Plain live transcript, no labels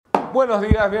Buenos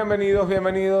días, bienvenidos,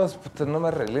 bienvenidos. Puta, no me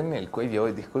arreglé ni el cuello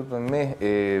hoy, discúlpenme,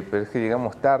 pero es que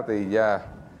llegamos tarde y ya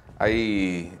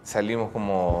ahí salimos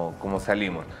como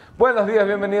salimos. Buenos días,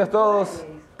 bienvenidos todos.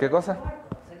 ¿Qué cosa?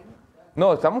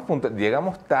 No,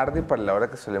 llegamos tarde para la hora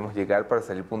que solemos llegar para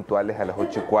salir puntuales a las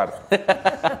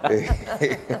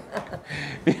 8:15.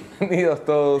 Bienvenidos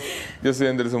todos. Yo soy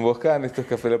Anderson Boscán, esto es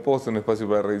Café La Posta, un espacio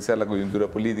para revisar la coyuntura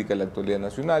política y la actualidad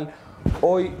nacional.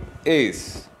 Hoy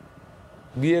es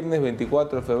viernes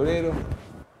 24 de febrero,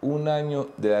 un año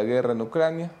de la guerra en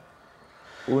Ucrania,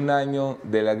 un año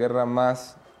de la guerra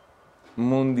más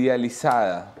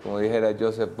mundializada, como dijera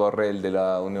Josep Borrell de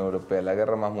la Unión Europea, la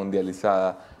guerra más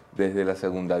mundializada desde la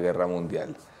Segunda Guerra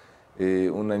Mundial.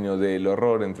 Un año del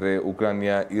horror entre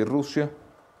Ucrania y Rusia,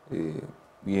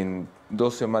 y en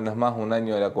 2 semanas más un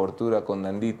año de la cobertura con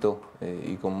Nandito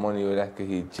y con Moni Velázquez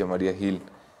y Che María Gil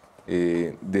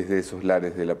desde esos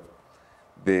lares del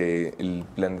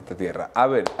planeta Tierra. A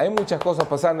ver, hay muchas cosas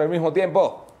pasando al mismo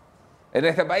tiempo en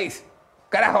este país.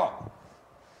 ¡Carajo!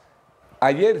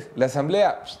 Ayer la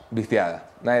Asamblea,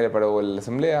 vistiada. Nadie le paró bola a la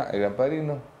Asamblea, el Gran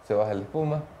Padrino, se baja la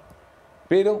espuma.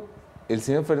 Pero el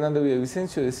señor Fernando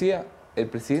Villavicencio decía, el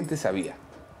presidente sabía.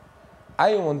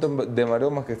 Hay un montón de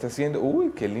maromas que está haciendo.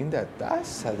 ¡Uy, qué linda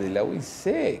taza de la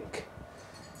UISEC!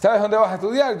 ¿Sabes dónde vas a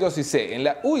estudiar? Yo sí sé, en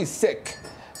la UISEC.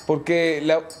 Porque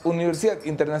la Universidad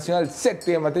Internacional SEC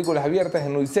tiene matrículas abiertas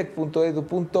en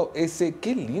uisec.edu.es.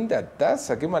 ¡Qué linda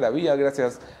taza! ¡Qué maravilla!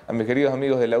 Gracias a mis queridos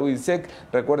amigos de la UISEC.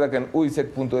 Recuerda que en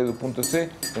uisec.edu.es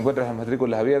encuentras las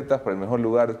matrículas abiertas para el mejor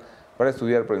lugar para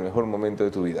estudiar, para el mejor momento de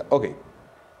tu vida. Ok.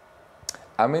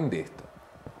 Amén de esto.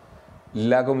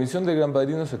 La comisión del Gran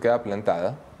Padrino se queda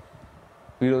plantada,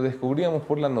 pero descubríamos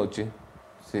por la noche,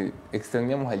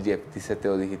 extrañamos al Jeff, dice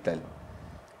Teo Digital.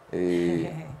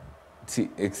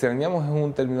 Sí, extrañamos es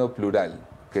un término plural,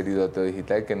 querido Teo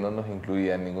Digital, que no nos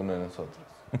incluía a ninguno de nosotros.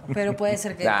 Pero puede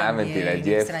ser que también mentira, el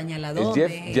Jeff, extraña la ¿el Dome,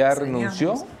 Jeff ya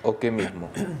renunció o qué mismo?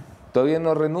 Todavía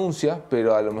no renuncia,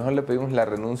 pero a lo mejor le pedimos la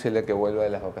renuncia el día que vuelva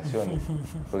de las vacaciones,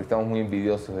 porque estamos muy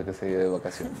envidiosos de que se lleve de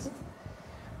vacaciones.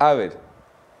 A ver,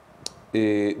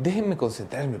 déjenme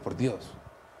concentrarme, por Dios.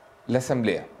 La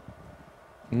Asamblea.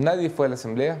 Nadie fue a la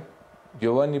Asamblea.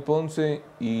 Giovanni Ponce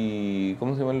y,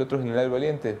 ¿cómo se llama el otro general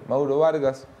valiente? Mauro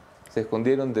Vargas se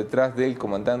escondieron detrás del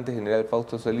comandante general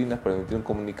Fausto Salinas para emitir un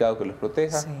comunicado que los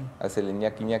proteja, sí. Hacerle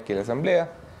ñaqui ñaqui a la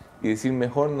Asamblea y decir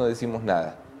mejor no decimos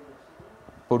nada.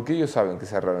 Porque ellos saben que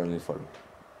cerraron el informe.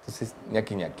 Entonces,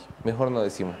 ñaqui ñaqui, mejor no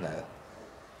decimos nada.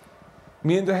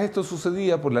 Mientras esto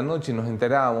sucedía, por la noche nos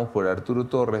enterábamos por Arturo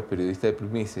Torres, periodista de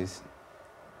Primices,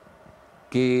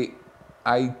 que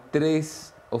hay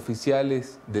 3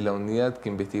 oficiales de la unidad que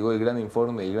investigó el gran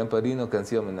informe del Gran Padrino que han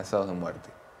sido amenazados de muerte.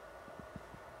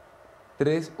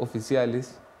 3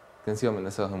 oficiales que han sido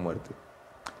amenazados de muerte.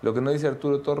 Lo que no dice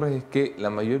Arturo Torres es que la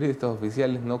mayoría de estos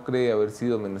oficiales no cree haber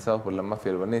sido amenazados por la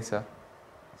mafia albanesa,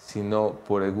 sino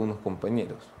por algunos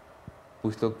compañeros,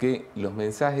 puesto que los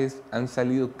mensajes han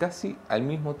salido casi al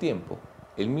mismo tiempo,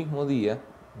 el mismo día,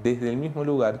 desde el mismo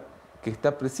lugar, que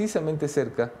está precisamente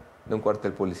cerca de un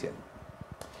cuartel policial.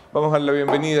 Vamos a dar la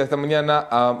bienvenida esta mañana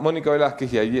a Mónica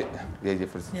Velázquez y a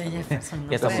Jefferson.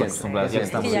 Ya estamos acostumbrados, ya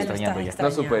estamos extrañando.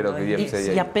 No supero que Jeff se haya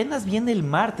ido. Y apenas viene el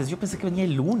martes, yo pensé que venía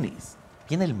el lunes.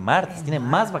 Viene el martes, tiene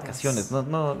más vacaciones.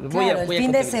 Voy a el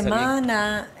fin de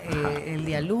semana, el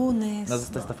día lunes. Nos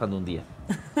está estafando un día.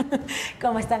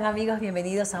 ¿Cómo están, amigos?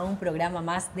 Bienvenidos a un programa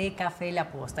más de Café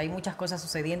La Posta. Hay muchas cosas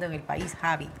sucediendo en el país,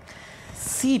 Javi.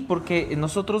 Sí, porque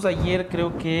nosotros ayer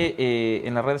creo que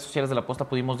en las redes sociales de La Posta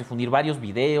pudimos difundir varios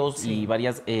videos y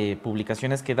varias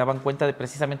publicaciones que daban cuenta de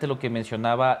precisamente lo que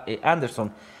mencionaba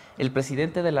Anderson. El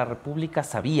presidente de la República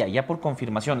sabía, ya por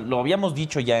confirmación, lo habíamos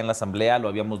dicho ya en la Asamblea, lo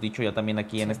habíamos dicho ya también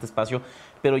aquí en este espacio,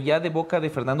 pero ya de boca de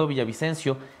Fernando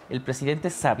Villavicencio, el presidente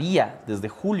sabía desde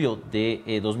julio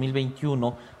de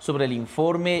 2021 sobre el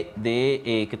informe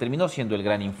que terminó siendo el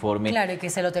gran informe. Claro, y que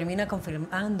se lo termina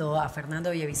confirmando a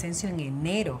Fernando Villavicencio en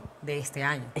enero de este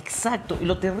año. Exacto, y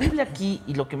lo terrible aquí,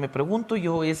 y lo que me pregunto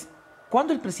yo es,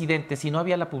 ¿cuándo el presidente, si no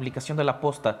había la publicación de La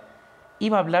Posta,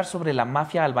 iba a hablar sobre la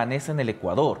mafia albanesa en el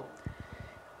Ecuador?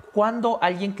 ¿Cuándo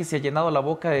alguien que se ha llenado la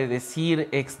boca de decir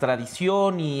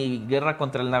extradición y guerra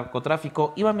contra el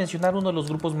narcotráfico iba a mencionar uno de los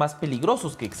grupos más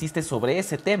peligrosos que existe sobre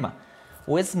ese tema?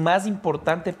 ¿O es más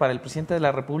importante para el presidente de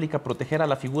la República proteger a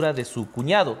la figura de su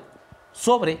cuñado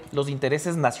sobre los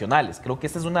intereses nacionales. Creo que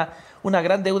esta es una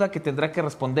gran deuda que tendrá que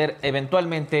responder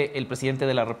eventualmente el presidente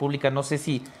de la República. No sé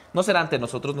si, no será ante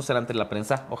nosotros, no será ante la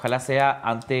prensa, ojalá sea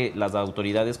ante las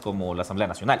autoridades como la Asamblea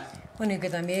Nacional. Bueno, y que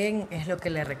también es lo que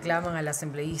le reclaman al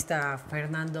asambleísta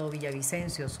Fernando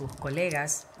Villavicencio, sus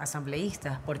colegas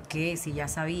asambleístas, porque si ya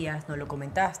sabías, no lo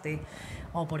comentaste,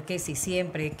 o porque si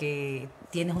siempre que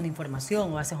tienes una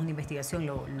información o haces una investigación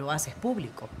lo haces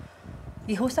público.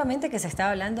 Y justamente que se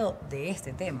está hablando de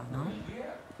este tema, ¿no?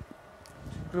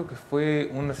 Creo que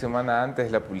fue una semana antes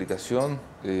de la publicación.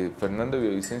 Fernando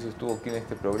Villavicencio estuvo aquí en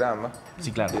este programa.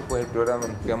 Sí, claro. Después del programa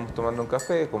nos quedamos tomando un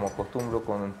café, como acostumbro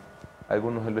con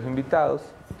algunos de los invitados.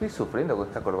 Estoy sufriendo con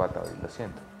esta corbata hoy, lo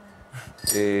siento.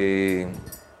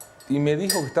 Y me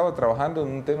dijo que estaba trabajando en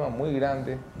un tema muy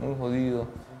grande, muy jodido,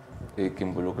 que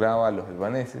involucraba a los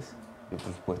albaneses. Y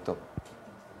por supuesto,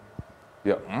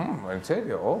 yo, ¿en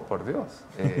serio? Oh, por Dios,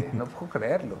 no puedo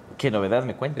creerlo. ¿Qué novedad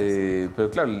me cuentas? Pero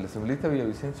claro, el asambleísta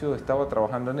Villavicencio estaba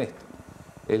trabajando en esto.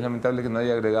 Es lamentable que no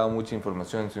haya agregado mucha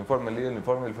información en su informe. He leído el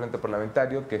informe del Frente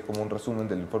Parlamentario, que es como un resumen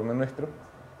del informe nuestro,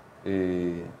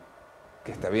 que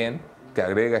está bien, que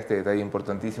agrega este detalle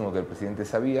importantísimo que el presidente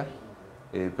sabía,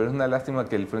 pero es una lástima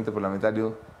que el Frente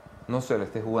Parlamentario no se la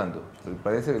esté jugando. Pero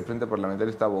parece que el Frente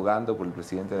Parlamentario está abogando por el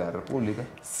presidente de la República.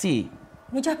 Sí.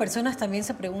 Muchas personas también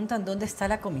se preguntan dónde está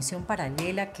la comisión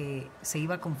paralela que se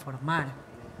iba a conformar.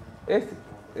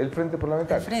 El Frente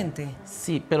Parlamentario. El Frente.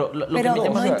 Sí, pero lo Pero que me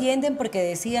llama... no entienden porque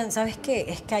decían, ¿sabes qué?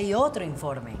 Es que hay otro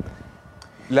informe.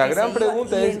 La que gran se iba-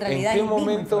 pregunta y es, en realidad ¿en qué es el mismo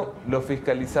momento informe? los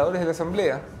fiscalizadores de la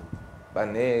Asamblea,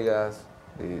 Vanegas,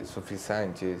 Sofía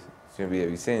Sánchez, señor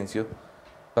Villavicencio,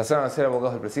 pasaron a ser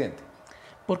abogados del presidente?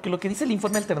 Porque lo que dice el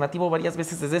informe alternativo varias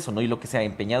veces es eso, ¿no? Y lo que se ha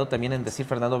empeñado también en decir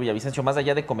Fernando Villavicencio, más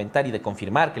allá de comentar y de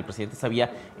confirmar que el presidente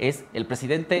sabía, es el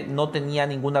presidente no tenía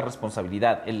ninguna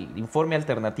responsabilidad. El informe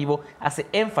alternativo hace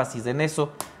énfasis en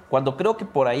eso, cuando creo que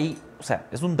por ahí, o sea,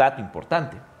 es un dato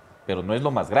importante, pero no es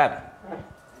lo más grave.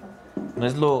 No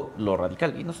es lo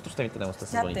radical. Y nosotros también tenemos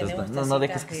tazas Ya bonitas. tenemos No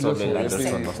dejes que tacitas solo el de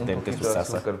Anderson nos un tente su poquito de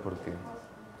taza. azúcar porque...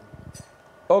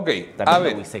 Ok, a También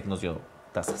ver, Luisek nos dio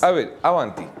tazas. a ver,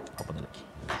 avanti. Voy a poner aquí.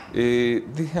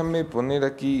 Déjame poner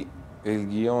aquí el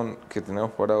guión que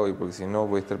tenemos para hoy, porque si no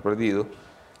voy a estar perdido.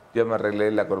 Ya me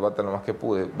arreglé la corbata lo más que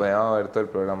pude. Vamos a ver todo el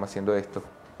programa haciendo esto,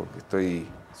 porque estoy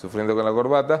sufriendo con la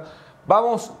corbata.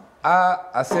 Vamos a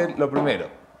hacer lo primero.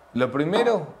 Lo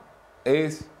primero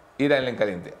es ir al en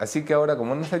caliente. Así que ahora,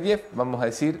 como no está Jeff, vamos a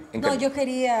decir en No, caliente. yo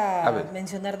quería A ver.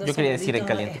 mencionar dos Yo quería decir en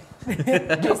saluditos,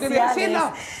 caliente. Yo quería decirlo.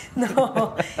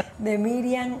 No, de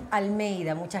Miriam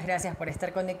Almeida. Muchas gracias por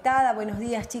estar conectada. Buenos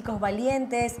días, chicos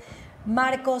valientes.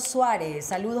 Marco Suárez,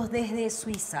 saludos desde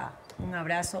Suiza. Un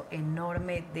abrazo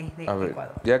enorme desde A ver,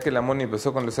 Ecuador. ya que la Moni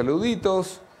empezó con los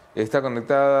saluditos, está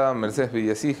conectada Mercedes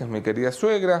Villasijas, mi querida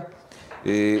suegra.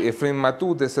 Efraín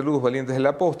Matute, saludos valientes de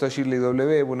la posta. Shirley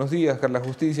W, buenos días. Carla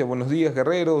Justicia, buenos días,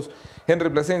 guerreros. Henry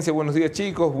Plasencia, buenos días,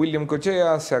 chicos. William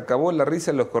Cochea, se acabó la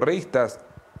risa en los correístas.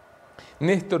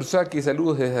 Néstor Saki,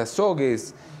 saludos desde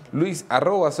Azogues. Luis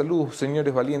Arroba, saludos,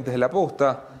 señores valientes de la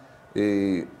posta.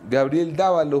 Gabriel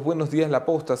Dávalos, buenos días, la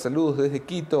posta, saludos desde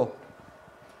Quito.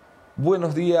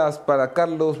 Buenos días para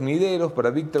Carlos Mideros,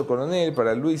 para Víctor Coronel,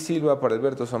 para Luis Silva, para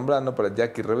Alberto Zambrano, para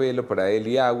Jackie Revelo, para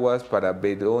Eli Aguas, para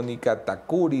Verónica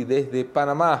Takuri desde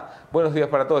Panamá. Buenos días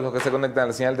para todos los que se conectan a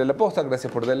la señal de la posta.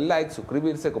 Gracias por darle like,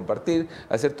 suscribirse, compartir,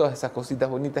 hacer todas esas cositas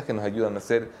bonitas que nos ayudan a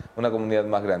hacer una comunidad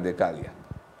más grande cada día.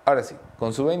 Ahora sí,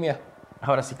 con su venia.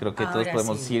 Ahora sí creo que todos Ahora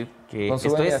podemos sí. decir que Con su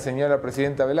esto venia, es... señora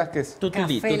presidenta Velázquez. Tú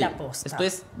di, Café tú La di. Posta. Esto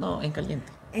es... No, en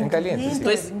caliente. En caliente, sí. Esto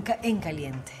es- En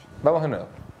caliente. Vamos de nuevo.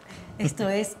 Esto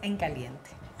es en caliente.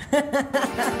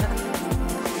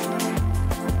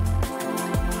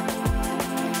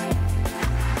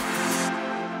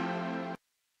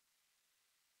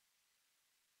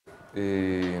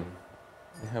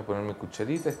 Déjame poner mi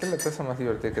cucharita. Esta es la taza más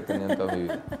divertida que he tenido en toda mi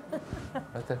vida. Voy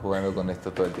a estar jugando con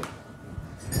esto todo el tiempo.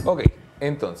 Ok,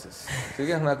 entonces, si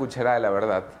quieres una cucharada de la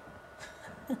verdad,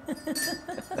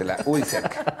 de la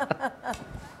UISEC.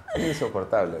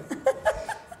 Insoportable.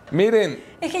 Miren,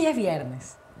 Es que ya es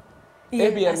viernes. Y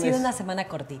Es ha viernes. sido una semana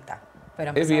cortita.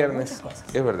 Pero han es pasado viernes, muchas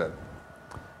cosas. es verdad.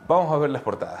 Vamos a ver las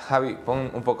portadas. Javi, pon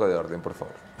un poco de orden, por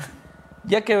favor.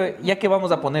 Ya que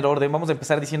vamos a poner orden, vamos a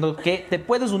empezar diciendo que te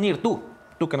puedes unir tú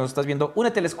que nos estás viendo,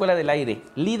 únete a la Escuela del Aire,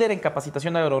 líder en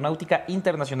capacitación aeronáutica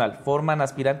internacional. Forman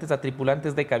aspirantes a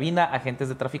tripulantes de cabina, agentes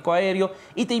de tráfico aéreo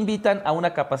y te invitan a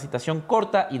una capacitación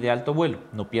corta y de alto vuelo.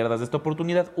 No pierdas esta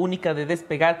oportunidad única de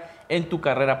despegar en tu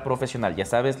carrera profesional. Ya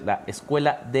sabes, la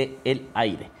Escuela del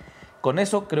Aire. Con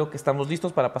eso creo que estamos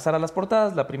listos para pasar a las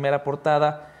portadas. La primera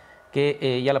portada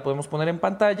que ya la podemos poner en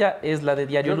pantalla, es la de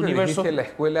Diario El Creo que Universo. dijiste la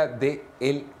escuela de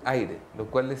el aire, lo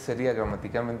cual sería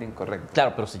gramaticalmente incorrecto.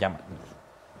 Claro, pero se llama.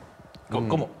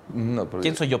 ¿Cómo? No, pero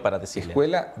 ¿Quién soy yo para decirle?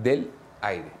 Escuela del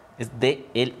aire. Es de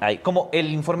el aire. Como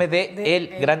el informe de El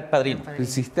Gran Padrino.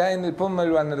 Si está en el... Ponme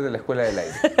el banner de la escuela del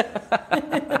aire.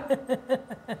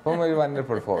 Ponme el banner,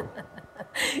 por favor.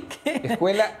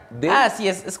 Escuela de... Ah, sí,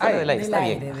 es Escuela del Aire, Del está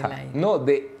aire, bien. del Ajá. aire. No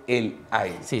de el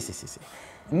aire. Sí, sí, sí, sí.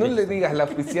 No le digas a la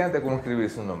oficiante cómo escribir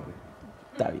su nombre.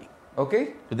 Está bien. ¿Ok?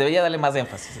 Debería darle más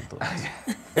énfasis en todo.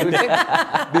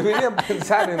 Deberían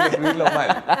pensar en escribirlo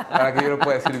mal para que yo lo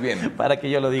pueda decir bien. Para que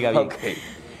yo lo diga bien. Ok.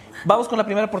 Vamos con la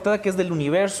primera portada, que es del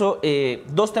Universo.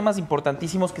 Dos temas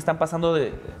importantísimos que están pasando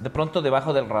de pronto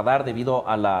debajo del radar debido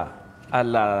a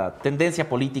la tendencia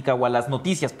política o a las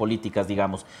noticias políticas,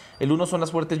 digamos. El uno son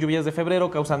las fuertes lluvias de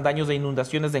febrero, causan daños de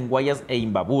inundaciones en Guayas e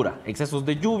Imbabura. Excesos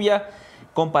de lluvia,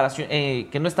 comparación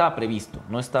que no estaba previsto.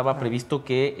 No estaba previsto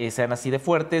que sean así de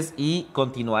fuertes y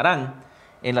continuarán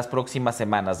en las próximas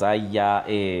semanas. Hay ya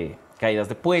caídas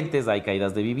de puentes, hay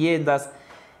caídas de viviendas.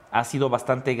 Ha sido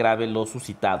bastante grave lo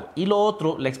suscitado. Y lo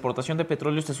otro, la exportación de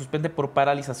petróleo se suspende por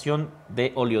paralización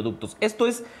de oleoductos. Esto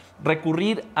es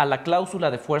recurrir a la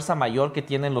cláusula de fuerza mayor que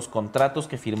tienen los contratos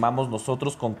que firmamos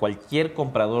nosotros con cualquier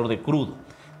comprador de crudo.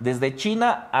 Desde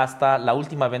China hasta la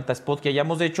última venta spot que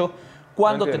hayamos hecho,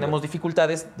 cuando tenemos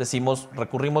dificultades, decimos,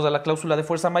 recurrimos a la cláusula de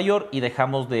fuerza mayor y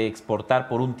dejamos de exportar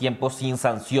por un tiempo sin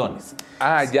sanciones.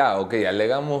 Ah, ya, ok.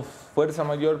 Alegamos fuerza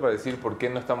mayor para decir por qué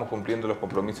no estamos cumpliendo los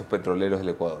compromisos petroleros del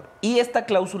Ecuador. Y esta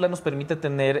cláusula nos permite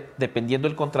tener, dependiendo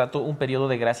del contrato, un periodo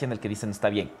de gracia en el que dicen está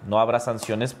bien, no habrá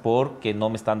sanciones porque no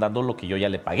me están dando lo que yo ya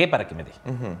le pagué para que me dé.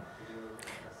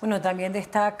 Bueno, también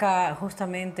destaca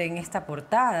justamente en esta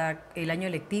portada, el año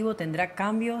lectivo tendrá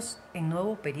cambios en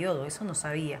nuevo periodo, eso no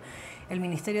sabía. El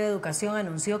Ministerio de Educación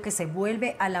anunció que se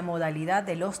vuelve a la modalidad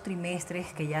de los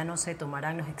trimestres, que ya no se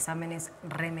tomarán los exámenes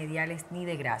remediales ni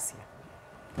de gracia.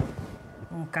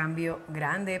 Un cambio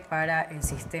grande para el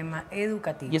sistema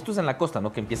educativo. Y esto es en la costa,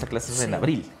 ¿no? Que empieza clases en Sí.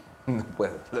 abril. No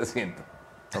puedo, lo siento.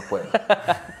 No puedo.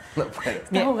 No puedo.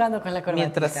 Está jugando con la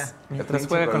corbatita. Mientras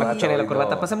juega con la cuchara y la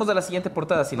corbata. Pasemos a la siguiente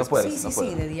portada, si No nos puedes. Sí, no sí, puedo.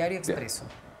 sí, de Diario Expreso.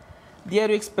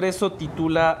 Diario Expreso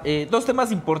titula dos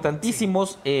temas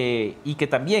importantísimos y que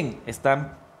también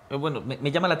están... bueno,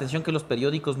 me llama la atención que los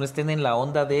periódicos no estén en la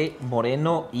onda de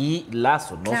Moreno y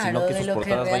Lazo, ¿no? Claro, Sino que de sus lo que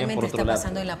portadas vayan por realmente otro está lado.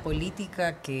 pasando en la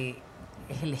política, que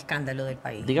es el escándalo del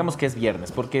país. Digamos que es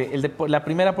viernes, porque la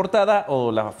primera portada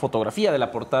o la fotografía de la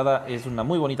portada es una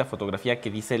muy bonita fotografía que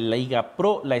dice Liga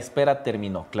Pro, la espera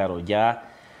terminó. Claro, ya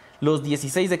los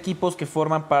 16 equipos que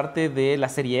forman parte de la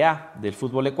Serie A del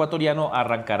fútbol ecuatoriano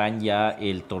arrancarán ya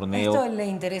el torneo. Esto le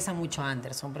interesa mucho a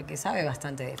Anderson porque sabe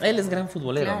bastante de fútbol. Él es gran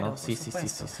futbolero, Claro, ¿no? por Sí, sí, sí,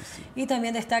 supuesto. sí. Y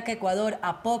también destaca Ecuador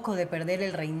a poco de perder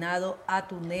el reinado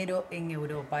atunero en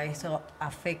Europa. Eso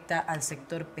afecta al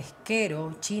sector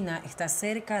pesquero. China está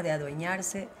cerca de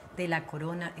adueñarse de la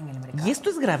corona en el mercado. Y esto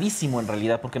es gravísimo en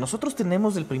realidad, porque nosotros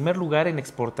tenemos el primer lugar en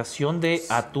exportación de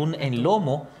atún en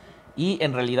lomo y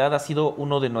en realidad ha sido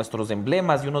uno de nuestros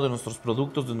emblemas y uno de nuestros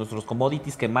productos, de nuestros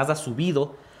commodities que más ha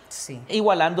subido, Sí.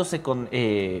 igualándose con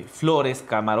flores,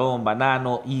 camarón,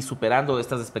 banano y superando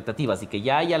estas expectativas. Y que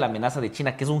ya haya la amenaza de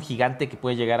China, que es un gigante que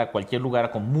puede llegar a cualquier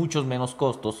lugar con muchos menos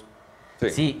costos,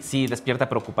 sí despierta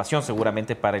preocupación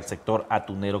seguramente para el sector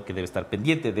atunero, que debe estar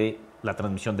pendiente de la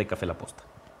transmisión de Café La Posta.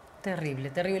 Terrible,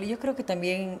 terrible. Y yo creo que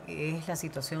también es la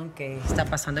situación que está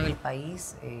pasando en el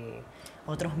país.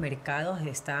 Otros mercados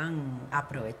están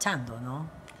aprovechando, ¿no?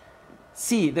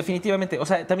 Sí, definitivamente. O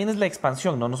sea, también es la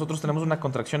expansión, ¿no? Nosotros tenemos una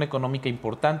contracción económica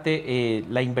importante.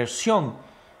 La inversión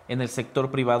en el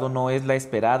sector privado no es la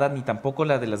esperada, ni tampoco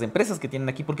la de las empresas que tienen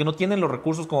aquí, porque no tienen los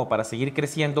recursos como para seguir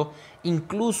creciendo,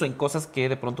 incluso en cosas que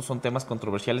de pronto son temas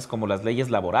controversiales como las leyes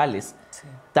laborales. Sí.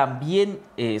 También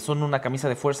son una camisa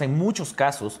de fuerza en muchos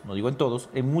casos, no digo en todos,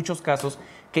 en muchos casos,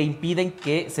 que impiden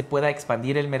que se pueda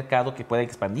expandir el mercado, que pueda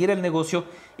expandir el negocio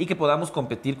y que podamos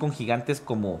competir con gigantes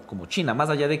como China, más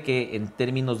allá de que en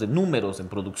términos de números, en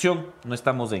producción, no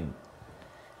estamos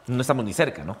ni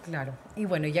cerca, ¿no? Claro. Y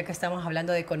bueno, ya que estamos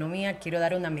hablando de economía, quiero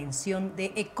dar una mención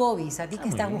de Ecovis. A ti que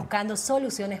estás buscando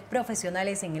soluciones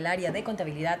profesionales en el área de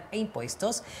contabilidad e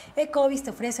impuestos, Ecovis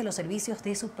te ofrece los servicios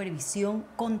de supervisión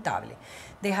contable.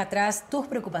 Deja atrás tus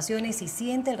preocupaciones y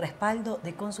siente el respaldo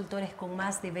de consultores con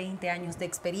más de 20 años de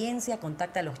experiencia.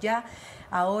 Contáctalos ya.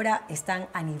 Ahora están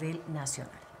a nivel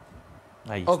nacional.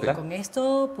 Ahí Ok. está. Con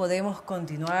esto podemos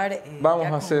continuar. Vamos ya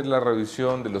a con- hacer la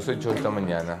revisión de los hechos de esta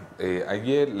mañana.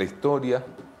 Ayer La Historia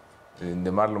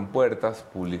de Marlon Puertas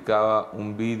publicaba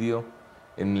un vídeo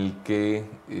en el que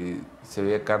se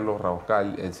ve a Carlos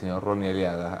Rabascal, el señor Ronnie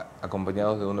Aliaga,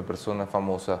 acompañados de una persona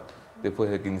famosa después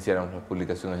de que iniciaron las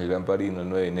publicaciones del Gran Padrino el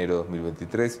 9 de enero de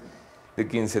 2023. ¿De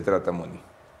quién se trata, Moni?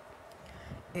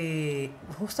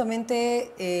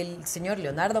 Justamente el señor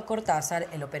Leonardo Cortázar,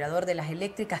 el operador de las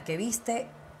eléctricas que viste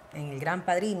en el Gran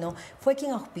Padrino, fue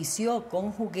quien auspició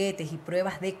con juguetes y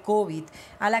pruebas de COVID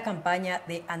a la campaña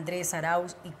de Andrés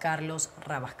Arauz y Carlos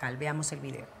Rabascal. Veamos el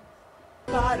video.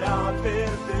 Para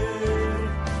perder,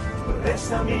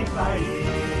 reza mi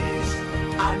país,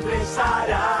 Andrés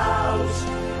Arauz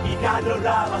y Carlos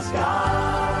Rabascal.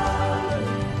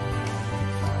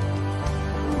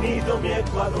 Unido mi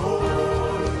Ecuador,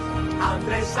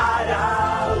 Andrés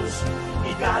Arauz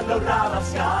y Carlos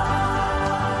Rabascal.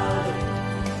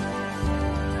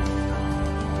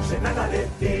 Se trata de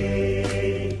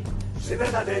ti, se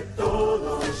trata de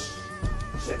todos,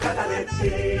 se trata de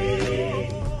ti,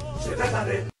 se trata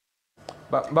de...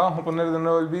 Vamos a poner de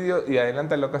nuevo el vídeo y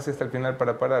adelántalo casi hasta el final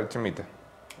para parar, Chemita.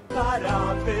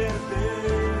 Para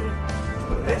perder,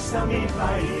 reza mi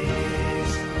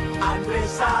país,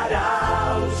 Andrés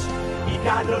Arauz y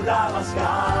Carlos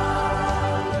Rabascal.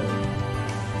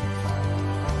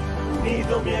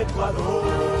 Unido mi Ecuador,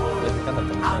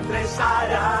 Andrés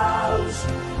Arauz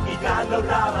y Carlos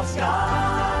Rabascal.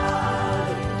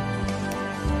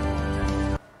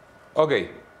 Ok,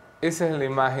 esa es la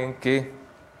imagen que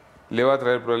le va a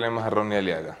traer problemas a Ronnie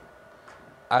Aliaga.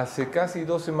 Hace casi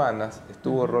 2 semanas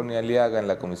estuvo Ronnie Aliaga en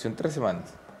la comisión, 3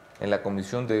 semanas, en la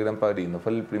comisión del Gran Padrino,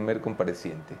 fue el primer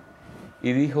compareciente.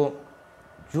 Y dijo,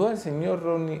 yo al señor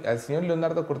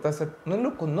Leonardo Cortázar no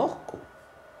lo conozco.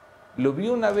 Lo vi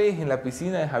una vez en la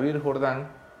piscina de Javier Jordán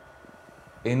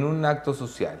en un acto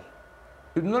social.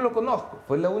 Pero no lo conozco,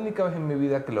 fue la única vez en mi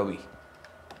vida que lo vi.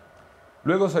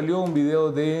 Luego salió un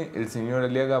video del señor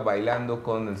Aliaga bailando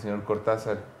con el señor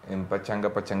Cortázar en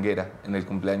Pachanga Pachanguera, en el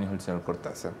cumpleaños del señor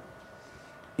Cortázar.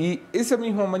 Y esa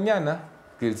misma mañana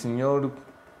que el señor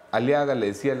Aliaga le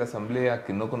decía a la Asamblea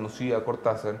que no conocía a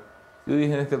Cortázar, yo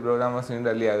dije en este programa, señor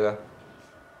Aliaga,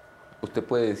 usted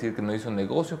puede decir que no hizo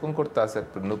negocios con Cortázar,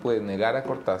 pero no puede negar a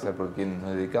Cortázar, porque quienes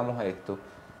nos dedicamos a esto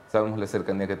sabemos la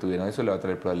cercanía que tuvieron. Eso le va a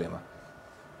traer problemas.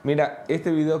 Mira,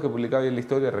 este video que publicaba en la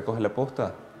historia, Recoge la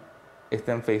Posta,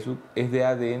 está en Facebook, es de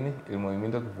ADN, el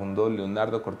movimiento que fundó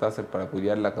Leonardo Cortázar para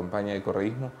apoyar la campaña del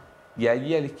correísmo. Y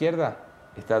allí a la izquierda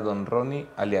está don Ronnie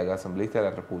Aliaga, asambleísta de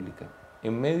la República.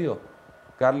 En medio,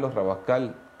 Carlos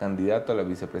Rabascal, candidato a la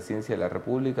vicepresidencia de la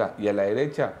República. Y a la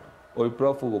derecha, hoy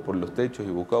prófugo por los techos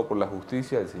y buscado por la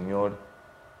justicia, el señor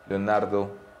Leonardo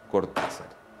Cortázar.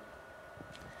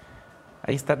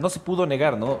 Ahí está, no se pudo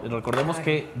negar, ¿no? Recordemos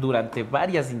que durante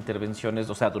varias intervenciones,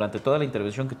 o sea, durante toda la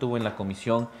intervención que tuvo en la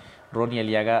comisión, Ronnie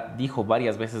Aliaga dijo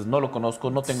varias veces, no lo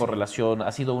conozco, no tengo relación,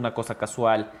 ha sido una cosa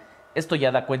casual. Esto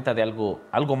ya da cuenta de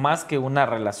algo más que una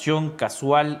relación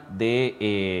casual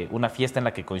de una fiesta en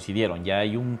la que coincidieron. Ya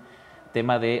hay un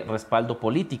tema de respaldo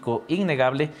político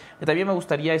innegable. También me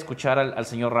gustaría escuchar al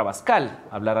señor Rabascal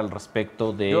hablar al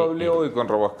respecto de... Yo hablé hoy con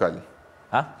Rabascal.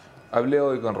 ¿Ah? Hablé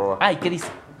hoy con Rabascal. Ay, ¿qué dice?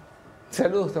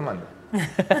 Saludos te mando.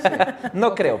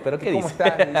 No creo, pero ¿qué ¿Cómo dice?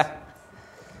 estás?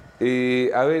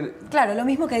 A ver... Claro, lo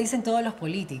mismo que dicen todos los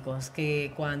políticos,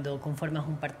 que cuando conformas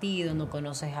un partido no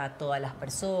conoces a todas las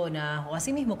personas, o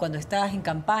así mismo cuando estás en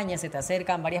campaña se te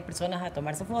acercan varias personas a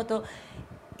tomarse foto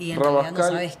y en realidad no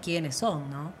sabes quiénes son,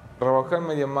 ¿no? Rabascal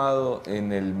me ha llamado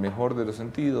en el mejor de los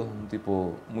sentidos, un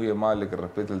tipo muy amable que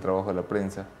respeta el trabajo de la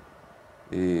prensa.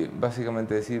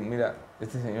 Básicamente decir, mira,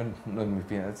 este señor no es mi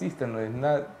financista, no es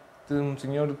nada. Este es un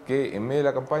señor que en medio de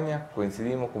la campaña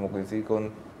coincidimos como coincidí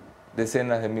con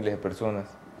decenas de miles de personas.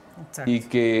 Exacto. Y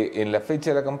que en la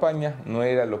fecha de la campaña no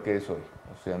era lo que es hoy.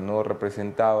 O sea, no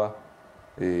representaba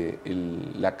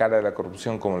la cara de la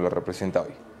corrupción como lo representa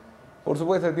hoy. Por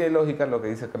supuesto, tiene lógica lo que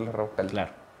dice Carlos Rabascal.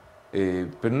 Claro.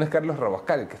 Pero no es Carlos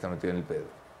Rabascal el que está metido en el pedo.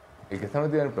 El que está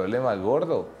metido en el problema al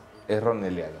gordo es Ronnie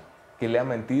Aliaga, que le ha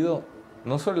mentido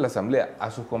no solo a la Asamblea,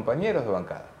 a sus compañeros de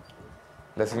bancada.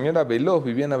 La señora Veloz,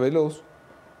 Viviana Veloz,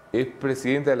 es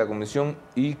presidenta de la comisión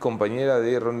y compañera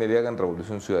de Ronnie Aliaga en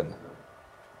Revolución Ciudadana.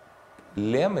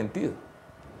 Le ha mentido.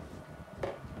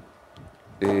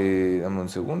 Dame un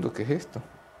segundo, ¿qué es esto?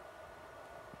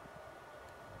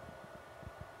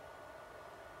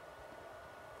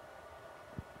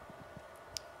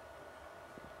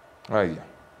 Ahí ya.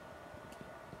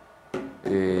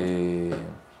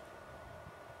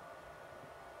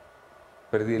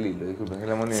 Perdí el hilo,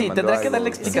 disculpen. Sí, tendrá que darle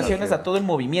explicaciones a todo el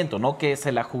movimiento, ¿no? Que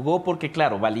se la jugó porque,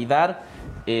 claro, validar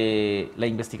la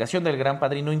investigación del Gran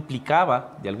Padrino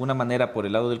implicaba, de alguna manera, por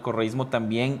el lado del correísmo,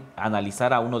 también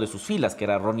analizar a uno de sus filas, que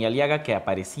era Ronnie Aliaga, que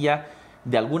aparecía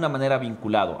de alguna manera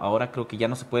vinculado. Ahora creo que ya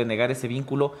no se puede negar ese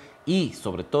vínculo y,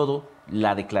 sobre todo,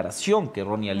 la declaración que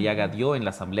Ronnie Aliaga dio en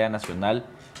la Asamblea Nacional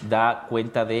da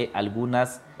cuenta de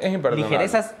algunas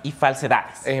ligerezas y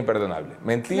falsedades. Es imperdonable.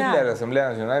 Mentirle a la Asamblea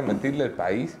Nacional, mentirle al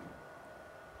país,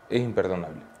 es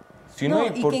imperdonable. Si no,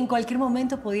 y que en cualquier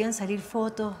momento podían salir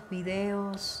fotos,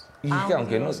 videos, y que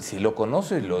aunque no, si lo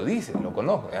conoces, lo dice, lo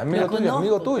conozco. Es amigo tuyo,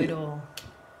 amigo tuyo. Pero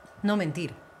no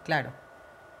mentir, claro.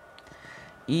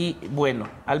 Y bueno,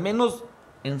 al menos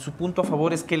en su punto a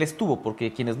favor es que él estuvo,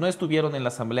 porque quienes no estuvieron en la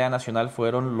Asamblea Nacional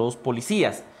fueron los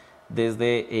policías,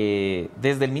 desde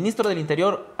el ministro del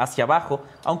Interior hacia abajo,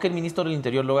 aunque el ministro del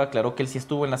Interior luego aclaró que él sí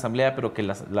estuvo en la Asamblea, pero que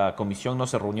la comisión no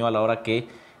se reunió a la hora que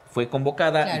fue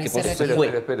convocada, claro, y que por eso espera, fue.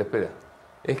 Espera.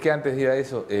 Es que antes de ir a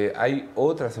eso, hay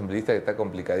otra asambleísta que está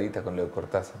complicadita con lo de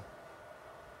Cortázar.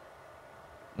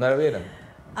 ¿No la vieron?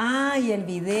 Y el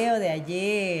video de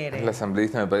ayer. La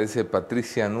asambleísta me parece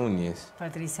Patricia Núñez.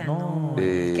 Patricia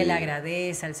Núñez, que le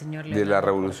agradece al señor Leonardo de la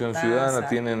Revolución Cortázar. Ciudadana.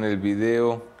 Tienen el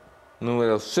video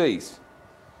número 6.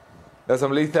 La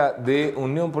asambleísta de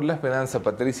Unión por la Esperanza,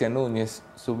 Patricia Núñez,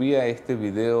 subía este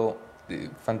video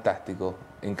fantástico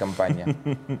en campaña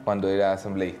cuando era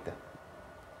asambleísta.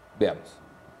 Veamos.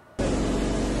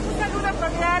 Un saludo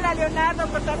cordial a Leonardo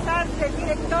Cortázar, del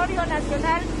director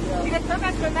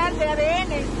nacional de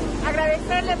ADN.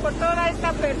 Agradecerle por toda esta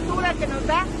apertura que nos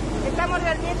da. Estamos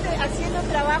realmente haciendo un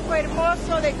trabajo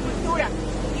hermoso de cultura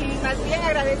y más bien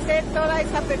agradecer toda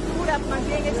esa apertura, más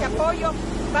bien ese apoyo.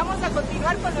 Vamos a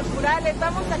continuar con los murales,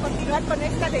 vamos a continuar con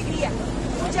esta alegría.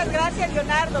 Muchas gracias,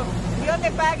 Leonardo. Dios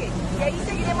le pague. Y ahí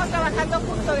seguiremos trabajando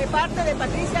junto de parte de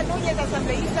Patricia Núñez,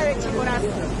 asambleísta de Chimborazo.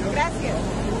 Gracias.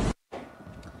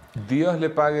 Dios le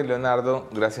pague, Leonardo.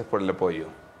 Gracias por el apoyo.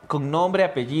 Con nombre,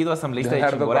 apellido, asambleísta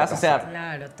Leonardo de Chimborazo. O sea,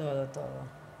 Claro, todo.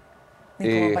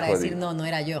 Ni como para decir, no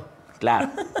era yo. claro.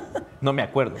 No me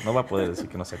acuerdo. No va a poder decir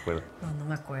que no se acuerda. No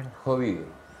me acuerdo. Jodido.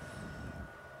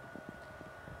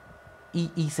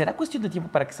 Y será cuestión de tiempo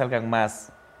para que salgan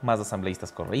más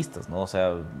asambleístas correístas, ¿no? O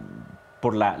sea,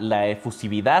 por la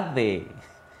efusividad de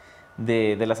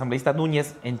la asambleísta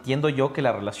Núñez, entiendo yo que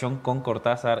la relación con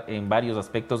Cortázar en varios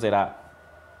aspectos era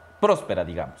próspera,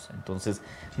 digamos. Entonces,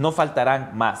 no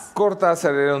faltarán más.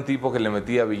 Cortázar era un tipo que le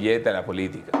metía billete a la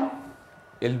política.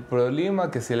 El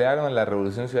problema que se le arma a la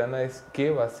Revolución Ciudadana es ¿qué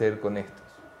va a hacer con estos?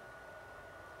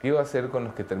 ¿Qué va a hacer con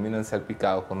los que terminan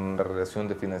salpicados con una relación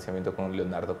de financiamiento con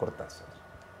Leonardo Cortázar?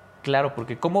 Claro,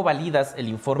 porque ¿cómo validas el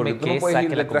informe Porque tú que no puedes saque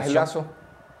ir la detrás del comisión? lazo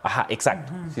Ajá,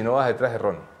 exacto. si no vas detrás de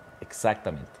Ron.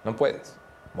 Exactamente. No puedes.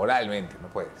 Moralmente no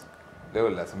puedes. Luego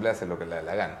la Asamblea hace lo que le da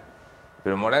la gana.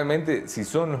 Pero moralmente, si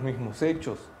son los mismos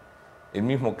hechos, el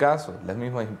mismo caso, las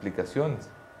mismas implicaciones,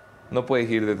 no puedes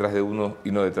ir detrás de uno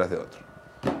y no detrás de otro.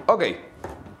 Ok.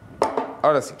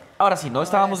 Ahora sí. Ahora sí, ¿no?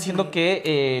 Estábamos diciendo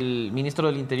que el ministro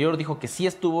del Interior dijo que sí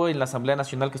estuvo en la Asamblea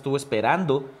Nacional, que estuvo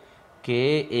esperando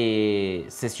que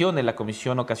sesione la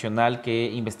comisión ocasional que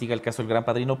investiga el caso del Gran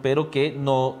Padrino, pero que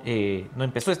no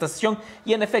empezó esta sesión.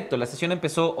 Y en efecto, la sesión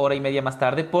empezó hora y media más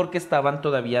tarde porque estaban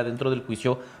todavía dentro del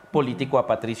juicio político a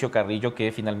Patricio Carrillo,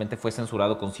 que finalmente fue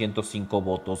censurado con 105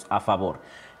 votos a favor.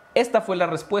 Esta fue la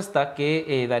respuesta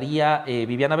que daría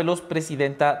Viviana Veloz,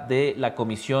 presidenta de la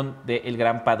comisión del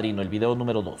Gran Padrino, el video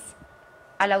número 2.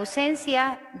 A la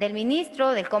ausencia del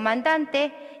ministro, del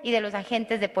comandante y de los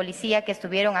agentes de policía que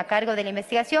estuvieron a cargo de la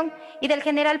investigación y del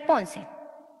general Ponce,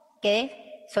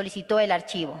 que solicitó el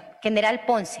archivo. General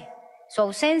Ponce, su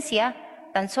ausencia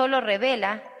tan solo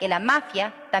revela que la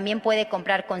mafia también puede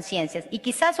comprar conciencias y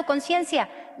quizás su conciencia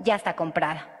ya está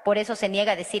comprada. Por eso se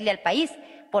niega a decirle al país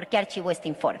por qué archivó este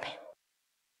informe.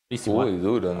 Uy,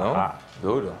 duro, ¿no? Ajá.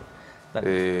 Duro.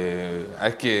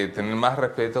 Hay que tener más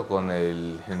respeto con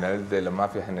el general de la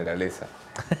mafia generalesa.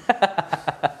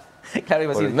 Claro,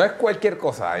 iba a decir, No es cualquier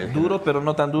cosa. duro, pero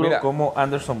no tan duro. Mira, como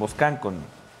Anderson Boscan con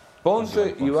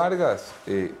Ponce y Vargas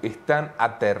están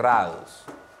aterrados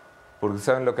porque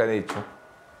saben lo que han hecho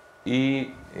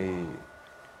y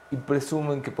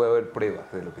presumen que puede haber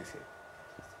pruebas de lo que hicieron.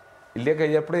 El día que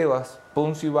haya pruebas,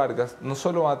 Ponce y Vargas no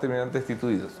solo van a terminar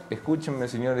destituidos. Escúchenme,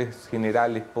 señores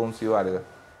generales Ponce y Vargas,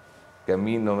 que a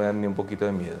mí no me dan ni un poquito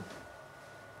de miedo.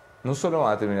 No solo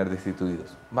van a terminar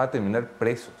destituidos, van a terminar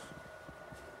presos.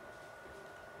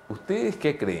 ¿Ustedes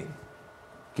qué creen?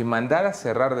 ¿Que mandar a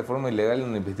cerrar de forma ilegal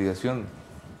una investigación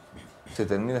se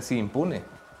termina así impune?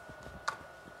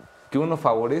 ¿Que uno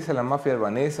favorece a la mafia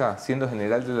albanesa siendo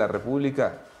general de la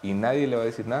República y nadie le va a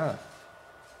decir nada?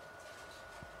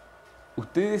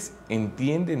 ¿Ustedes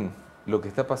entienden lo que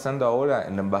está pasando ahora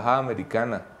en la embajada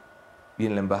americana y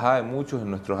en la embajada de muchos de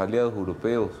nuestros aliados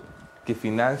europeos que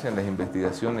financian las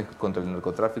investigaciones contra el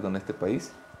narcotráfico en este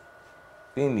país?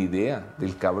 ¿Tienen idea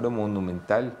del cabrón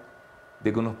monumental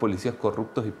de que unos policías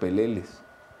corruptos y peleles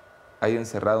hayan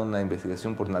cerrado una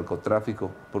investigación por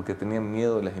narcotráfico porque tenían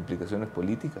miedo de las implicaciones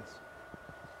políticas?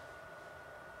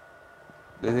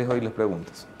 Les dejo ahí las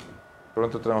preguntas.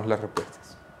 Pronto tenemos las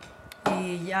respuestas.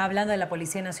 Y ya hablando de la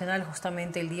Policía Nacional,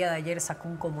 justamente el día de ayer sacó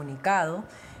un comunicado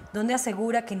donde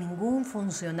asegura que ningún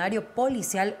funcionario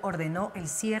policial ordenó el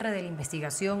cierre de la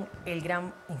investigación El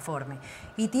Gran Informe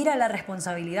y tira la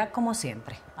responsabilidad, como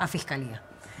siempre, a Fiscalía.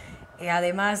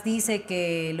 Además dice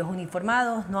que los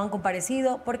uniformados no han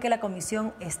comparecido porque la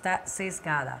comisión está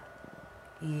sesgada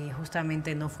y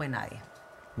justamente no fue nadie.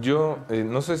 Yo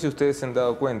no sé si ustedes se han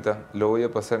dado cuenta, lo voy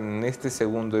a pasar en este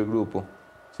segundo del grupo.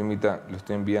 Simita, lo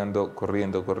estoy enviando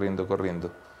corriendo,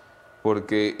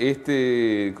 porque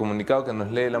este comunicado que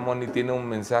nos lee la Moni tiene un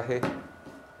mensaje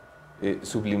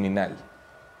subliminal.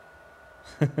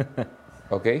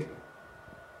 ¿Ok?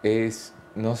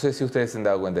 No sé si ustedes se han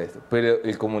dado cuenta de esto, pero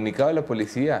el comunicado de la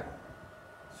policía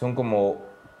son como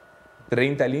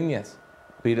 30 líneas,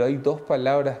 pero hay 2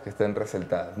 palabras que están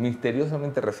resaltadas,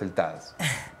 misteriosamente resaltadas.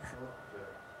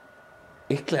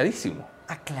 Es clarísimo.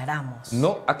 Aclaramos.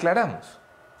 No aclaramos.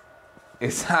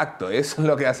 Exacto, eso es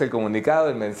lo que hace el comunicado,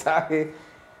 el mensaje.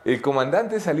 El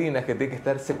comandante Salinas, que tiene que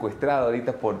estar secuestrado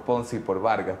ahorita por Ponce y por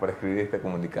Vargas para escribir este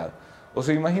comunicado. O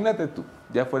sea, imagínate tú,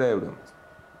 ya fuera de bromas,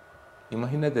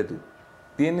 imagínate tú,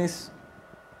 tienes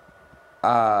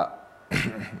a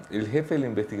el jefe de la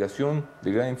investigación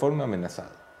del Gran Informe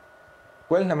amenazado.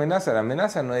 ¿Cuál es la amenaza? La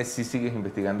amenaza no es si sigues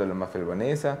investigando la mafia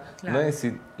albanesa, claro. No es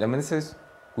si, la amenaza es,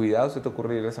 cuidado, se te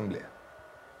ocurre ir a la Asamblea.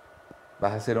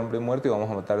 Vas a ser hombre muerto y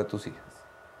vamos a matar a tus hijas.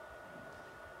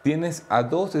 Tienes a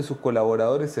 2 de sus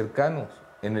colaboradores cercanos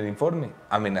en el informe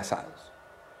amenazados.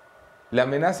 La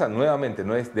amenaza nuevamente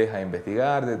no es deja de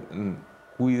investigar,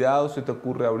 cuidado, se te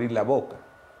ocurre abrir la boca,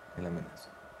 es la amenaza.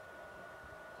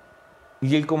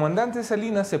 Y el comandante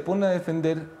Salinas se pone a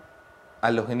defender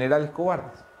a los generales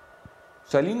cobardes.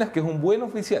 Salinas, que es un buen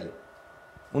oficial,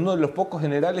 uno de los pocos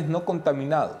generales no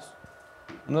contaminados,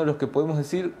 uno de los que podemos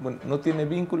decir, bueno, no tiene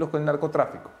vínculos con el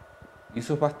narcotráfico, y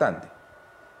eso es bastante.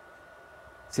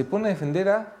 Se pone a defender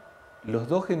a los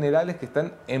 2 generales que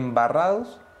están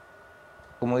embarrados,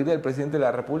 como diría el presidente de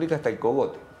la República, hasta el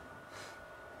cogote,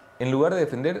 en lugar de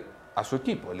defender a su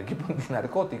equipo, el equipo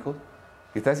antinarcóticos,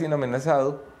 que está siendo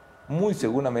amenazado muy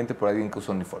seguramente por alguien que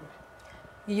usa uniforme.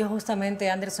 Y yo justamente,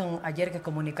 Anderson, ayer que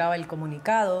comunicaba el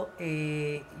comunicado,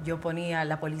 yo ponía,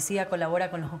 la policía colabora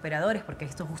con los operadores, porque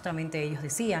esto justamente ellos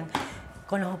decían,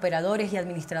 con los operadores y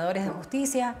administradores de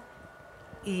justicia,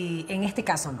 y en este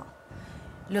caso no.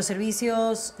 Los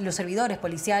servidores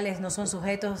policiales no son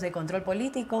sujetos de control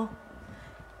político,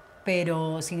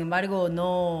 pero sin embargo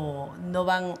no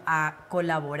van a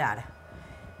colaborar.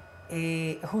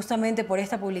 Justamente por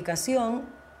esta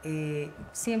publicación,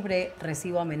 siempre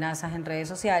recibo amenazas en redes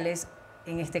sociales.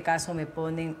 En este caso me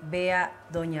ponen vea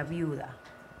doña viuda,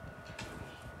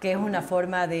 que es una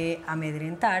forma de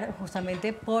amedrentar,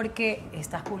 justamente porque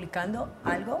estás publicando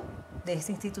algo de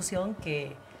esta institución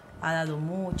que ha dado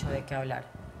mucho de qué hablar.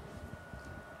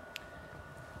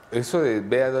 Eso de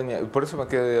vea doña, por eso me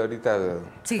quedé ahorita.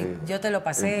 Sí, yo te lo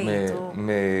pasé y tú...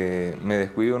 me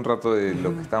descuidé un rato de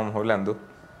lo que estábamos hablando,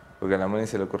 porque a la Moni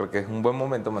se le ocurre que es un buen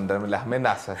momento mandarme las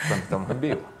amenazas cuando estamos en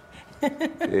vivo.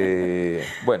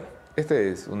 Bueno, esta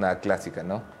es una clásica,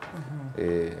 ¿no?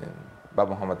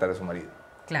 Vamos a matar a su marido.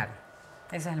 Claro,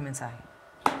 ese es el mensaje.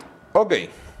 Ok.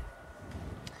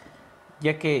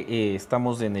 Ya que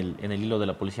estamos en el hilo de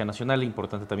la Policía Nacional, es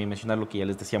importante también mencionar lo que ya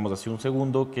les decíamos hace un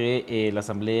segundo, que la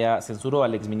Asamblea censuró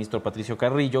al exministro Patricio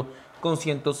Carrillo con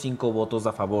 105 votos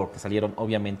a favor, que salieron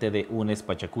obviamente de UNES,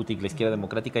 Pachacutic, la Izquierda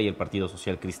Democrática y el Partido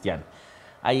Social Cristiano.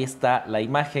 Ahí está la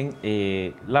imagen.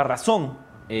 La razón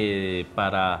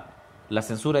para la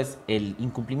censura es el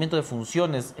incumplimiento de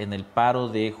funciones en el paro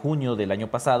de junio del año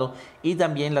pasado y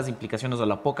también las implicaciones de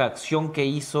la poca acción que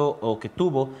hizo o que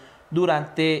tuvo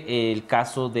durante el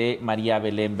caso de María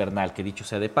Belén Bernal, que dicho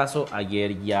sea de paso,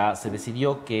 ayer ya se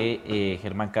decidió que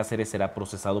Germán Cáceres será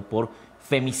procesado por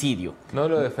femicidio. No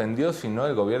lo defendió sino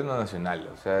el gobierno nacional,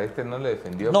 o sea, este no lo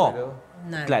defendió, no, pero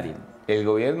claro. El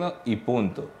gobierno y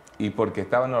punto, y porque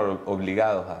estaban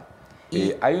obligados a...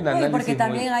 hay un análisis porque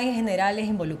también hay generales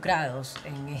involucrados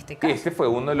en este caso. Este fue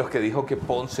uno de los que dijo que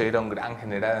Ponce era un gran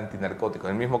general antinarcótico,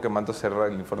 el mismo que mandó cerrar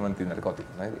el informe antinarcótico,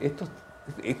 ¿no?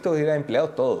 Estos eran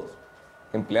empleados todos,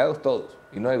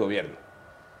 y no el gobierno.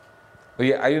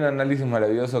 Oye, hay un análisis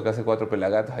maravilloso que hace 4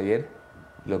 pelagatos ayer,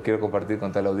 lo quiero compartir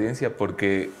con toda la audiencia,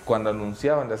 porque cuando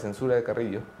anunciaban la censura de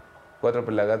Carrillo, 4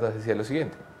 pelagatos decía lo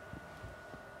siguiente: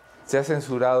 se ha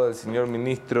censurado al señor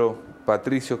ministro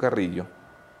Patricio Carrillo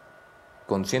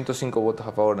con 105 votos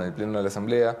a favor en el Pleno de la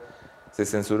Asamblea, se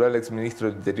censuró al exministro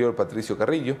del Interior, Patricio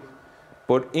Carrillo,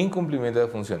 por incumplimiento de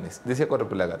funciones. Decía cuatro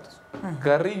pelagatos.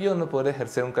 Carrillo no podrá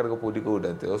ejercer un cargo público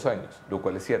durante 2 años, lo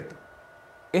cual es cierto.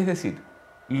 Es decir,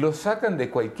 lo sacan de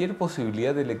cualquier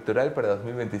posibilidad electoral para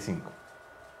 2025.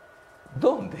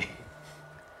 ¿Dónde?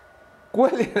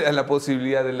 ¿Cuál era la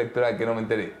posibilidad electoral que no me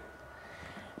enteré?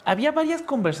 Había varias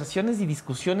conversaciones y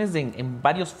discusiones en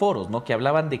varios foros, ¿no? Que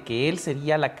hablaban de que él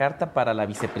sería la carta para la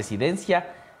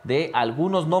vicepresidencia de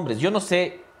algunos nombres. Yo no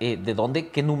sé de dónde,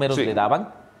 qué números le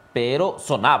daban, pero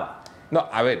sonaba. No,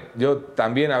 a ver, yo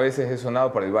también a veces he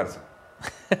sonado para el Barça.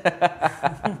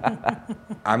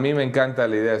 A mí me encanta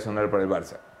la idea de sonar para el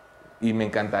Barça. Y me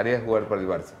encantaría jugar para el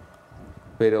Barça.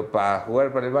 Pero para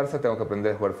jugar para el Barça tengo que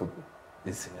aprender a jugar fútbol.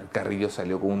 El señor Carrillo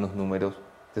salió con unos números.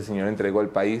 Este señor entregó al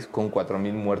país con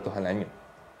 4.000 muertos al año.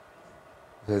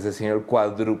 O sea, ese señor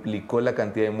cuadruplicó la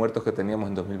cantidad de muertos que teníamos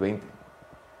en 2020.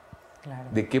 Claro.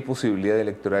 ¿De qué posibilidad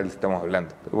electoral estamos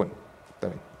hablando? Pero bueno,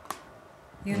 también.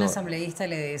 Y un asambleísta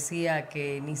le decía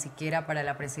que ni siquiera para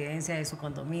la presidencia de su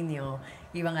condominio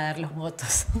iban a dar los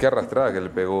votos. Qué arrastrada que le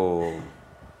pegó.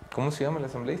 ¿Cómo se llama el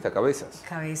asambleísta? Cabezas.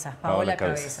 Cabezas, Paola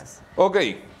Cabezas. Ok,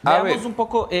 a ver. Veamos un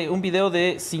poco un video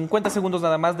de 50 segundos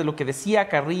nada más de lo que decía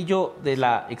Carrillo de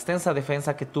la extensa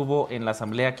defensa que tuvo en la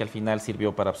Asamblea, que al final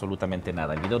sirvió para absolutamente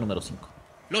nada. El video número 5.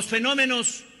 Los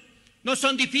fenómenos no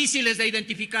son difíciles de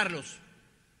identificarlos.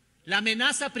 La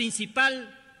amenaza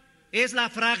principal es la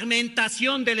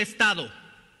fragmentación del Estado.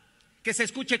 Que se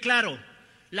escuche claro,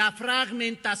 la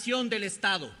fragmentación del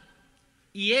Estado.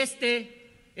 Y este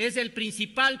es el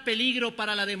principal peligro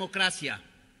para la democracia.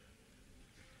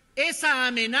 Esa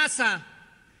amenaza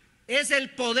es el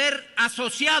poder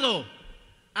asociado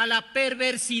a la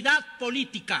perversidad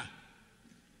política.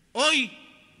 Hoy,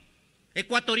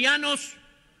 ecuatorianos,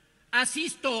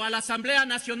 asisto a la Asamblea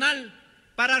Nacional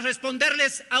para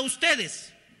responderles a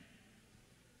ustedes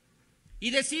y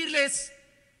decirles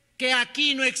que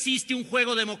aquí no existe un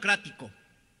juego democrático,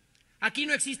 aquí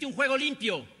no existe un juego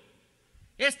limpio.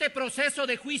 Este proceso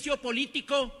de juicio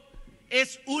político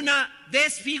es una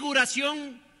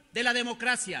desfiguración de la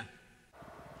democracia.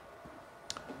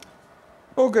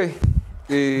 Ok.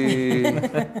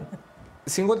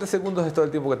 50 segundos es todo el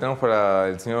tiempo que tenemos para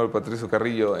el señor Patricio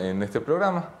Carrillo en este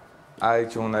programa. Ha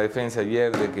hecho una defensa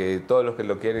ayer de que todos los que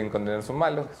lo quieren condenar son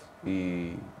malos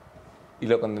y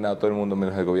lo ha condenado todo el mundo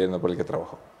menos el gobierno por el que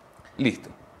trabajó. Listo.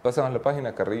 Pasamos la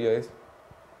página. Carrillo es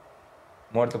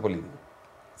muerto político.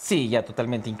 Sí, ya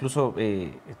totalmente. Incluso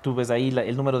tú ves ahí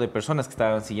el número de personas que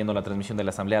estaban siguiendo la transmisión de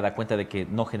la Asamblea, da cuenta de que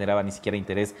no generaba ni siquiera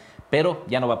interés, pero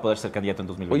ya no va a poder ser candidato en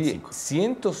 2025. Oye,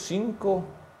 105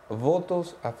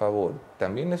 votos a favor.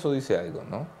 También eso dice algo,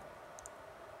 ¿no?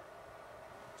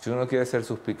 Si uno quiere ser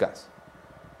suspicaz.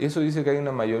 Eso dice que hay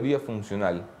una mayoría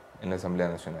funcional en la Asamblea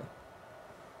Nacional.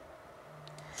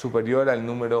 Superior al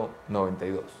número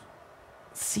 92.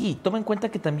 Sí, toma en cuenta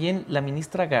que también la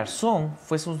ministra Garzón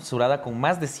fue censurada con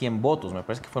más de 100 votos, me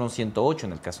parece que fueron 108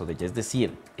 en el caso de ella. Es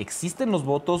decir, existen los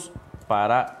votos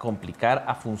para complicar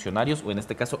a funcionarios, o en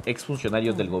este caso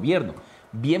exfuncionarios del gobierno.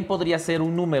 Bien podría ser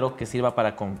un número que sirva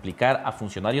para complicar a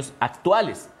funcionarios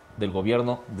actuales del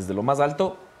gobierno, desde lo más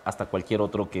alto hasta cualquier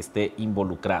otro que esté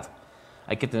involucrado.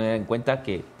 Hay que tener en cuenta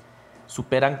que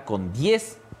superan con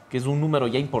 10, que es un número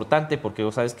ya importante, porque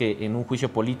vos sabes que en un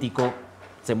juicio político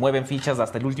se mueven fichas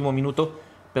hasta el último minuto,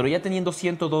 pero ya teniendo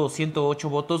 102, 108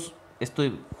 votos,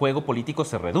 este juego político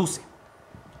se reduce.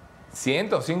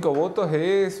 105 votos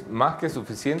es más que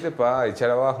suficiente para echar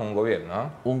abajo un gobierno,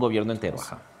 ¿no? Un gobierno entero,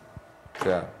 ajá. O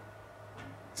sea,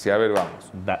 sí, a ver,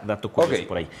 vamos. Dato curioso Okay.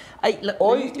 por ahí.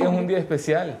 Hoy es un día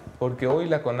especial, porque hoy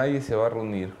la CONAIE se va a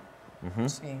reunir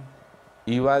Sí.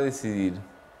 y va a decidir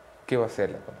qué va a hacer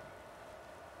la CONAIE.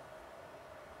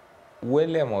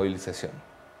 Huele a movilización.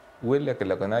 Huele a que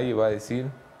la CONAIE va a decir,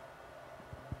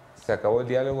 se acabó el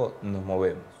diálogo, nos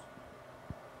movemos.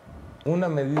 Una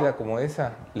medida como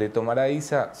esa le tomará a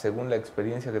ISA, según la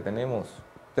experiencia que tenemos,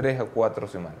 3 a 4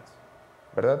 semanas,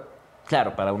 ¿verdad?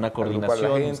 Claro, para una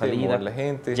coordinación, gente, salida, mover la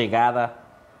gente. llegada.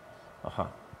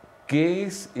 Ajá. ¿Qué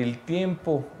es el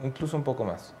tiempo, incluso un poco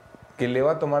más, que le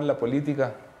va a tomar la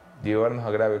política llevarnos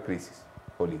a grave crisis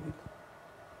política?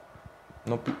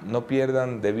 No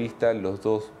pierdan de vista los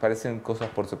dos, parecen cosas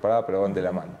por separado, pero van de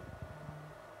la mano.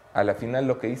 A la final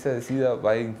lo que ISA decida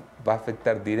va a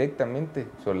afectar directamente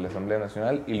sobre la Asamblea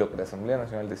Nacional, y lo que la Asamblea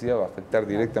Nacional decida va a afectar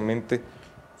directamente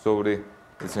sobre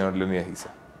el señor Leonidas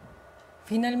Issa.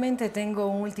 Finalmente tengo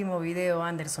un último video,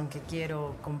 Anderson, que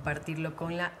quiero compartirlo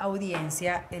con la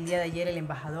audiencia. El día de ayer el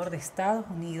embajador de Estados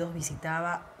Unidos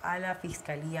visitaba a la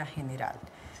Fiscalía General.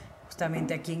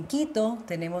 justamente aquí en Quito.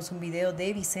 Tenemos un video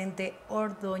de Vicente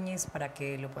Ordóñez para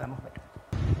que lo podamos ver.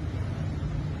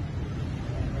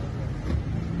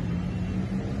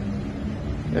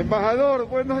 Embajador,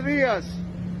 buenos días.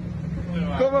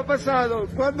 ¿Cómo ha pasado?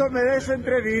 ¿Cuándo me da esa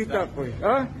entrevista, pues?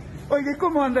 ¿Ah? Oye,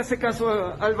 ¿cómo anda ese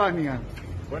caso Albania?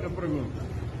 Buena pregunta.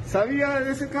 ¿Sabía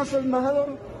de ese caso,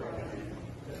 embajador?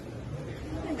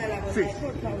 Sí.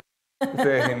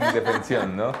 Ustedes en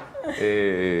indefensión, ¿no?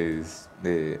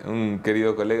 Un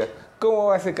querido colega. ¿Cómo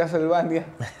va ese caso Albania?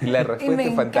 Y la respuesta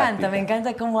es fantástica. Me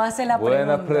encanta cómo hace la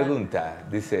Buena pregunta,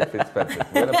 dice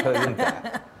Fitzpatrick. Buena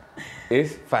pregunta.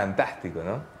 Es fantástico,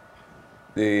 ¿no?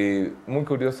 Muy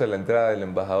curiosa la entrada del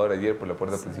embajador ayer por la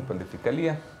puerta principal de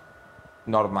Fiscalía.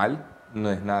 Normal, no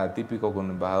es nada típico que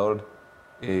un embajador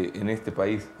en este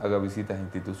país haga visitas a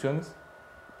instituciones.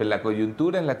 Pero la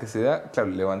coyuntura en la que se da, claro,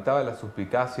 levantaba las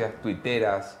suspicacias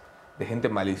tuiteras de gente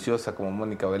maliciosa como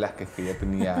Mónica Velázquez, que ya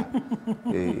tenía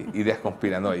ideas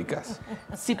conspiranoicas.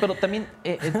 Sí, pero también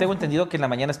tengo entendido que en la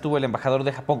mañana estuvo el embajador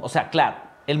de Japón. O sea, claro,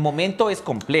 el momento es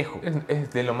complejo.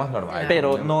 Es de lo más normal.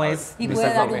 Pero no es... Y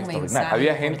puede dar un mensaje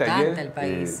Había gente ayer al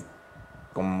país.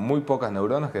 con muy pocas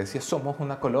neuronas que decía, somos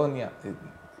una colonia.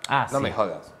 No sí. Me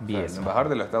jodas. Bien. O sea, el embajador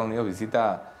de los Estados Unidos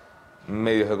visita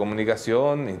medios de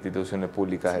comunicación, instituciones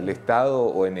públicas del Estado,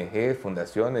 ONG,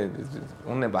 fundaciones,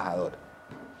 un embajador.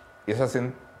 Y eso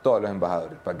hacen todos los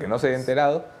embajadores. Para que no se haya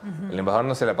enterado, el embajador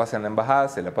no se la pasa en la embajada,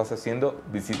 se la pasa haciendo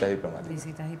visitas diplomáticas.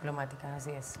 Visitas diplomáticas,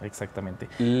 así es. Exactamente.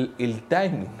 El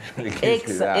timing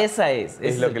Esa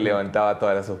es lo que levantaba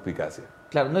toda la suspicacia.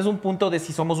 Claro, no es un punto de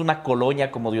si somos una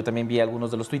colonia, como yo también vi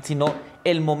algunos de los tweets, sino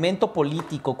el momento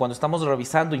político, cuando estamos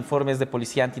revisando informes de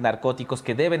policía antinarcóticos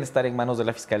que deben estar en manos de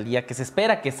la Fiscalía, que se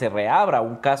espera que se reabra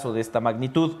un caso de esta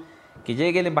magnitud, que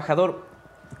llegue el embajador.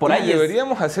 Por ahí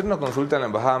deberíamos hacer una consulta a la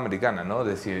embajada americana, ¿no?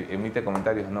 De si emite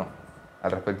comentarios o no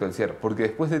al respecto del cierre. Porque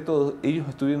después de todo, ellos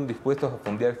estuvieron dispuestos a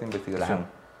fondear esta investigación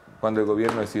cuando el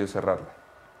gobierno decidió cerrarla.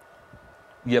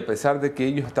 Y a pesar de que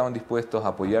ellos estaban dispuestos a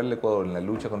apoyar al Ecuador en la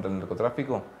lucha contra el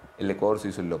narcotráfico, el Ecuador se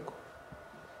hizo el loco.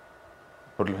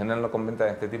 Por lo general no comentan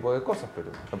este tipo de cosas, pero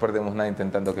no perdemos nada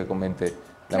intentando que comente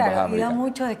la embajada americana. Y da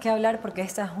mucho de qué hablar porque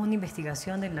esta es una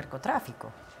investigación del narcotráfico,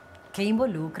 que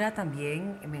involucra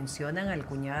también, mencionan al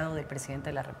cuñado del presidente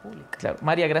de la República. Claro.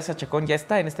 María Gracia Chacón ya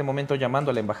está en este momento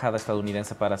llamando a la embajada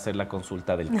estadounidense para hacer la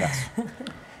consulta del caso.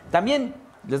 También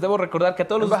les debo recordar que a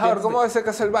todos los embajador, ¿cómo va ese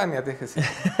caso Albania?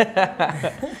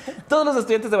 Todos los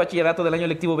estudiantes de bachillerato del año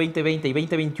lectivo 2020 y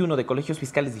 2021 de colegios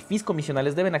fiscales y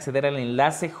fiscomisionales deben acceder al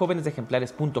enlace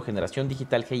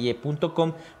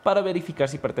jóvenesejemplares.generaciondigitalgie.com para verificar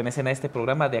si pertenecen a este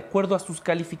programa de acuerdo a sus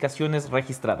calificaciones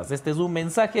registradas. Este es un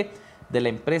mensaje de la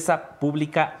empresa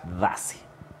pública DACE.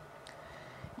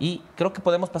 Y creo que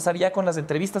podemos pasar ya con las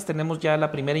entrevistas. Tenemos ya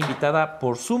la primera invitada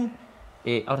por Zoom.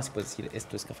 Ahora sí puedes decir,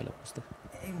 esto es Café La Posta.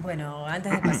 Bueno,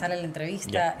 antes de pasar a la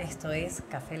entrevista, esto es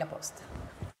Café La Posta.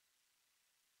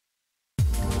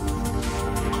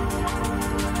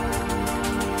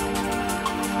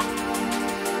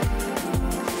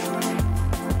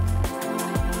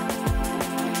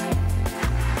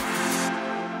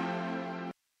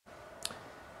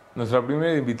 Nuestra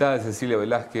primera invitada es Cecilia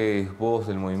Velázquez, voz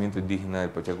del movimiento indígena del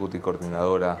Pachacuti,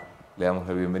 coordinadora. Le damos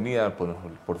la bienvenida,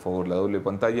 por favor la doble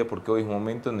pantalla, porque hoy es un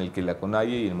momento en el que la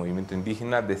CONAIE y el movimiento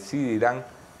indígena decidirán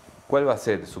cuál va a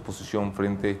ser su posición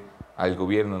frente al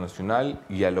gobierno nacional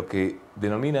y a lo que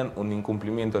denominan un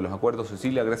incumplimiento de los acuerdos.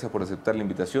 Cecilia, gracias por aceptar la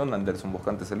invitación. Anderson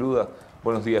Boscan te saluda.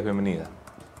 Buenos días, bienvenida.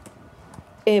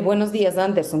 Buenos días,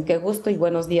 Anderson. Qué gusto y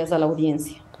buenos días a la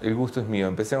audiencia. El gusto es mío.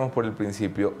 Empecemos por el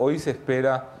principio. Hoy se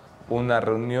espera una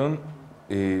reunión.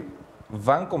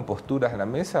 ¿Van con posturas a la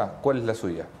mesa? ¿Cuál es la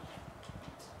suya?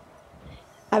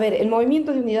 A ver, el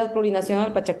Movimiento de Unidad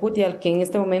Plurinacional Pachacuti, al que en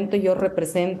este momento yo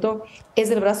represento,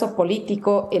 es el brazo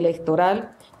político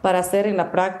electoral para hacer en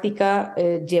la práctica,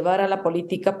 llevar a la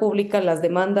política pública las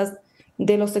demandas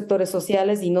de los sectores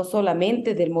sociales y no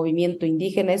solamente del movimiento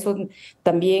indígena. Eso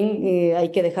también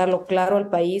hay que dejarlo claro al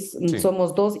país. Sí.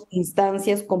 Somos dos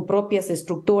instancias con propias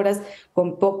estructuras,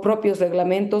 con propios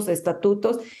reglamentos,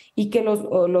 estatutos, y que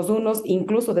los unos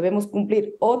incluso debemos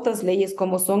cumplir otras leyes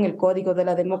como son el Código de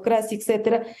la Democracia,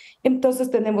 etcétera. Entonces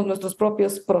tenemos nuestros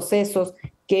propios procesos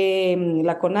que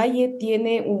la CONAIE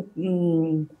tiene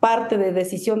parte de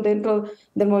decisión dentro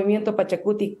del movimiento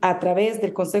Pachacuti a través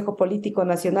del Consejo Político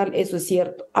Nacional, eso es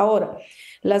cierto. Ahora,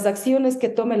 las acciones que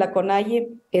tome la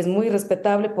CONAIE es muy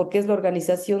respetable porque es la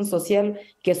organización social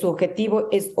que su objetivo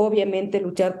es obviamente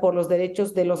luchar por los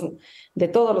derechos de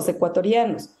todos los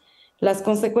ecuatorianos. Las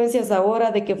consecuencias ahora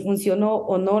de que funcionó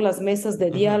o no las mesas de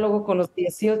diálogo con los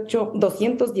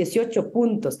 218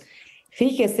 puntos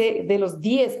Fíjese, de los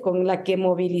 10 con la que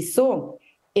movilizó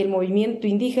el movimiento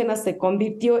indígena, se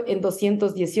convirtió en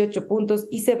 218 puntos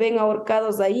y se ven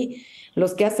ahorcados ahí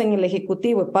los que hacen el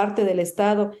Ejecutivo y parte del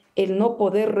Estado, el no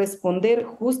poder responder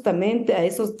justamente a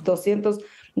esos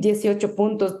 218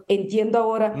 puntos. Entiendo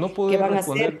ahora No que poder van a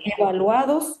responder. ser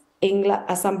evaluados en la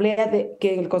Asamblea,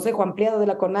 que en el Consejo Ampliado de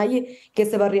la CONAIE, que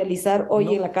se va a realizar hoy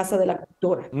No, en la Casa de la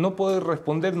Cultura. no poder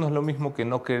responder no es lo mismo que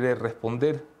no querer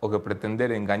responder o que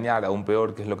pretender engañar, aún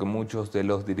peor, que es lo que muchos de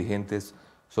los dirigentes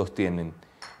sostienen.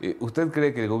 ¿Usted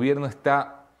cree que el gobierno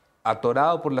está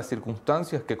atorado por las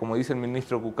circunstancias, que como dice el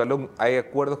ministro Cucalón, hay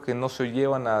acuerdos que no se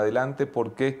llevan adelante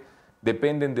porque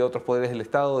dependen de otros poderes del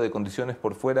Estado, de condiciones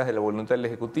por fuera de la voluntad del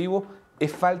Ejecutivo?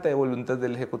 ¿Es falta de voluntad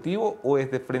del Ejecutivo o es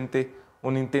de frente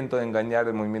un intento de engañar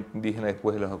al movimiento indígena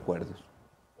después de los acuerdos?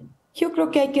 Yo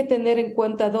creo que hay que tener en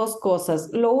cuenta dos cosas.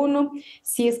 Lo uno,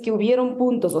 si es que hubieron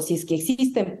puntos o si es que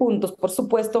existen puntos, por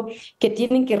supuesto, que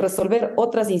tienen que resolver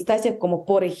otras instancias, como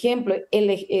por ejemplo el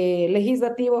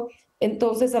legislativo.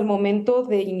 Entonces, al momento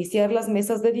de iniciar las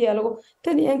mesas de diálogo,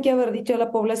 tenían que haber dicho a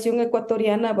la población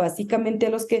ecuatoriana, básicamente a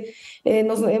los que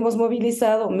nos hemos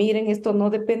movilizado, miren, esto no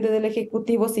depende del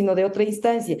Ejecutivo, sino de otra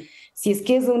instancia. Si es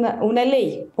que es una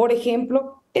ley, por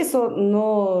ejemplo, eso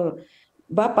no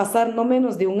va a pasar no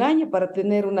menos de un año para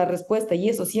tener una respuesta, y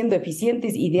eso siendo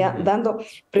eficientes y dando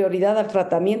prioridad al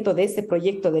tratamiento de ese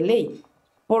proyecto de ley.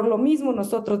 Por lo mismo,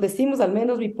 nosotros decimos, al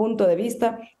menos mi punto de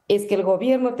vista, es que el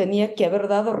gobierno tenía que haber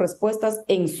dado respuestas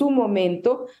en su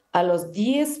momento a los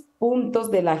 10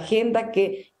 puntos de la agenda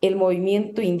que el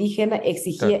movimiento indígena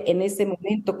exigía en ese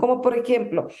momento, como por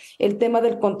ejemplo el tema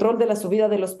del control de la subida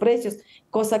de los precios,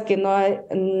 cosa que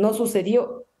no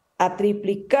sucedió. Ha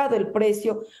triplicado el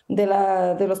precio de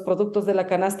los productos de la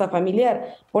canasta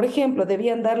familiar. Por ejemplo,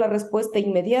 debían dar la respuesta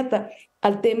inmediata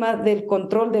al tema del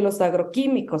control de los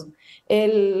agroquímicos,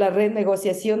 la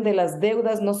renegociación de las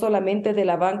deudas, no solamente de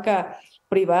la banca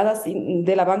privada,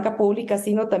 de la banca pública,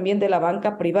 sino también de la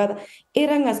banca privada.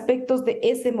 Eran aspectos de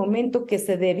ese momento que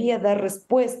se debía dar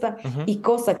respuesta y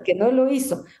cosa que no lo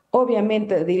hizo.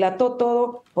 Obviamente dilató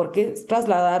todo porque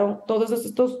trasladaron todos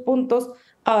estos puntos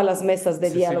a las mesas de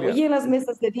diálogo. Y en las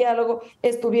mesas de diálogo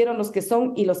estuvieron los que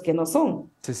son y los que no son.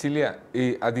 Cecilia,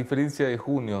 a diferencia de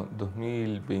junio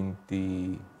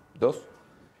 2022,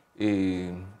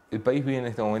 el país vive en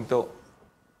este momento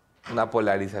una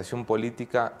polarización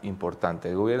política importante.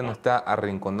 El gobierno está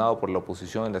arrinconado por la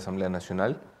oposición en la Asamblea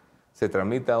Nacional. Se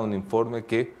tramita un informe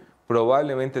que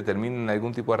probablemente termine en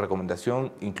algún tipo de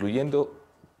recomendación, incluyendo,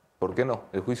 ¿por qué no?,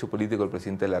 el juicio político del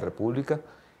presidente de la República.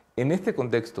 En este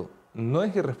contexto, ¿no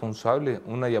es irresponsable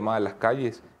una llamada a las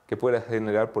calles que pueda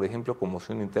generar, por ejemplo,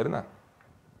 conmoción interna?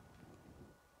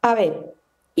 A ver,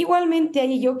 igualmente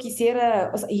ahí yo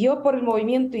quisiera, o sea, yo por el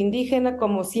movimiento indígena,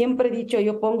 como siempre he dicho,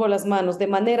 yo pongo las manos de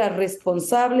manera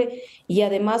responsable y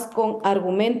además con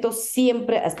argumentos,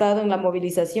 siempre ha estado en la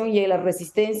movilización y en la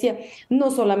resistencia,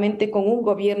 no solamente con un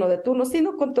gobierno de turno,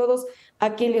 sino con todos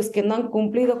aquellos que no han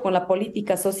cumplido con la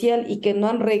política social y que no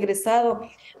han regresado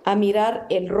a mirar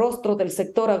el rostro del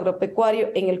sector agropecuario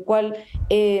en el cual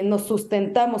nos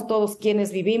sustentamos todos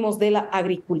quienes vivimos de la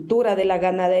agricultura, de la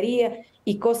ganadería,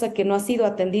 y cosa que no ha sido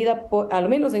atendida al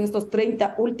menos en estos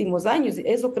 30 últimos años.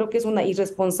 Eso creo que es una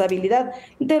irresponsabilidad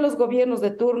de los gobiernos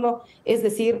de turno, es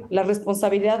decir, la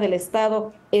responsabilidad del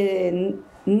Estado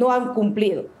no han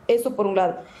cumplido. Eso por un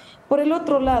lado. Por el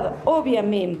otro lado,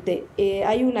 obviamente,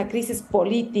 hay una crisis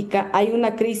política, hay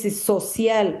una crisis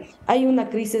social, hay una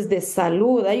crisis de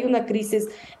salud, hay una crisis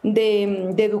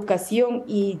de educación,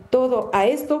 y todo a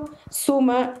esto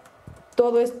suma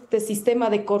todo este sistema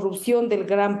de corrupción del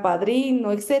Gran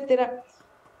Padrino, etcétera.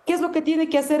 ¿Qué es lo que tiene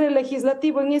que hacer el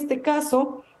legislativo en este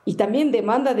caso? Y también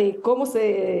demanda de cómo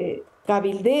se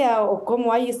cabildea o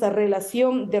cómo hay esa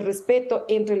relación de respeto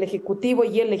entre el Ejecutivo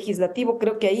y el Legislativo.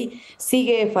 Creo que ahí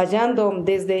sigue fallando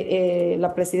desde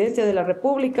la Presidencia de la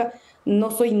República. No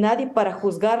soy nadie para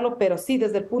juzgarlo, pero sí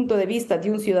desde el punto de vista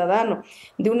de un ciudadano,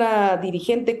 de una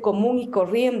dirigente común y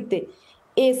corriente,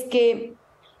 es que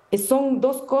son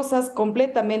dos cosas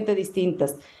completamente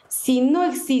distintas. Si no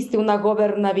existe una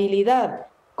gobernabilidad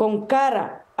con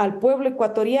cara al pueblo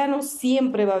ecuatoriano,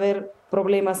 siempre va a haber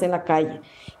problemas en la calle.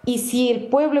 Y si el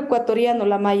pueblo ecuatoriano,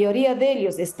 la mayoría de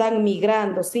ellos están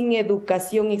migrando sin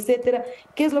educación, etcétera,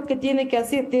 ¿qué es lo que tiene que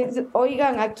hacer?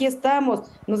 Oigan, aquí estamos,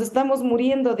 nos estamos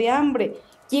muriendo de hambre.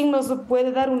 ¿Quién nos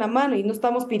puede dar una mano? Y no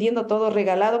estamos pidiendo todo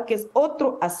regalado, que es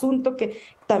otro asunto que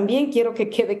también quiero que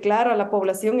quede claro a la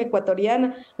población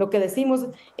ecuatoriana. Lo que decimos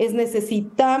es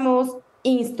necesitamos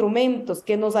instrumentos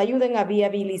que nos ayuden a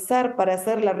viabilizar para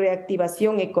hacer la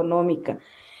reactivación económica.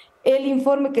 El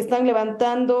informe que están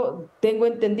levantando, tengo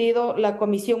entendido, la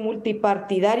comisión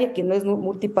multipartidaria, que no es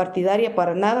multipartidaria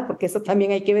para nada, porque eso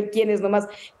también hay que ver quiénes nomás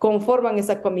conforman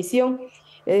esa comisión.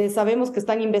 Sabemos que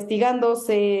están investigando,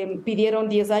 se pidieron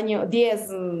 10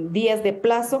 días de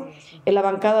plazo, la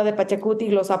bancada de Pachacuti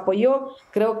los apoyó,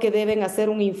 creo que deben hacer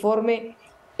un informe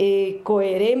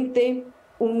coherente,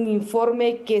 un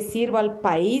informe que sirva al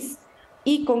país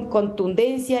y con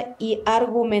contundencia y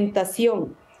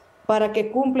argumentación, para que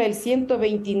cumpla el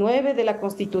 129 de la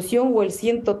Constitución o el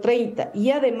 130. Y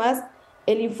además,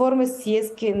 el informe, si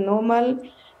es que no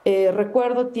mal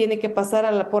recuerdo, tiene que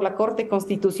pasar por la Corte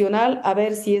Constitucional a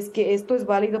ver si es que esto es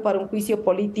válido para un juicio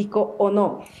político o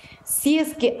no. Si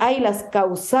es que hay las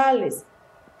causales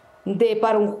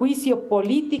para un juicio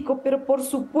político, pero por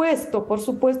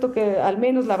supuesto que al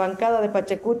menos la bancada de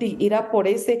Pachacuti irá por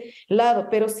ese lado,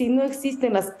 pero si no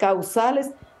existen las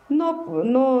causales,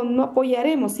 no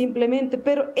apoyaremos simplemente,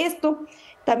 pero esto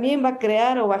también va a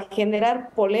crear o va a generar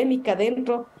polémica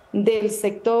dentro del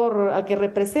sector al que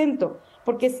represento,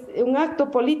 porque es un acto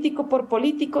político por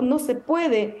político, no se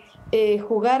puede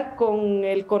jugar con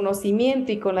el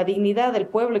conocimiento y con la dignidad del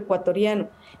pueblo ecuatoriano.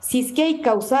 Si es que hay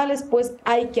causales, pues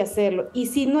hay que hacerlo, y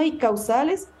si no hay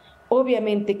causales,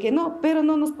 obviamente que no, pero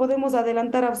no nos podemos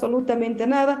adelantar absolutamente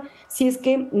nada si es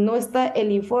que no está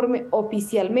el informe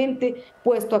oficialmente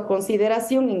puesto a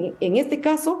consideración, en este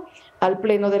caso, al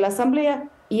Pleno de la Asamblea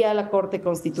y a la Corte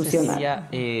Constitucional.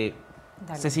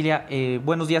 Cecilia,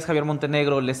 buenos días, Javier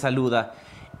Montenegro les saluda.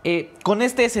 Con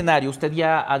este escenario, usted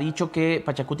ya ha dicho que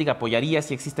Pachacuti apoyaría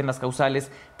si existen las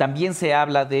causales. También se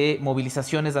habla de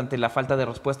movilizaciones ante la falta de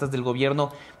respuestas del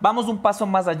gobierno. Vamos un paso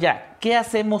más allá. ¿Qué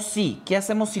hacemos si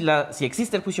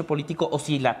existe el juicio político o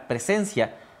si la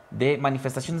presencia de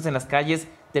manifestaciones en las calles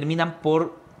terminan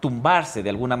por tumbarse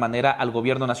de alguna manera al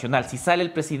gobierno nacional? Si sale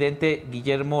el presidente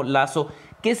Guillermo Lasso,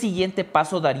 ¿qué siguiente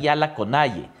paso daría la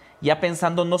CONAIE? Ya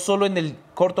pensando no solo en el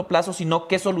corto plazo, sino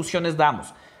qué soluciones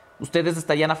damos. ¿Ustedes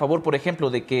estarían a favor, por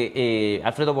ejemplo, de que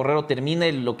Alfredo Borrero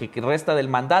termine lo que resta del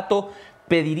mandato?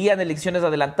 ¿Pedirían elecciones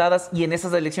adelantadas y en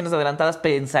esas elecciones adelantadas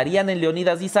pensarían en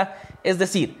Leonidas Issa? Es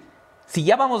decir, si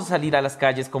ya vamos a salir a las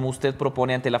calles, como usted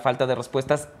propone, ante la falta de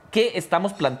respuestas, ¿qué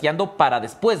estamos planteando para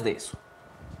después de eso?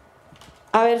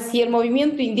 A ver, si el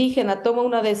movimiento indígena toma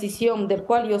una decisión del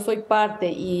cual yo soy parte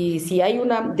y si hay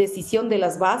una decisión de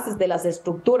las bases, de las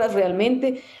estructuras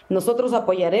realmente, nosotros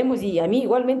apoyaremos y a mí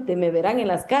igualmente me verán en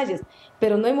las calles,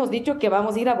 pero no hemos dicho que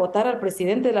vamos a ir a votar al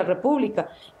presidente de la República,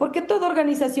 porque toda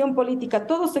organización política,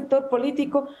 todo sector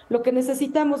político, lo que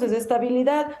necesitamos es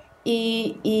estabilidad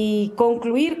y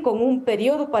concluir con un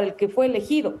periodo para el que fue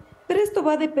elegido. Pero esto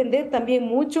va a depender también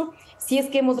mucho si es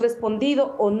que hemos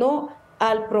respondido o no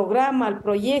al programa, al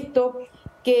proyecto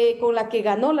con la que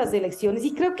ganó las elecciones.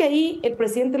 Y creo que ahí el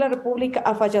presidente de la República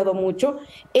ha fallado mucho.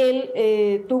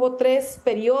 Él tuvo 3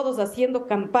 periodos haciendo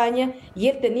campaña y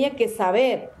él tenía que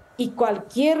saber, y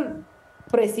cualquier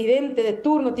presidente de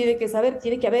turno tiene que saber,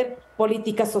 tiene que haber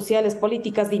políticas sociales,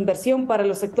 políticas de inversión para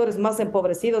los sectores más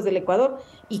empobrecidos del Ecuador,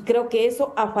 y creo que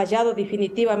eso ha fallado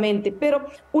definitivamente. Pero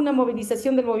una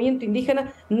movilización del movimiento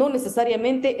indígena no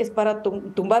necesariamente es para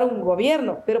tumbar un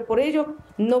gobierno, pero por ello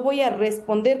no voy a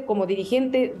responder como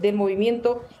dirigente del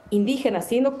movimiento indígena,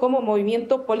 sino como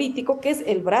movimiento político, que es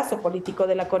el brazo político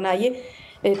de la CONAIE.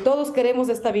 Todos queremos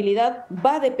estabilidad,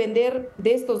 va a depender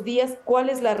de estos días cuál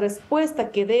es la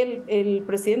respuesta que dé el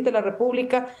presidente de la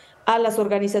República a las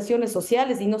organizaciones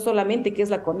sociales, y no solamente que es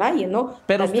la CONAIE, ¿no?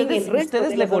 Pero también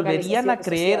ustedes le volverían a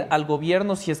creer al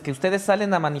gobierno si es que ustedes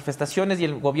salen a manifestaciones y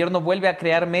el gobierno vuelve a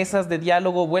crear mesas de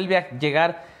diálogo, vuelve a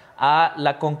llegar a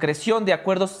la concreción de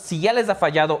acuerdos. Si ya les ha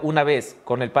fallado una vez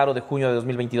con el paro de junio de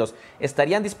 2022,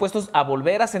 ¿estarían dispuestos a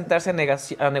volver a sentarse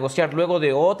a negociar luego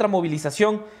de otra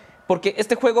movilización? Porque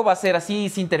este juego va a ser así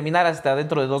sin terminar hasta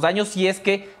dentro de 2 años si es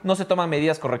que no se toman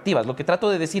medidas correctivas. Lo que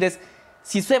trato de decir es,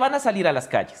 si se van a salir a las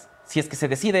calles, si es que se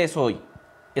decide eso hoy,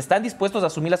 ¿están dispuestos a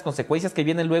asumir las consecuencias que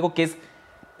vienen luego, que es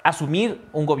asumir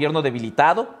un gobierno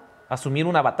debilitado, asumir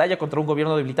una batalla contra un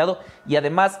gobierno debilitado y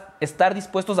además estar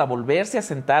dispuestos a volverse a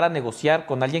sentar a negociar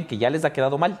con alguien que ya les ha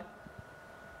quedado mal?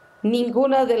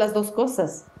 Ninguna de las dos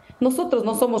cosas. Nosotros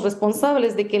no somos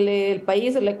responsables de que el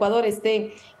país, el Ecuador,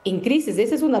 esté en crisis.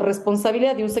 Esa es una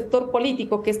responsabilidad de un sector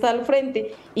político que está al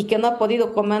frente y que no ha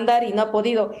podido comandar y no ha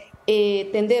podido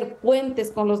tender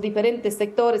puentes con los diferentes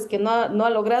sectores, que no ha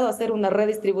logrado hacer una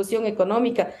redistribución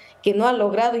económica, que no ha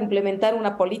logrado implementar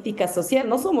una política social.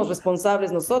 No somos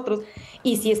responsables nosotros,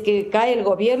 y si es que cae el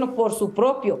gobierno por su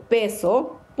propio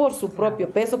peso, por su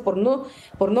propio peso, por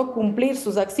no cumplir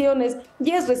sus acciones, y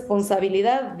es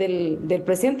responsabilidad del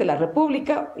presidente de la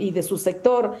República y de su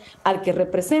sector al que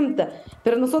representa.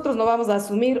 Pero nosotros no vamos a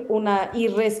asumir una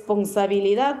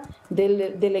irresponsabilidad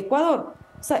del Ecuador.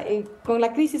 O sea, con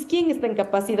la crisis, ¿quién está en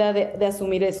capacidad de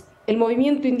asumir eso? El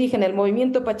movimiento indígena, el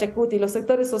movimiento Pachacuti y los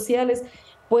sectores sociales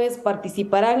pues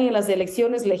participarán en las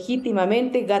elecciones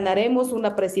legítimamente, ganaremos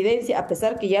una presidencia, a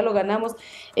pesar que ya lo ganamos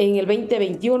en el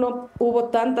 2021, hubo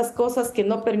tantas cosas que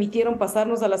no permitieron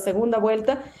pasarnos a la segunda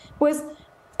vuelta, pues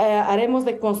haremos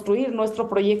de construir nuestro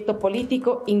proyecto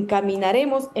político,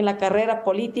 encaminaremos en la carrera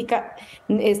política,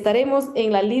 estaremos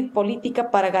en la lid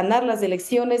política para ganar las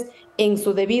elecciones en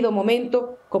su debido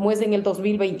momento, como es en el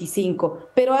 2025.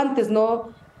 Pero antes no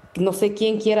sé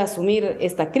quién quiera asumir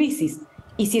esta crisis.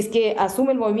 Y si es que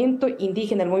asume el movimiento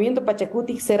indígena, el movimiento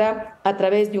Pachacuti, será a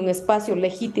través de un espacio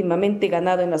legítimamente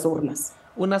ganado en las urnas.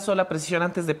 Una sola precisión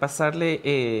antes de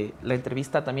pasarle la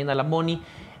entrevista también a la Moni.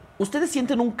 ¿Ustedes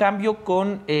sienten un cambio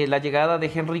con la llegada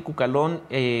de Henry Cucalón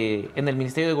en el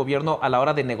Ministerio de Gobierno a la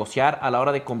hora de negociar, a la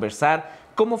hora de conversar?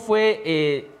 ¿Cómo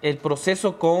fue el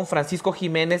proceso con Francisco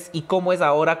Jiménez y cómo es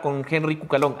ahora con Henry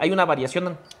Cucalón? ¿Hay una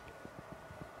variación?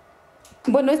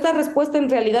 Bueno, esta respuesta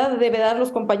en realidad debe dar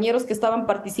los compañeros que estaban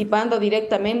participando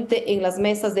directamente en las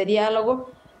mesas de diálogo,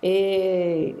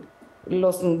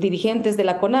 los dirigentes de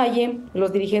la CONAIE,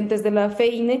 los dirigentes de la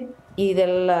FEINE y de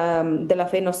la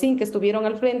FENOCIN que estuvieron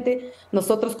al frente.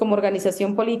 Nosotros como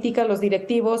organización política, los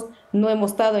directivos, no hemos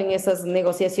estado en esas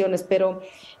negociaciones, pero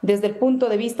desde el punto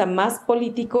de vista más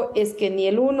político es que ni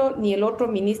el uno ni el otro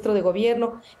ministro de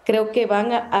gobierno creo que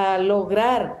van a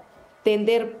lograr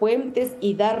tender puentes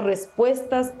y dar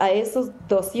respuestas a esos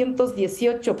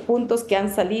 218 puntos que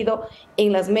han salido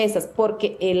en las mesas,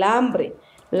 porque el hambre,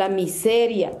 la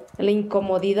miseria, la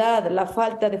incomodidad, la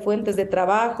falta de fuentes de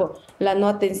trabajo, la no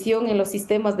atención en los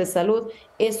sistemas de salud,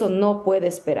 eso no puede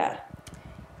esperar.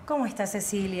 ¿Cómo está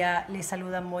Cecilia? Le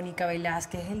saluda Mónica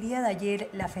Velázquez. El día de ayer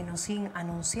la FENOCIN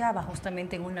anunciaba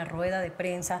justamente en una rueda de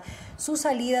prensa su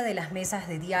salida de las mesas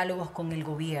de diálogos con el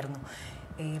gobierno.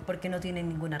 Porque no tienen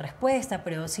ninguna respuesta,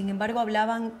 pero sin embargo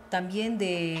hablaban también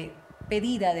de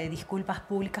pedida de disculpas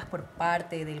públicas por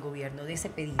parte del gobierno, de ese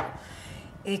pedido.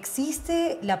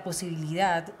 ¿Existe la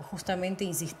posibilidad, justamente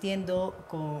insistiendo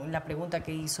con la pregunta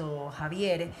que hizo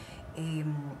Javier,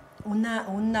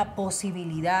 una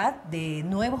posibilidad de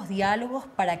nuevos diálogos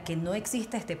para que no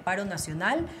exista este paro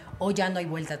nacional o ya no hay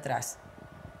vuelta atrás?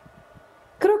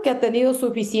 Creo que ha tenido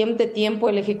suficiente tiempo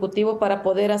el Ejecutivo para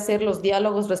poder hacer los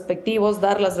diálogos respectivos,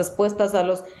 dar las respuestas a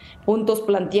los puntos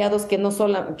planteados que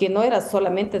no era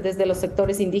solamente desde los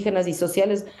sectores indígenas y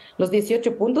sociales. Los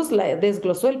 18 puntos la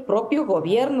desglosó el propio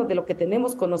gobierno, de lo que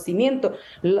tenemos conocimiento,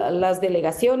 las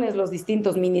delegaciones, los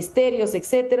distintos ministerios,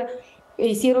 etcétera.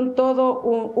 Hicieron todo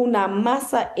una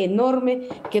masa enorme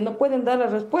que no pueden dar la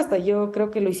respuesta. Yo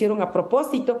creo que lo hicieron a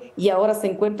propósito y ahora se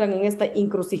encuentran en esta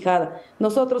encrucijada.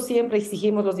 Nosotros siempre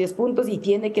exigimos los 10 puntos y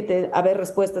tiene que haber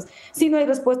respuestas. Si no hay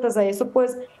respuestas a eso,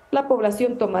 pues la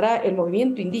población tomará, el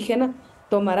movimiento indígena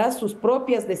tomará sus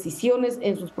propias decisiones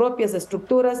en sus propias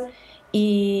estructuras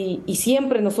y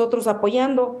siempre nosotros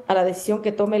apoyando a la decisión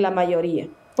que tome la mayoría.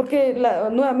 Porque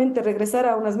nuevamente regresar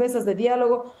a unas mesas de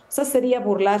diálogo, o sea, sería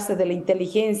burlarse de la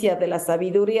inteligencia, de la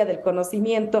sabiduría, del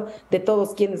conocimiento de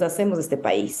todos quienes hacemos este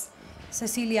país.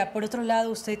 Cecilia, por otro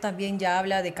lado, usted también ya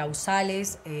habla de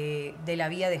causales de la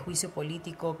vía de juicio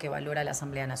político que valora la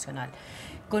Asamblea Nacional.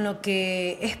 Con lo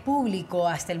que es público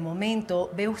hasta el momento,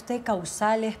 ¿ve usted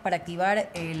causales para activar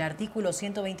el artículo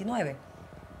 129?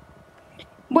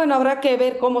 Bueno, habrá que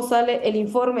ver cómo sale el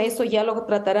informe, eso ya lo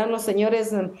tratarán los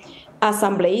señores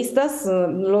asambleístas,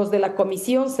 los de la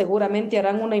comisión seguramente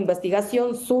harán una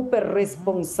investigación súper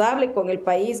responsable con el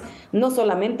país, no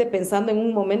solamente pensando en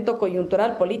un momento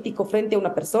coyuntural político frente a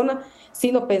una persona,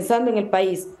 sino pensando en el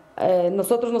país.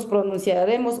 Nosotros nos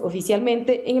pronunciaremos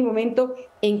oficialmente en el momento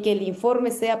en que el informe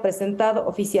sea presentado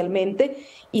oficialmente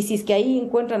y si es que ahí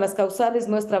encuentran las causales,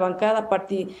 nuestra bancada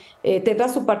tendrá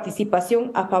su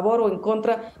participación a favor o en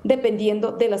contra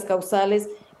dependiendo de las causales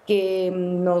que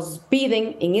nos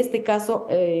piden, en este caso,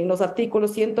 en los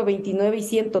artículos 129 y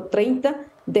 130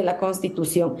 de la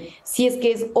Constitución. Si es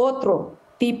que es otro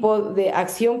tipo de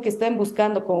acción que están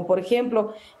buscando, como por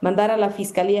ejemplo mandar a la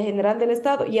Fiscalía General del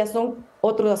Estado, ya son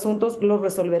otros asuntos, los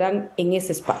resolverán en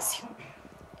ese espacio.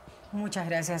 Muchas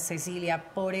gracias, Cecilia,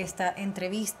 por esta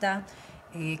entrevista.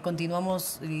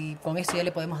 Continuamos y con esto ya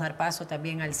le podemos dar paso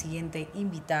también al siguiente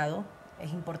invitado.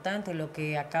 Es importante lo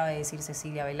que acaba de decir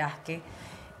Cecilia Velázquez,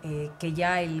 que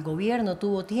ya el gobierno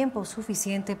tuvo tiempo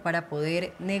suficiente para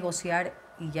poder negociar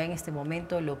y ya en este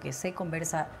momento lo que se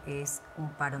conversa es un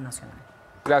paro nacional.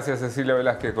 Gracias, Cecilia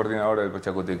Velázquez, coordinadora del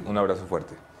Pachacuti. Un abrazo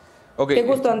fuerte. Okay, Qué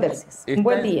gusto, Andrés. Un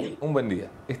buen día. Un buen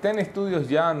día. Está en estudios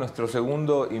ya nuestro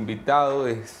segundo invitado,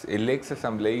 es el ex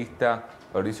asambleísta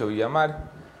Fabricio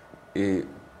Villamar.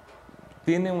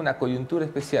 Tiene una coyuntura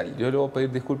especial. Yo le voy a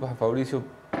pedir disculpas a Fabricio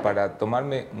para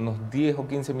tomarme unos 10 o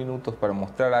 15 minutos para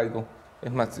mostrar algo.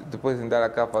 Es más, te puedes sentar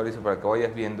acá, Fabricio, para que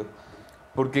vayas viendo.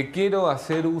 Porque quiero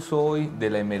hacer uso hoy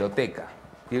de la hemeroteca.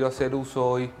 Quiero hacer uso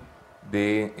hoy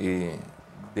de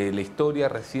la historia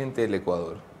reciente del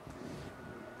Ecuador.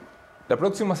 La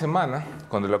próxima semana,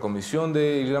 cuando la comisión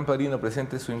del Gran Padrino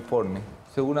presente su informe,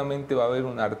 seguramente va a haber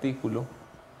un artículo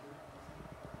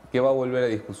que va a volver a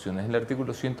discusión. Es el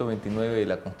artículo 129 de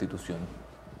la Constitución,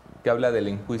 que habla del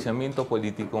enjuiciamiento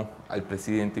político al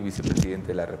presidente y vicepresidente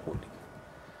de la República.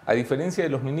 A diferencia de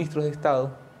los ministros de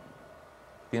Estado,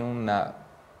 tienen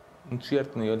un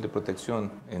cierto nivel de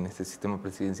protección en este sistema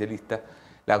presidencialista.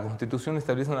 La Constitución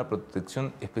establece una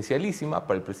protección especialísima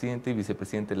para el presidente y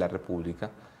vicepresidente de la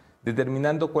República,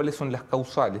 determinando cuáles son las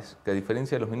causales que, a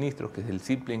diferencia de los ministros, que es el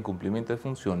simple incumplimiento de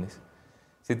funciones,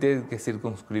 se tiene que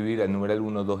circunscribir al numeral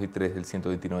 1, 2 y 3 del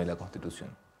 129 de la Constitución.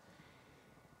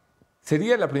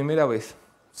 Sería la primera vez,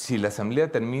 si la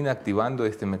Asamblea termina activando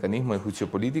este mecanismo de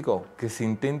juicio político, que se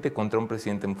intente contra un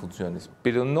presidente en funciones,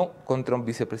 pero no contra un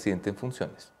vicepresidente en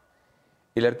funciones.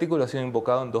 El artículo ha sido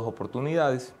invocado en 2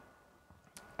 oportunidades,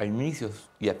 a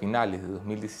inicios y a finales de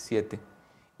 2017,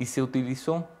 y se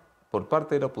utilizó por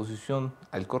parte de la oposición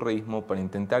al correísmo para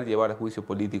intentar llevar a juicio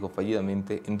político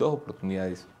fallidamente en 2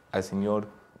 oportunidades al señor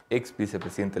ex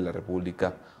vicepresidente de la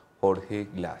República, Jorge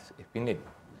Glass Espinel.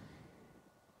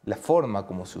 La forma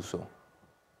como se usó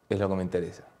es lo que me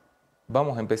interesa.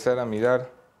 Vamos a empezar a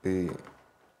mirar qué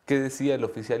decía el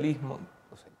oficialismo,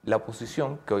 o sea, la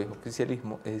oposición, que hoy es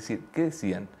oficialismo, es decir, qué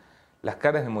decían las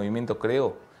caras del movimiento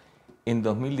Creo en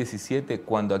 2017,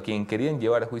 cuando a quien querían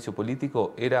llevar a juicio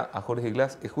político era a Jorge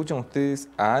Glass. Escuchen ustedes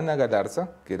a Ana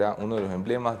Galarza, que era uno de los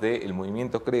emblemas del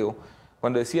movimiento Creo,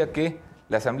 cuando decía que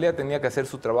la Asamblea tenía que hacer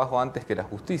su trabajo antes que la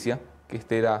justicia, que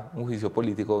este era un juicio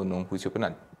político, no un juicio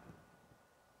penal.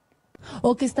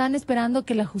 O que están esperando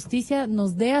que la justicia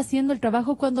nos dé haciendo el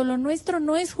trabajo cuando lo nuestro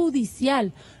no es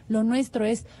judicial, lo nuestro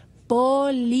es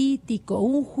político.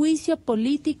 Un juicio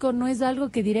político no es algo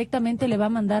que directamente le va a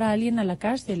mandar a alguien a la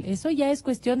cárcel, eso ya es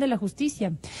cuestión de la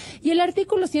justicia. Y el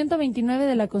artículo 129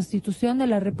 de la Constitución de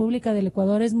la República del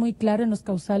Ecuador es muy claro en los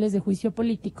causales de juicio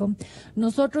político.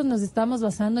 Nosotros nos estamos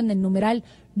basando en el numeral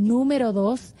número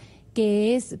 2,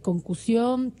 que es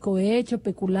concusión, cohecho,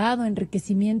 peculado,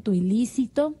 enriquecimiento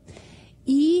ilícito.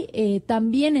 Y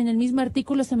también en el mismo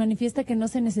artículo se manifiesta que no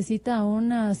se necesita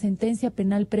una sentencia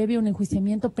penal previa, un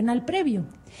enjuiciamiento penal previo.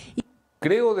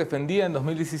 Creo defendía en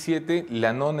 2017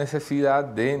 la no necesidad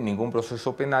de ningún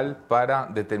proceso penal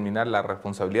para determinar la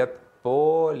responsabilidad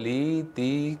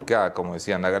política, como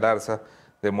decía Ana Galarza,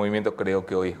 del movimiento Creo,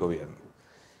 que hoy es gobierno.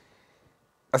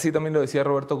 Así también lo decía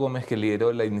Roberto Gómez, que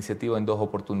lideró la iniciativa en 2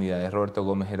 oportunidades. Roberto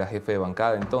Gómez era jefe de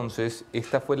bancada entonces.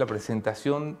 Esta fue la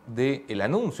presentación del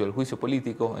anuncio del juicio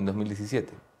político en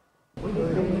 2017.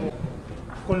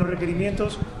 Con los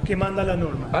requerimientos que manda la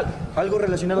norma. ¿Algo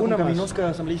relacionado con Caminosca,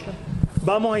 asambleísta?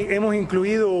 Hemos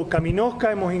incluido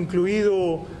Caminosca, hemos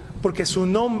incluido, porque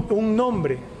un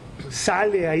nombre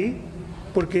sale ahí,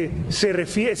 porque se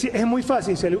refiere, es muy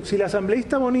fácil, si la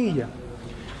asambleísta Bonilla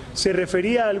se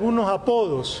refería a algunos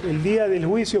apodos el día del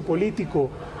juicio político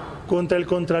contra el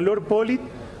Contralor Polit,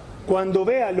 cuando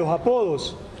vea los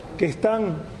apodos que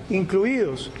están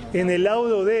incluidos en el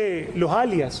laudo de los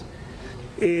alias,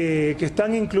 que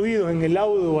están incluidos en el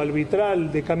laudo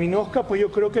arbitral de Caminosca, pues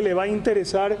yo creo que le va a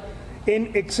interesar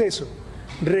en exceso.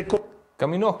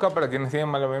 Caminosca, para quienes tienen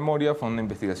mala memoria, fue una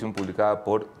investigación publicada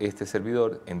por este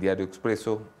servidor en Diario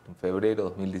Expreso en febrero de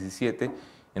 2017,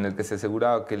 en el que se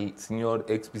aseguraba que el señor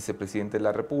ex vicepresidente de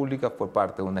la República fue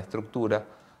parte de una estructura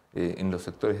en los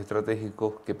sectores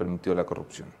estratégicos que permitió la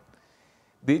corrupción.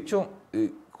 De hecho,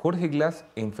 Jorge Glass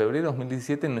en febrero de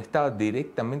 2017 no estaba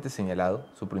directamente señalado.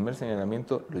 Su primer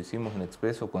señalamiento lo hicimos en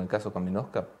Expreso con el caso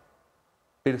Caminosca,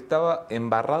 pero estaba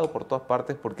embarrado por todas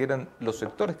partes porque eran los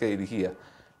sectores que dirigía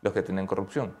los que tenían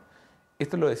corrupción.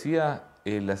 Esto lo decía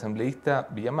el asambleísta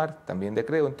Villamar, también de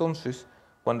Creo, entonces,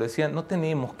 cuando decía no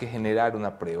tenemos que generar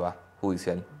una prueba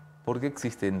judicial, porque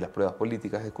existen las pruebas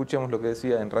políticas. Escuchemos lo que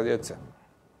decía en Radio Exa.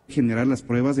 Generar las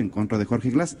pruebas en contra de Jorge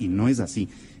Glass, y no es así.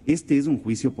 Este es un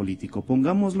juicio político,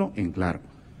 pongámoslo en claro.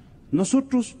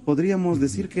 Nosotros podríamos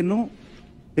decir que no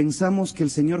pensamos que el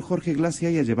señor Jorge Glass se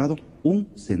haya llevado un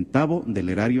centavo del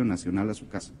erario nacional a su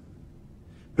casa.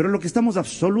 Pero lo que estamos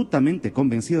absolutamente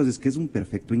convencidos es que es un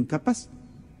perfecto incapaz.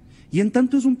 Y en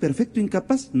tanto es un perfecto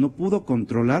incapaz, no pudo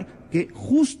controlar que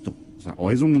justo,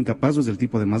 o es un incapaz o es el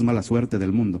tipo de más mala suerte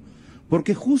del mundo,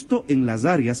 porque justo en las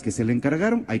áreas que se le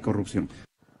encargaron hay corrupción.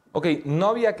 Ok, no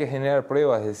había que generar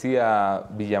pruebas, decía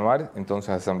Villamar, entonces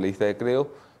asambleísta de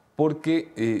Creo,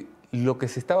 porque lo que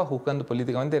se estaba juzgando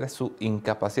políticamente era su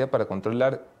incapacidad para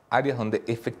controlar áreas donde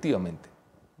efectivamente,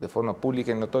 de forma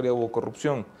pública y notoria, hubo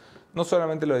corrupción. No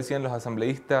solamente lo decían los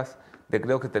asambleístas de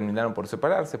Creo que terminaron por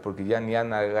separarse, porque ya ni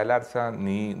Ana Galarza,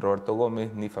 ni Roberto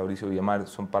Gómez, ni Fabricio Villamar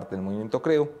son parte del movimiento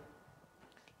Creo.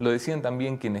 Lo decían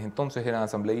también quienes entonces eran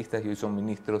asambleístas y hoy son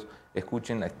ministros.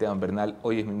 Escuchen a Esteban Bernal,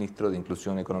 hoy es ministro de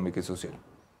Inclusión Económica y Social.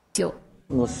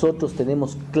 Nosotros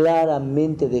tenemos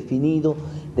claramente definido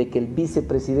de que el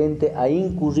vicepresidente ha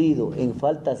incurrido en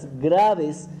faltas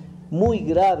graves, muy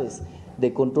graves,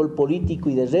 de control político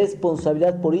y de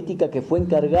responsabilidad política que fue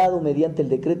encargado mediante el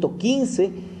decreto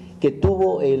 15 que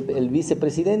tuvo el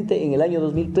vicepresidente en el año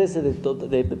 2013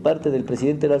 de parte del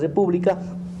presidente de la República,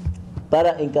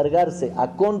 para encargarse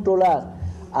a controlar,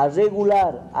 a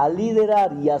regular, a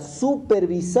liderar y a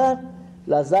supervisar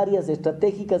las áreas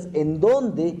estratégicas en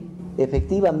donde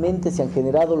efectivamente se han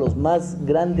generado los más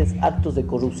grandes actos de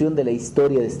corrupción de la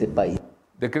historia de este país.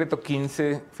 Decreto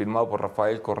 15, firmado por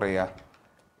Rafael Correa,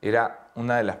 era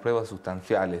una de las pruebas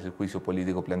sustanciales del juicio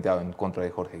político planteado en contra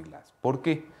de Jorge Glass. ¿Por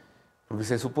qué? Porque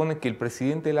se supone que el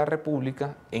presidente de la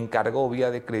República encargó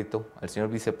vía decreto al señor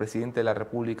vicepresidente de la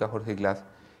República, Jorge Glass,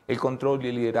 el control y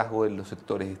el liderazgo de los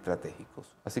sectores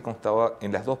estratégicos. Así constaba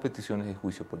en las dos peticiones de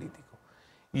juicio político.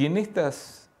 Y en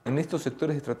estos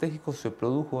sectores estratégicos se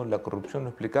produjo la corrupción, lo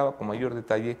explicaba con mayor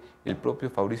detalle el propio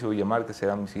Fabricio Villamar, que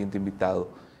será mi siguiente invitado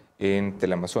en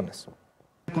Teleamazonas.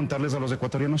 Contarles a los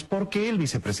ecuatorianos por qué el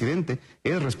vicepresidente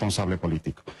es responsable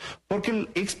político. Porque el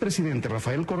expresidente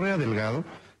Rafael Correa Delgado,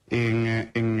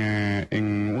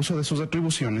 en uso de sus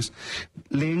atribuciones,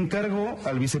 le encargó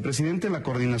al vicepresidente la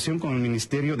coordinación con el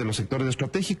Ministerio de los Sectores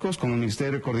Estratégicos, con el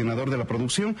Ministerio Coordinador de la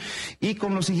Producción y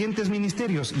con los siguientes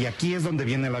ministerios, y aquí es donde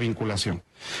viene la vinculación.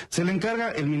 Se le encarga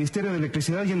el Ministerio de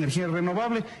Electricidad y Energía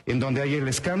Renovable, en donde hay el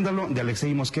escándalo de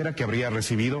Alexei Mosquera, que habría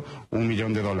recibido $1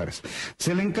 millón.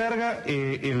 Se le encarga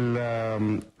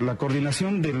la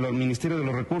coordinación del Ministerio de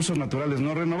los Recursos Naturales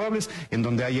No Renovables, en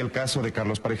donde hay el caso de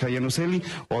Carlos Pareja Yanuseli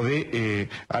o de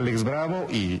Alex Bravo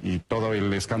y todo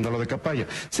el escándalo de Capaya.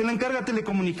 Se le encarga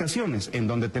Telecomunicaciones, en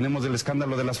donde tenemos el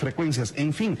escándalo de las frecuencias.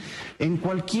 En fin, en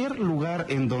cualquier lugar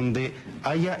en donde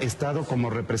haya estado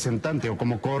como representante o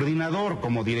como coordinador,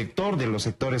 como director de los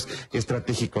sectores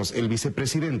estratégicos, el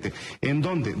vicepresidente, en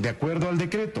donde, de acuerdo al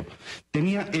decreto,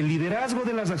 tenía el liderazgo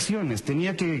de las acciones,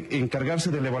 tenía que encargarse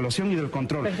de la evaluación y del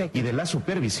control y de la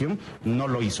supervisión, no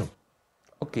lo hizo.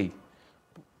 Ok,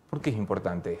 ¿por qué es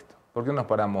importante esto? ¿Por qué nos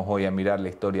paramos hoy a mirar la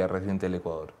historia reciente del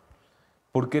Ecuador?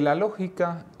 Porque la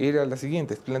lógica era la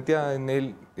siguiente, planteada en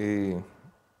el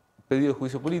pedido de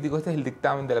juicio político. Este es el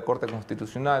dictamen de la Corte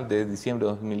Constitucional de diciembre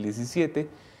de 2017.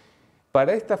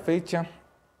 Para esta fecha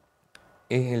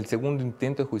es el segundo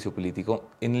intento de juicio político.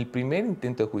 En el primer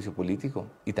intento de juicio político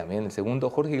y también en el segundo,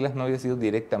 Jorge Glass no había sido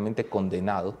directamente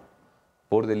condenado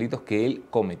por delitos que él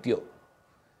cometió.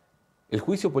 El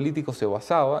juicio político se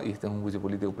basaba, y este es un juicio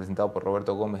político presentado por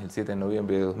Roberto Gómez el 7 de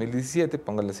noviembre de 2017,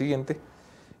 pongan la siguiente,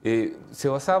 se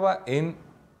basaba en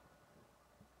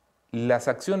las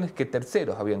acciones que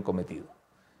terceros habían cometido.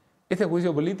 Este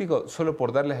juicio político, solo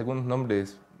por darles algunos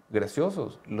nombres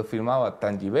graciosos, lo firmaba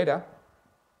Tangi Vera,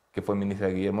 que fue ministra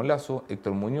de Guillermo Lasso,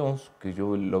 Héctor Muñoz, que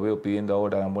yo lo veo pidiendo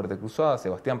ahora la muerte cruzada,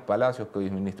 Sebastián Palacios, que hoy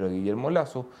es ministro de Guillermo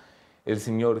Lasso, el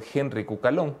señor Henry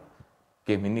Cucalón,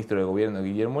 que es ministro de Gobierno de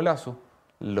Guillermo Lasso,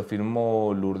 lo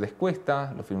firmó Lourdes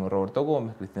Cuesta, lo firmó Roberto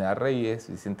Gómez, Cristina Reyes,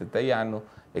 Vicente Tayano,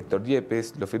 Héctor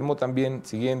Yepes, lo firmó también,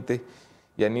 siguiente,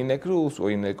 Yanine Cruz,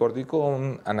 hoy en el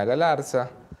Corticón, Ana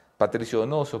Galarza, Patricio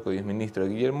Donoso, que hoy es ministro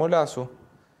de Guillermo Lasso,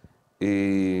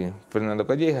 Fernando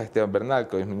Calleja, Esteban Bernal,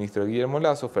 que hoy es ministro de Guillermo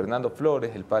Lasso, Fernando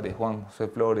Flores, el padre de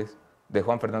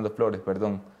Juan Fernando Flores,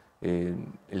 perdón,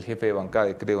 el jefe de bancada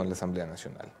de Creo en la Asamblea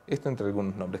Nacional. Esto entre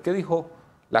algunos nombres. ¿Qué dijo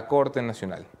la Corte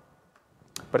Nacional?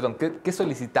 Perdón, ¿qué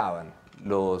solicitaban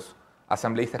los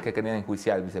asambleístas que querían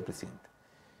enjuiciar al vicepresidente?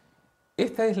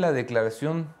 Esta es la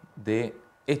declaración de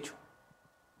hecho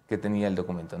que tenía el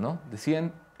documento, ¿no?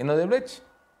 Decían, en Odebrecht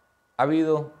ha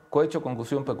habido cohecho,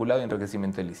 concusión, peculado y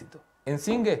enriquecimiento ilícito. En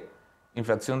Singue,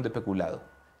 infracción de peculado.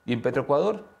 Y en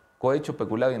Petroecuador, cohecho,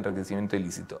 peculado y enriquecimiento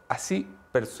ilícito. Así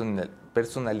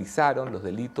personalizaron los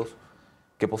delitos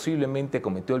que posiblemente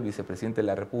cometió el vicepresidente de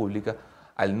la República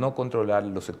al no controlar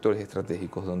los sectores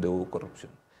estratégicos donde hubo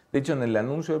corrupción. De hecho, en el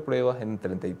anuncio de pruebas, en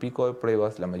 30 y pico de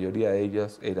pruebas, la mayoría de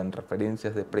ellas eran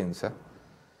referencias de prensa,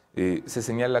 se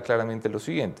señala claramente lo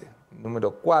siguiente.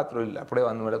 número 4, la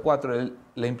prueba número 4,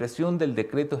 la impresión del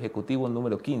decreto ejecutivo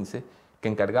número 15, que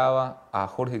encargaba a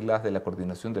Jorge Glass de la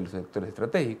coordinación de los sectores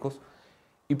estratégicos.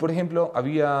 Y, por ejemplo,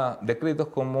 había decretos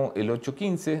como el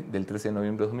 815 del 13 de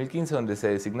noviembre de 2015, donde se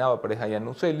designaba a Pareja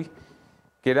Yanuseli,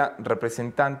 que era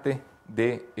representante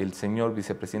del señor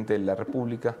vicepresidente de la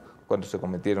República cuando se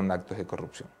cometieron actos de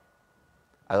corrupción.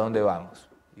 ¿A dónde vamos?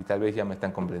 Y tal vez ya me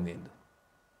están comprendiendo.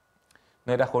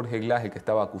 No era Jorge Glass el que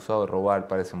estaba acusado de robar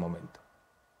para ese momento.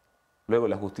 Luego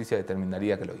la justicia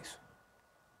determinaría que lo hizo.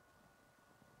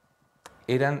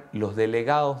 Eran los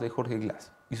delegados de Jorge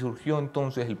Glass. Y surgió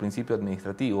entonces el principio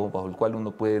administrativo bajo el cual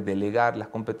uno puede delegar las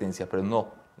competencias, pero no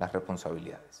las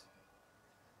responsabilidades.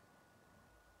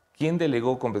 ¿Quién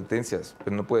delegó competencias,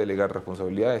 pero no puede delegar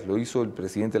responsabilidades? Lo hizo el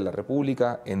presidente de la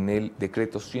República en el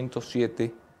decreto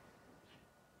 107,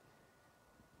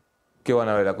 que van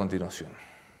a ver a continuación.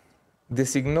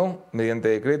 Designó mediante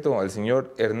decreto al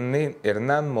señor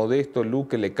Hernán Modesto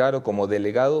Luque Lecaro como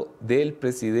delegado del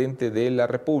presidente de la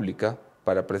República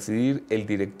para presidir el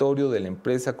directorio de la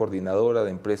empresa coordinadora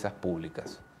de empresas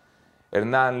públicas.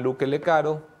 Hernán Luque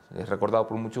Lecaro es recordado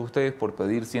por muchos de ustedes por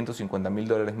pedir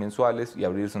 $150.000 mensuales y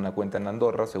abrirse una cuenta en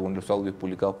Andorra, según los audios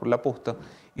publicados por La Posta,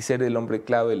 y ser el hombre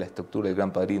clave de la estructura del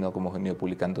Gran Padrino, como hemos venido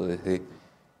publicando desde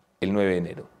el 9 de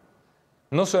enero.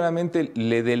 No solamente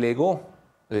le delegó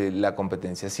la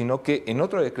competencia, sino que en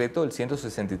otro decreto, el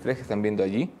 163 que están viendo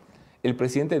allí, el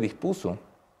presidente dispuso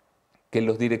que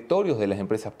los directorios de las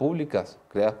empresas públicas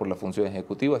creadas por la función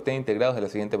ejecutiva estén integrados de la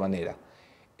siguiente manera.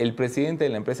 El presidente de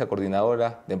la empresa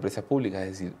coordinadora de empresas públicas,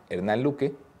 es decir, Hernán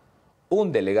Luque,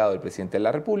 un delegado del presidente de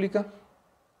la República,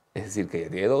 es decir, que ya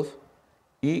tiene dos,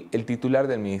 y el titular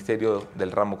del ministerio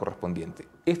del ramo correspondiente.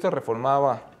 Esto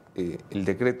reformaba el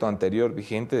decreto anterior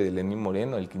vigente de Lenín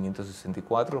Moreno, el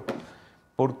 564,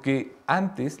 porque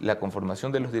antes la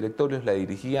conformación de los directorios la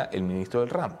dirigía el ministro del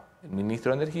ramo. El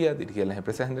ministro de Energía dirigía las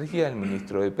empresas de energía, el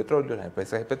ministro de Petróleo las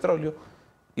empresas de petróleo,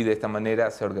 y de esta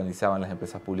manera se organizaban las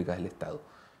empresas públicas del Estado.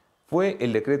 Fue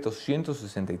el decreto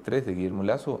 163 de Guillermo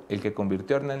Lasso el que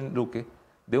convirtió a Hernán Luque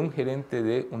de un gerente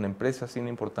de una empresa sin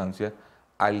importancia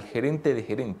al gerente de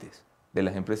gerentes de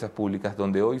las empresas públicas,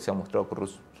 donde hoy se ha mostrado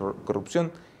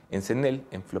corrupción en CENEL,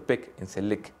 en Flopec, en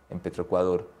CELEC, en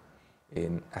Petroecuador,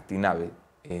 en Astinave,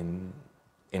 en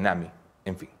AMI,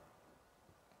 en fin.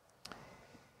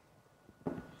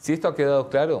 Si esto ha quedado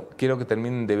claro, quiero que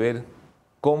terminen de ver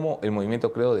cómo el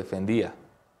movimiento Creo defendía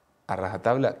a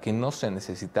rajatabla que no se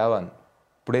necesitaban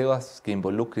pruebas que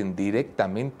involucren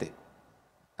directamente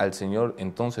al señor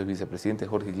entonces vicepresidente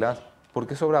Jorge Glass,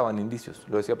 porque sobraban indicios.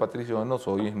 Lo decía Patricio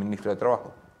Donoso, hoy es ministro de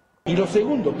Trabajo. Y lo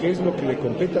segundo, que es lo que le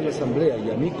compete a la Asamblea y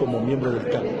a mí como miembro del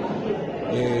CAP,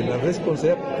 la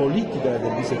responsabilidad política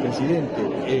del vicepresidente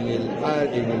en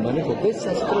el manejo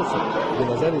desastroso de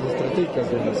las áreas estratégicas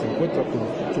donde se encuentra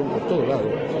corrupción por todo lado,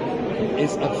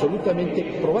 es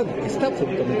absolutamente probada, está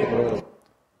absolutamente probada.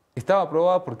 Estaba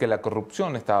aprobada porque la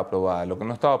corrupción estaba aprobada. Lo que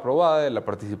no estaba aprobada era la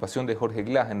participación de Jorge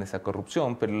Glass en esa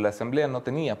corrupción, pero la Asamblea no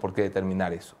tenía por qué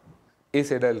determinar eso.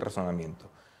 Ese era el razonamiento.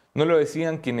 No lo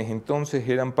decían quienes entonces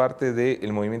eran parte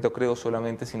del movimiento Creo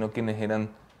solamente, sino quienes eran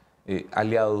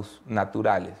aliados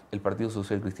naturales, el Partido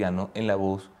Social Cristiano, en la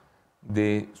voz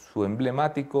de su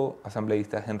emblemático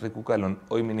asambleísta Henry Cucalón,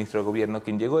 hoy ministro de Gobierno,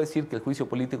 quien llegó a decir que el juicio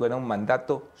político era un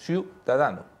mandato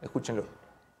ciudadano. Escúchenlo.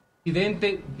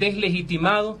 Presidente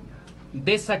deslegitimado,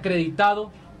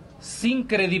 desacreditado, sin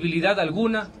credibilidad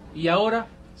alguna y ahora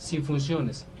sin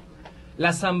funciones. La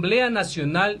Asamblea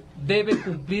Nacional debe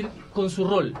cumplir con su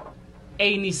rol e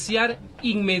iniciar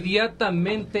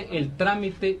inmediatamente el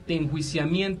trámite de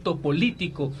enjuiciamiento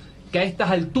político, que a estas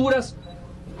alturas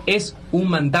es un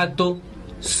mandato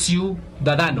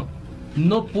ciudadano.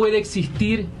 No puede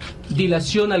existir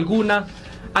dilación alguna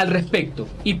al respecto.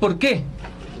 ¿Y por qué?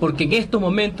 Porque en estos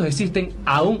momentos existen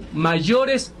aún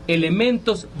mayores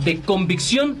elementos de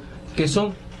convicción que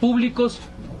son públicos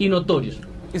y notorios.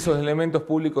 Esos elementos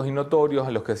públicos y notorios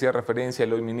a los que hacía referencia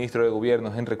el hoy ministro de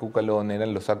Gobierno, Henry Cucalón,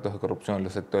 eran los actos de corrupción en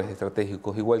los sectores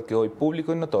estratégicos, igual que hoy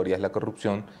público y notoria es la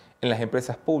corrupción en las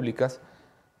empresas públicas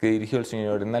que dirigió el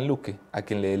señor Hernán Luque, a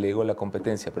quien le delegó la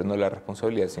competencia, pero no la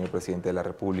responsabilidad del señor presidente de la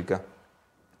República.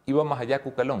 Iba más allá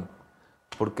Cucalón,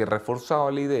 porque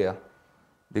reforzaba la idea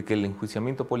de que el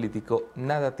enjuiciamiento político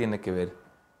nada tiene que ver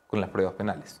con las pruebas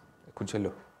penales.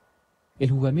 Escúchelo.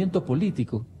 El juzgamiento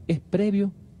político es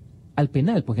previo al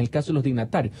penal, pues en el caso de los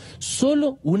dignatarios.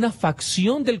 Solo una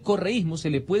facción del correísmo se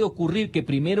le puede ocurrir que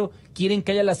primero quieren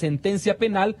que haya la sentencia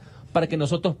penal para que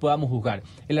nosotros podamos juzgar.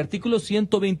 El artículo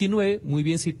 129, muy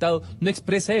bien citado, no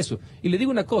expresa eso. Y le digo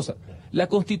una cosa, la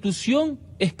Constitución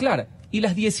es clara y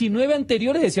las 19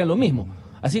 anteriores decían lo mismo.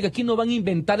 Así que aquí no van a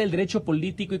inventar el derecho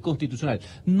político y constitucional.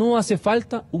 No hace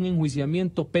falta un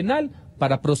enjuiciamiento penal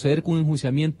para proceder con un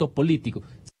enjuiciamiento político.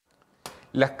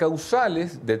 Las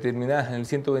causales determinadas en el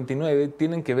 129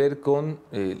 tienen que ver con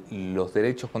los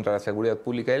derechos contra la seguridad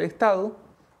pública del Estado.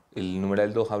 El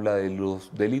numeral 2 habla de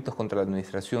los delitos contra la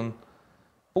administración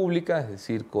pública, es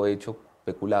decir, cohecho,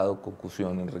 peculado,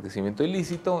 concusión, enriquecimiento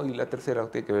ilícito. Y la tercera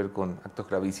tiene que ver con actos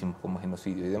gravísimos como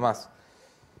genocidio y demás.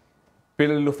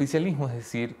 Pero el oficialismo, es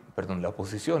decir, perdón, la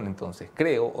oposición, entonces,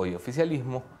 creo, hoy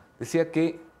oficialismo, decía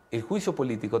que el juicio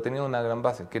político tenía una gran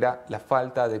base, que era la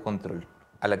falta de control,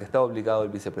 a la que estaba obligado el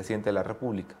vicepresidente de la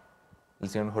República, el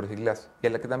señor Jorge Glass, y a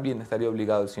la que también estaría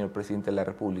obligado el señor presidente de la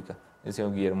República, el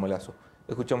señor Guillermo Lasso.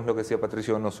 Escuchamos lo que decía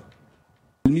Patricio Donoso.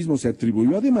 El mismo se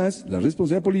atribuyó además la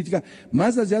responsabilidad política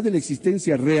más allá de la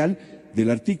existencia real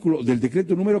del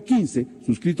decreto número 15,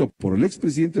 suscrito por el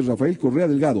expresidente Rafael Correa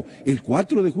Delgado el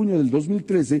 4 de junio del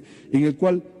 2013, en el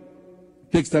cual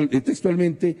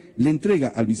textualmente le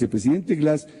entrega al vicepresidente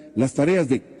Glass las tareas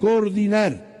de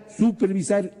coordinar,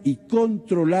 supervisar y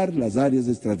controlar las áreas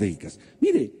estratégicas.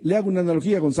 Mire, le hago una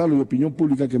analogía, Gonzalo, y opinión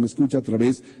pública que me escucha a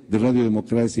través de Radio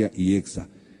Democracia y EXA.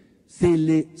 Se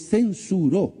le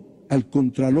censuró al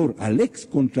Contralor, al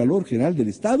excontralor general del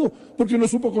Estado, porque no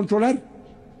supo controlar.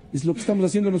 Es lo que estamos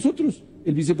haciendo nosotros.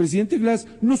 El vicepresidente Glass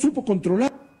no supo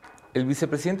controlar. El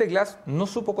vicepresidente Glass no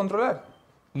supo controlar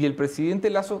y el presidente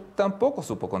Lasso tampoco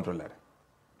supo controlar.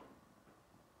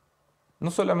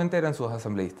 No solamente eran sus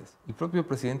asambleístas, el propio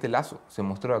presidente Lasso se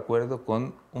mostró de acuerdo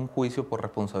con un juicio por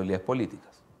responsabilidades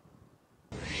políticas.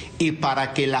 Y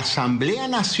para que la Asamblea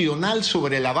Nacional,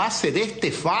 sobre la base de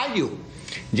este fallo,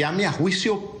 llame a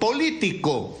juicio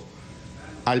político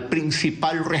al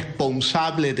principal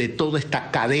responsable de toda esta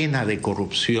cadena de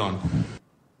corrupción.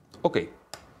 Ok,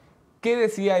 ¿qué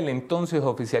decía el entonces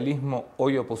oficialismo,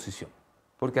 hoy oposición?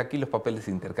 Porque aquí los papeles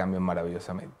se intercambian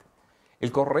maravillosamente.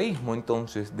 El correísmo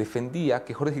entonces defendía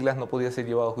que Jorge Glass no podía ser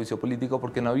llevado a juicio político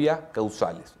porque no había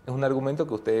causales. Es un argumento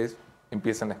que ustedes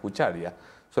empiezan a escuchar ya,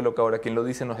 solo que ahora quien lo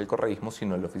dice no es el correísmo,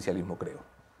 sino el oficialismo, creo.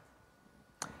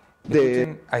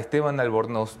 Escuchen a Esteban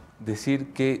Albornoz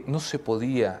decir que no se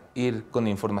podía ir con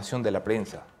información de la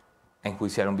prensa a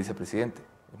enjuiciar a un vicepresidente.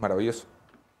 Es maravilloso.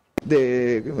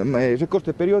 De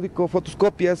recorte periódico,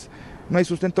 fotoscopias, no hay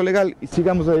sustento legal y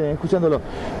sigamos enjuiciándolo.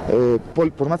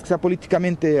 Por más que sea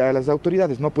políticamente a las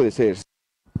autoridades, no puede ser.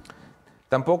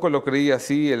 Tampoco lo creía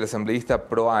así el asambleísta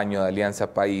pro año de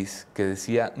Alianza País, que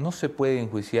decía no se puede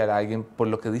enjuiciar a alguien por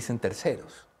lo que dicen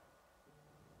terceros.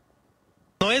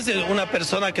 No es una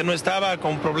persona que no estaba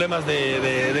con problemas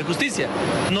de justicia.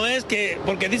 No es que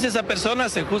porque dice esa persona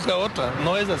se juzga a otra.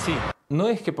 No es así. No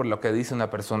es que por lo que dice una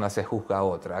persona se juzga a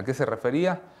otra. ¿A qué se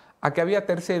refería? A que había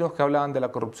terceros que hablaban de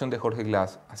la corrupción de Jorge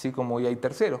Glass, así como hoy hay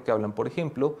terceros que hablan, por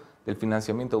ejemplo, del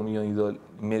financiamiento de $1,5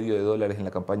 millones en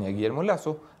la campaña de Guillermo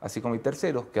Lasso, así como hay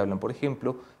terceros que hablan, por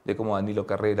ejemplo, de cómo Danilo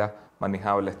Carrera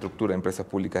manejaba la estructura de empresas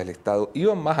públicas del Estado.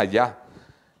 Iban más allá.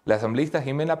 La asambleísta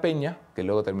Jimena Peña, que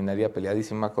luego terminaría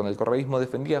peleadísima con el correísmo,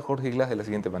 defendía a Jorge Glass de la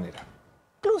siguiente manera.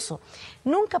 Incluso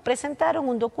nunca presentaron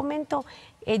un documento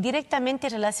directamente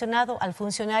relacionado al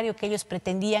funcionario que ellos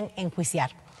pretendían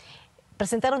enjuiciar.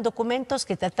 Presentaron documentos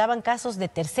que trataban casos de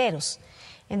terceros.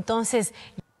 Entonces,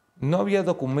 no había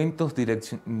documentos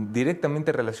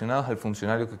directamente relacionados al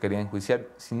funcionario que querían enjuiciar,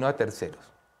 sino a terceros.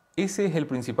 Ese es el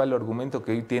principal argumento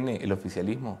que hoy tiene el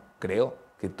oficialismo, creo,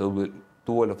 que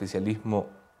tuvo el oficialismo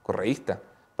correísta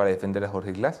para defender a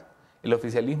Jorge Glass. El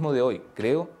oficialismo de hoy,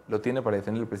 creo, lo tiene para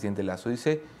defender al presidente Lasso.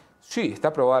 Dice, sí, está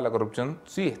aprobada la corrupción,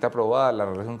 sí, está aprobada la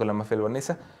relación con la mafia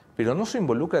albanesa, pero no se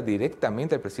involucra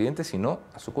directamente al presidente, sino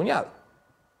a su cuñado.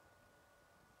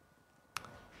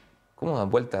 ¿Cómo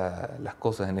dan vuelta las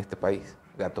cosas en este país?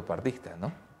 Gato partista,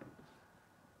 ¿no?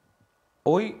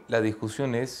 Hoy la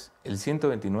discusión es, ¿el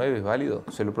 129 es válido?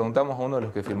 Se lo preguntamos a uno de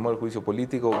los que firmó el juicio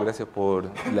político. Gracias por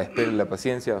la espera y la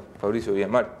paciencia, Fabricio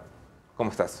Villamar.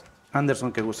 ¿Cómo estás?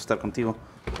 Anderson, qué gusto estar contigo.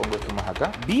 ¿Cómo estás más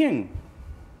acá? Bien.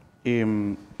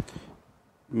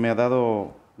 Me ha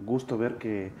dado gusto ver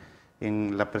que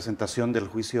en la presentación del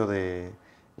juicio de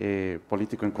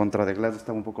político en contra de Glass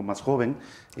estaba un poco más joven.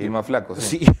 Y más flaco,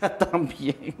 sí. Sí,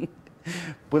 también.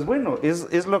 Pues bueno,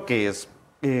 es lo que es.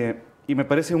 Y me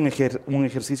parece un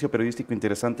ejercicio periodístico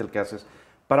interesante el que haces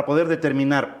para poder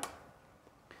determinar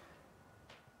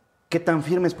qué tan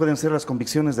firmes pueden ser las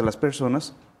convicciones de las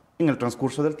personas en el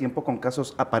transcurso del tiempo con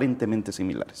casos aparentemente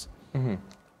similares.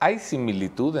 ¿Hay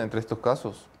similitud entre estos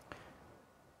casos?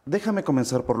 Déjame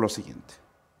comenzar por lo siguiente.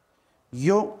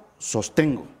 Yo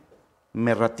sostengo,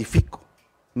 me ratifico,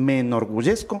 me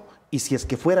enorgullezco y si es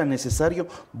que fuera necesario,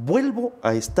 vuelvo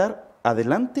a estar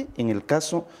adelante en el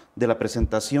caso de la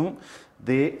presentación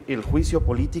del juicio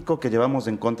político que llevamos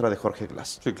en contra de Jorge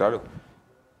Glass. Sí, claro.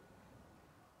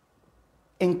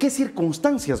 ¿En qué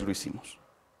circunstancias lo hicimos?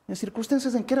 En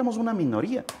circunstancias en que éramos una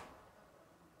minoría.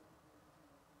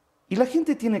 Y la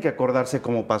gente tiene que acordarse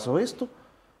cómo pasó esto,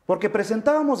 porque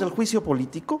presentábamos el juicio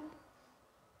político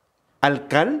al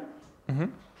CAL,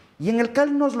 y en el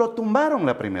CAL nos lo tumbaron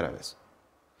la primera vez.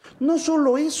 No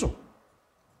solo eso,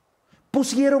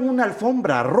 pusieron una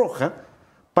alfombra roja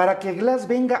para que Glass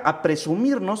venga a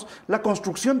presumirnos la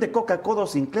construcción de Coca-Cola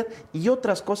Sinclair y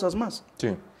otras cosas más.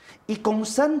 Sí. Y con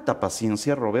santa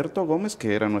paciencia, Roberto Gómez,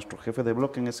 que era nuestro jefe de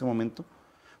bloque en ese momento,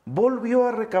 volvió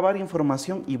a recabar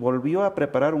información y volvió a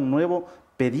preparar un nuevo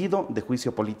pedido de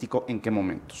juicio político. ¿En qué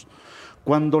momentos?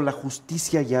 Cuando la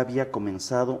justicia ya había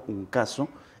comenzado un caso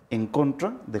en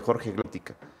contra de Jorge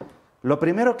Glass. Lo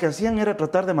primero que hacían era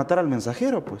tratar de matar al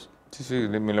mensajero, pues. Sí,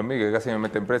 me lo miguel, casi me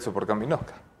meten preso por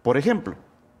Caminosca. Por ejemplo,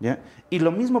 ¿ya? Y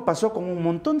lo mismo pasó con un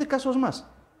montón de casos más.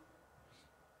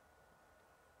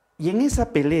 Y en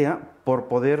esa pelea por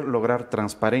poder lograr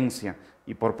transparencia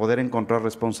y por poder encontrar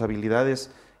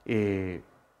responsabilidades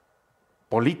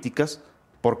políticas,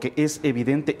 porque es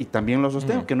evidente, y también lo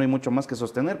sostengo, que no hay mucho más que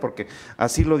sostener, porque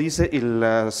así lo dice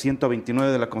la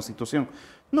 129 de la Constitución.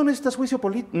 No necesitas juicio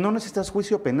no necesitas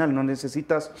juicio penal, no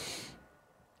necesitas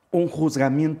un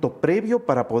juzgamiento previo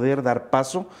para poder dar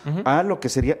paso a lo que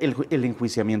sería el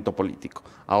enjuiciamiento político.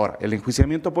 Ahora, el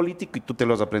enjuiciamiento político, y tú te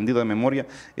lo has aprendido de memoria,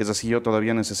 es así, yo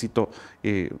todavía necesito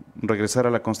regresar a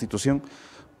la Constitución,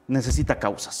 necesita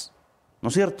causas, ¿no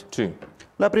es cierto? Sí.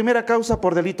 La primera causa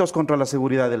por delitos contra la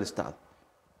seguridad del Estado.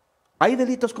 ¿Hay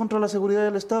delitos contra la seguridad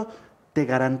del Estado? Te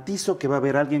garantizo que va a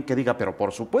haber alguien que diga, pero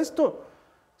por supuesto,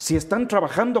 si están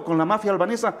trabajando con la mafia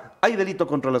albanesa, hay delito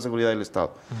contra la seguridad del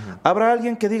Estado. Habrá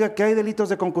alguien que diga que hay delitos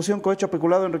de concusión, cohecho,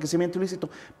 peculado, enriquecimiento ilícito,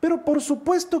 pero por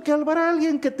supuesto que habrá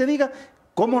alguien que te diga,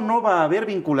 ¿cómo no va a haber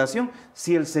vinculación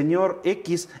si el señor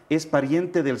X es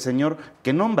pariente del señor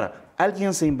que nombra?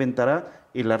 Alguien se inventará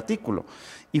el artículo.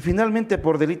 Y finalmente,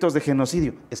 por delitos de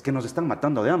genocidio, es que nos están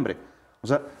matando de hambre. O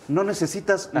sea, no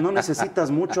necesitas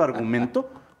mucho argumento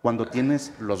cuando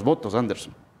tienes los votos,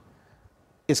 Anderson.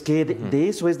 Es que de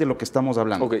eso es de lo que estamos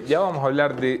hablando. Ok, ya vamos a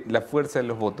hablar de la fuerza de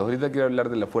los votos. Ahorita quiero hablar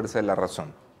de la fuerza de la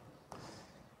razón.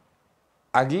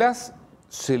 A Glass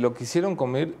se lo quisieron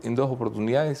comer en 2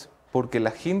 oportunidades porque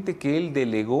la gente que él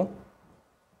delegó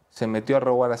se metió a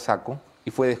robar a saco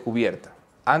y fue descubierta,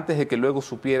 antes de que luego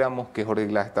supiéramos que Jorge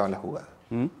Glass estaba en la jugada.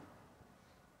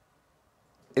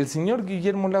 El señor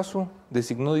Guillermo Lasso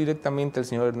designó directamente al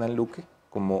señor Hernán Luque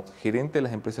como gerente de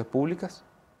las empresas públicas.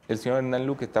 El señor Hernán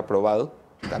Luque está aprobado,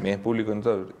 también es público,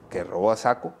 que robó a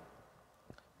saco.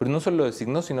 Pero no solo lo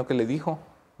designó, sino que le dijo,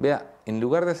 vea, en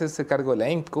lugar de hacerse cargo de la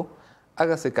EMCO,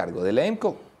 hágase cargo de la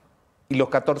EMCO y los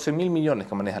 14.000 millones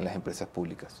que manejan las empresas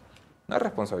públicas. No hay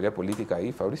responsabilidad política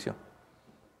ahí, Fabricio.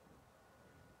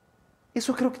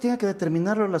 Eso creo que tiene que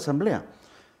determinarlo la Asamblea.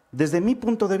 Desde mi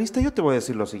punto de vista, yo te voy a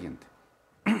decir lo siguiente.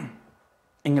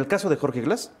 En el caso de Jorge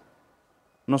Glass,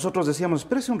 nosotros decíamos,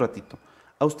 espérese un ratito,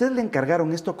 a usted le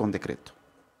encargaron esto con decreto,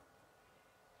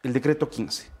 el decreto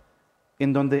 15,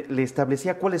 en donde le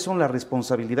establecía cuáles son las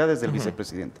responsabilidades del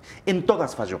vicepresidente. En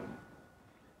todas falló.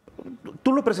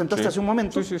 Tú lo presentaste hace un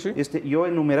momento. Yo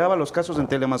enumeraba los casos en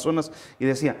Teleamazonas y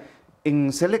decía,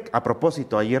 en SELEC, a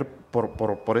propósito, ayer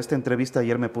por esta entrevista,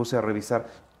 ayer me puse a revisar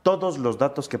todos los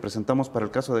datos que presentamos para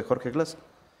el caso de Jorge Glass.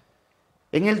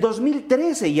 En el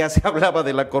 2013 ya se hablaba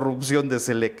de la corrupción de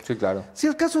SELEC. Sí, claro. Si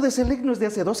el caso de SELEC no es de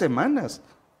hace 2 semanas.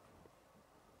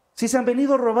 Si se han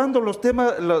venido robando los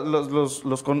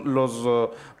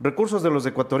recursos de los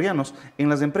ecuatorianos en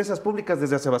las empresas públicas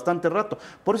desde hace bastante rato.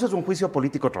 Por eso es un juicio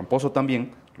político tramposo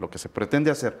también, lo que se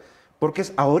pretende hacer, porque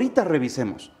es ahorita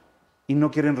revisemos y no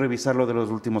quieren revisar lo de los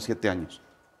últimos 7 años.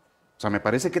 O sea, me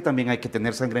parece que también hay que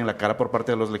tener sangre en la cara por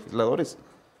parte de los legisladores.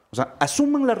 O sea,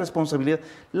 asuman la responsabilidad.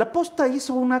 La Posta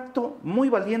hizo un acto muy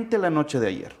valiente la noche de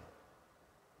ayer.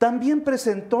 También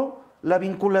presentó la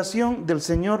vinculación del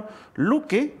señor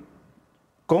Luque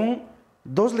con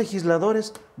 2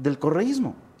 legisladores del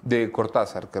correísmo. De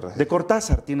Cortázar. De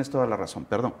Cortázar, tienes toda la razón,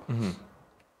 perdón.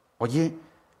 Oye,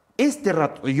 este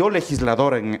rato, yo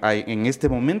legislador en este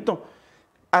momento,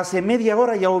 hace media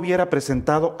hora ya hubiera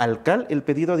presentado al CAL el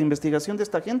pedido de investigación de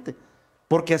esta gente,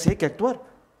 porque así hay que actuar.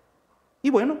 Y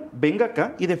bueno, venga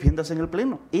acá y defiéndase en el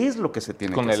Pleno. Es lo que se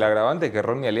tiene que hacer. Con el agravante que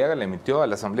Ronnie Aliaga le emitió a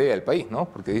la Asamblea del país, ¿no?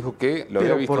 Porque dijo que lo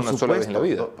había visto una sola vez en la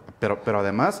vida. Pero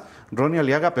además, Ronnie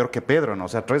Aliaga peor que Pedro, ¿no? O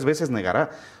sea, 3 veces negará.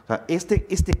 O sea,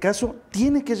 este caso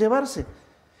tiene que llevarse.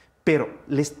 Pero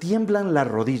les tiemblan las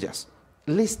rodillas.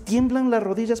 les tiemblan las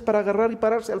rodillas para agarrar y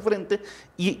pararse al frente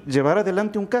y llevar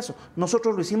adelante un caso.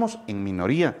 Nosotros lo hicimos en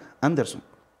minoría, Anderson.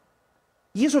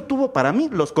 Y eso tuvo para mí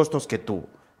los costos que tuvo.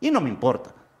 Y no me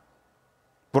importa.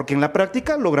 Porque en la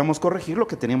práctica logramos corregir lo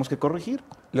que teníamos que corregir.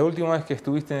 La última vez que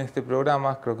estuviste en este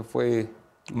programa, creo que fue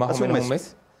más o menos un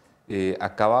mes,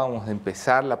 acabábamos de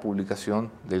empezar la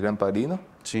publicación del Gran Padrino.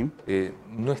 Sí.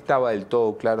 No estaba del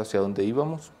todo claro hacia dónde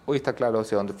íbamos. Hoy está claro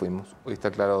hacia dónde fuimos. Hoy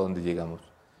está claro a dónde llegamos.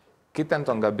 ¿Qué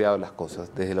tanto han cambiado las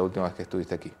cosas desde la última vez que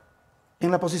estuviste aquí?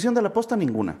 En la posición de la posta,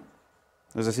 ninguna.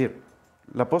 Es decir,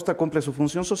 la posta cumple su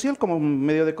función social como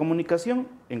medio de comunicación,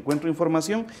 encuentra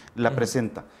información, la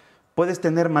presenta. Puedes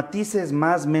tener matices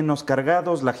más, menos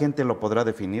cargados, la gente lo podrá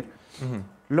definir.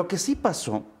 Lo que sí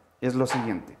pasó es lo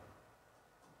siguiente.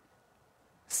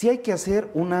 Sí hay que hacer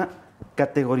una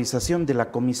categorización de la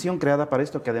comisión creada para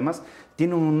esto, que además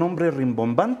tiene un nombre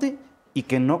rimbombante y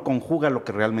que no conjuga lo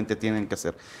que realmente tienen que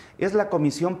hacer. Es la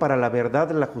Comisión para la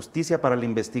Verdad, la Justicia, para la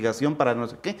Investigación, para no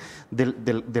sé qué,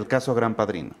 del caso Gran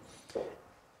Padrino.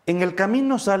 En el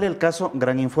camino sale el caso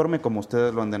Gran Informe, como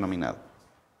ustedes lo han denominado.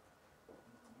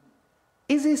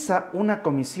 ¿Es esa una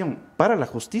comisión para la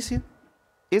justicia?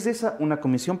 ¿Es esa una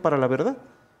comisión para la verdad?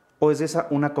 ¿O es esa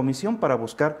una comisión para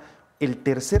buscar el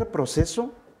tercer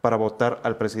proceso para votar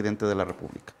al presidente de la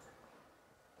República?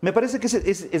 Me parece que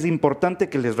es importante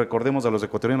que les recordemos a los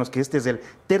ecuatorianos que este es el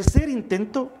tercer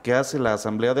intento que hace la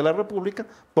Asamblea de la República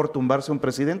por tumbarse a un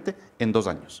presidente en 2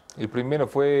 años. El primero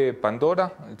fue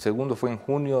Pandora, el segundo fue en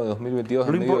junio de 2022.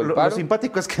 Lo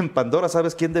simpático es que en Pandora,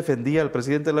 ¿sabes quién defendía al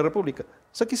presidente de la República?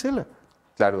 Saquicela.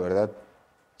 Claro, ¿verdad?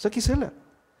 Saquicela.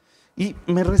 Y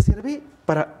me reservé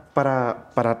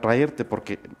para traerte,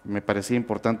 porque me parecía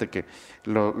importante que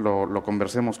lo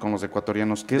conversemos con los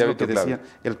ecuatorianos, qué es lo que decía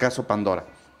el caso Pandora.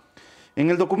 En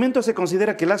el documento se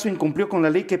considera que Lazo incumplió con la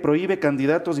ley que prohíbe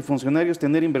candidatos y funcionarios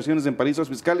tener inversiones en paraísos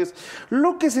fiscales,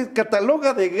 lo que se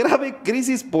cataloga de grave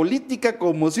crisis política,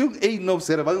 conmoción e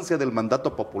inobservancia del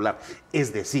mandato popular.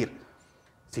 Es decir,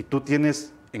 si tú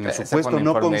tienes en el supuesto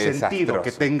no consentido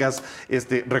que tengas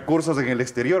recursos en el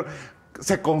exterior,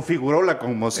 se configuró la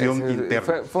conmoción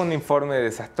interna. Fue un informe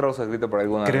desastroso escrito por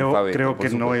alguna Creo que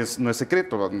no es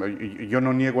secreto. Yo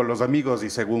no niego a los amigos y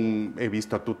según he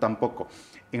visto tú tampoco.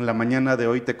 En la mañana de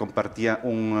hoy te compartía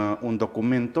un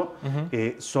documento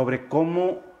sobre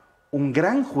cómo un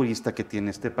gran jurista que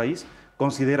tiene este país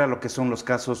considera lo que son los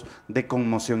casos de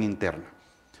conmoción interna,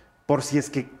 por si es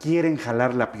que quieren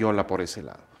jalar la piola por ese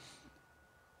lado.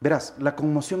 Verás, la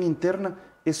conmoción interna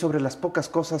es sobre las pocas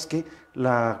cosas que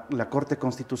la Corte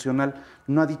Constitucional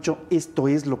no ha dicho esto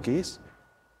es lo que es.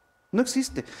 No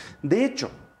existe. De hecho,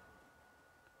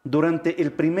 durante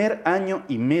el primer año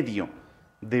y medio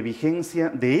de vigencia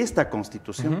de esta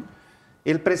Constitución,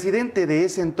 el presidente de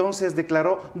ese entonces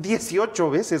declaró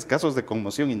 18 veces casos de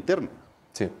conmoción interna.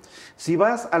 Sí. Si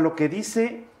vas a lo que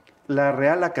dice la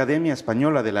Real Academia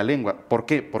Española de la Lengua. ¿Por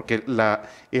qué? Porque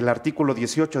el artículo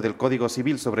 18 del Código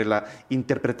Civil sobre la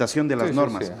interpretación de las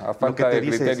normas. Sí. A falta de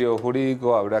criterio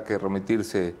jurídico habrá que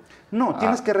remitirse. No,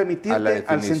 tienes que remitirte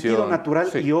al sentido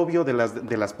natural y obvio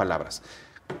de las palabras.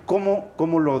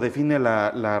 ¿Cómo lo define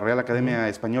la Real Academia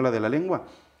Española de la Lengua?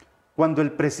 Cuando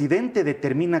el presidente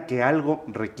determina que algo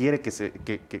requiere que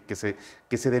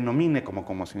se denomine como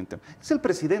conmoción interna. Es el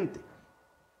presidente.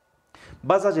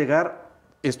 Vas a llegar...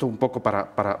 Esto un poco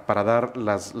para dar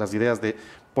las ideas de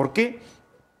por qué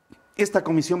esta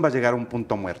comisión va a llegar a un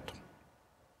punto muerto.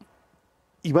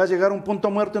 Y va a llegar a un punto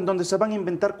muerto en donde se van a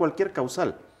inventar cualquier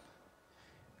causal.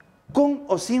 Con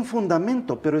o sin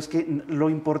fundamento, pero es que lo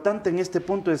importante en este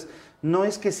punto no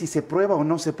es que si se prueba o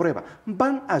no se prueba.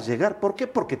 Van a llegar. ¿Por qué?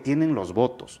 Porque tienen los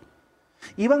votos.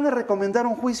 Y van a recomendar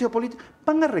un juicio político.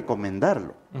 Van a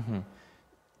recomendarlo.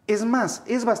 Es más,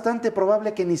 es bastante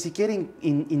probable que ni siquiera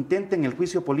intenten el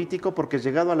juicio político porque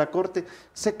llegado a la Corte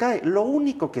se cae. Lo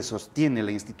único que sostiene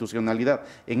la institucionalidad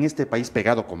en este país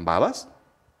pegado con babas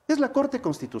es la Corte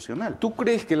Constitucional. ¿Tú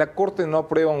crees que la Corte no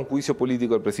aprueba un juicio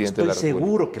político al presidente de la República? Estoy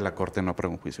seguro que la Corte no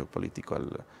aprueba un juicio político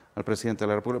al presidente de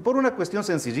la República. Por una cuestión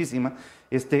sencillísima,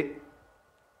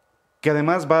 que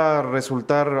además va a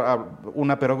resultar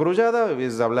una perogrullada,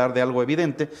 es hablar de algo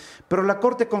evidente, pero la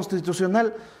Corte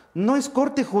Constitucional no es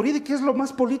corte jurídica, es lo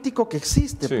más político que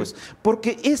existe, pues,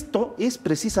 porque esto es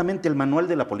precisamente el manual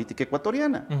de la política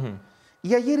ecuatoriana.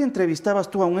 Y ayer entrevistabas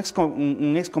tú a un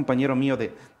ex compañero mío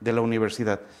de la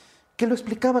universidad, que lo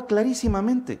explicaba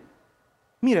clarísimamente.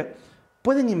 Mira,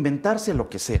 pueden inventarse lo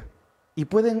que sea, y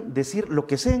pueden decir lo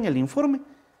que sea en el informe,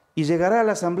 y llegará a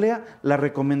la Asamblea la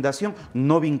recomendación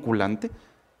no vinculante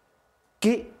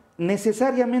que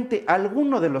necesariamente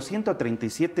alguno de los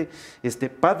 137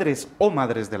 padres o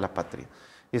madres de la patria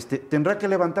tendrá que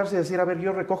levantarse y decir, a ver,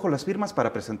 yo recojo las firmas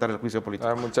para presentar el juicio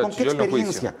político. Muchacho, ¿Con qué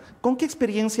experiencia? ¿Con qué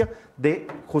experiencia de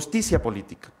justicia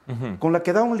política? Con la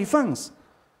que da OnlyFans.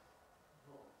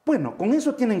 Bueno, con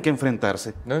eso tienen que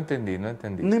enfrentarse. No entendí, no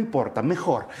entendí. No importa,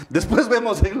 mejor. Después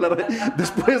vemos.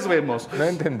 Después vemos. No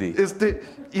entendí.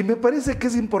 Y me parece que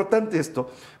es importante esto,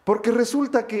 porque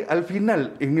resulta que al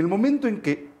final, en el momento en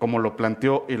que, como lo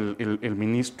planteó el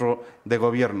ministro de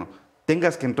Gobierno,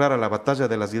 tengas que entrar a la batalla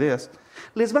de las ideas,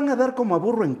 les van a dar como a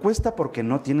burro encuesta porque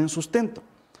no tienen sustento.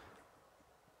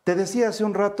 Te decía hace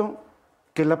un rato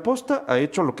que la Posta ha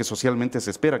hecho lo que socialmente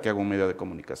se espera que haga un medio de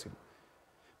comunicación.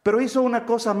 Pero hizo una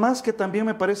cosa más que también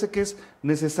me parece que es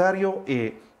necesario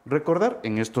recordar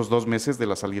en estos 2 meses de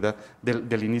la salida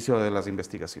del inicio de las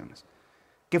investigaciones,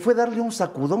 que fue darle un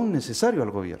sacudón necesario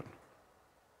al gobierno,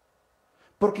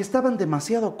 porque estaban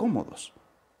demasiado cómodos.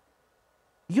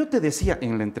 Yo te decía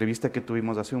en la entrevista que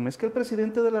tuvimos hace un mes que el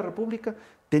presidente de la República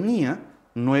tenía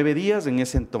 9 días en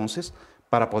ese entonces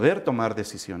para poder tomar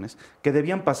decisiones que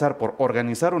debían pasar por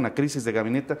organizar una crisis de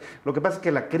gabinete. Lo que pasa es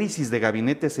que la crisis de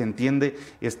gabinete se entiende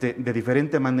de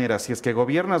diferente manera, si es que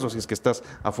gobiernas o si es que estás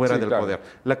afuera del poder.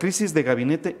 La crisis de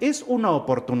gabinete es una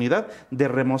oportunidad de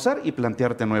remozar y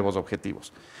plantearte nuevos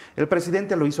objetivos. El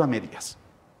presidente lo hizo a medias.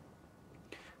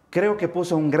 Creo que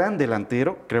puso un gran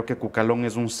delantero, creo que Cucalón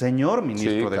es un señor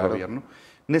ministro de gobierno.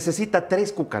 Necesita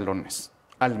 3 Cucalones,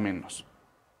 al menos,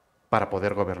 para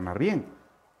poder gobernar bien.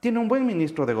 Tiene un buen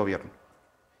ministro de gobierno.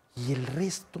 ¿Y el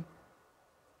resto?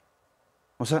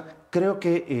 O sea, creo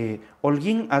que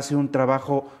Holguín hace un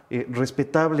trabajo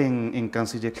respetable en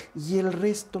Canciller. ¿Y el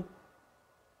resto?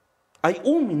 Hay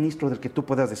un ministro del que tú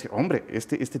puedas decir, hombre,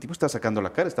 este tipo está sacando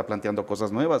la cara, está planteando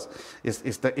cosas nuevas,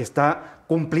 está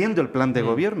cumpliendo el plan de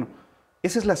gobierno.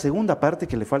 Esa es la segunda parte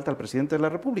que le falta al presidente de la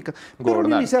República. Pero lo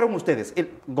iniciaron ustedes,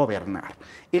 el gobernar.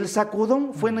 El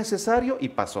sacudón fue necesario y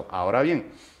pasó. Ahora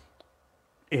bien,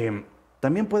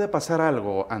 también puede pasar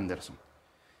algo, Anderson,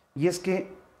 y es que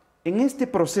en este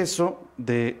proceso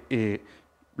de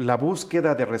la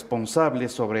búsqueda de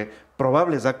responsables sobre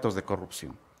probables actos de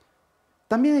corrupción,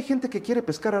 también hay gente que quiere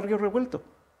pescar a río revuelto.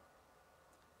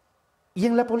 Y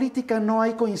en la política no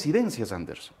hay coincidencias,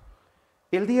 Anderson.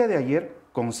 El día de ayer,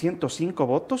 con 105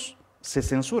 votos, se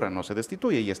censura, no se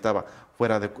destituye, y estaba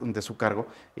fuera de su cargo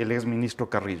el exministro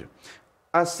Carrillo.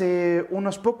 Hace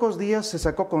unos pocos días se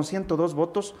sacó con 102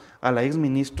 votos a la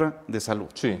exministra de Salud.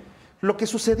 Sí. Lo que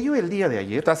sucedió el día de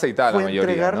ayer está aceitada la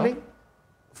mayoría, ¿no?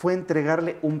 Fue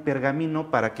entregarle un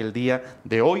pergamino para que el día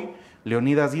de hoy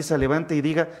Leonidas Issa levante y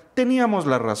diga, teníamos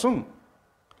la razón.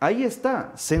 Ahí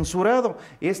está, censurado,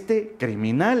 este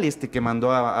criminal, que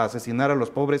mandó a asesinar a los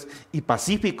pobres y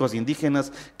pacíficos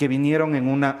indígenas que vinieron en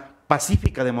una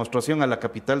pacífica demostración a la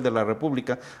capital de la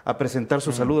República a presentar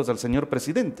sus saludos al señor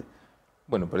presidente.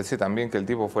 Bueno, parece también que el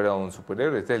tipo fuera un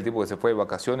superhéroe. Este es el tipo que se fue de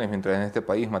vacaciones mientras en este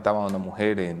país mataban a una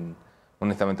mujer en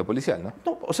un estamento policial, ¿no?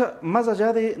 No, o sea, más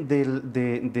allá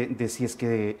de si es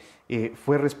que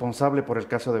fue responsable por el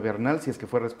caso de Bernal, si es que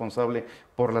fue responsable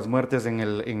por las muertes en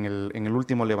el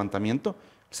último levantamiento,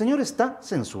 el señor está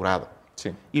censurado.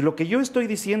 Sí. Y lo que yo estoy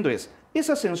diciendo es,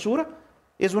 esa censura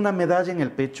es una medalla en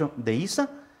el pecho de Issa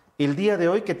el día de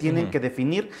hoy que tienen que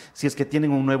definir si es que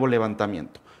tienen un nuevo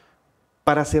levantamiento.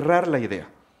 Para cerrar la idea,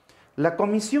 la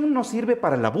comisión no sirve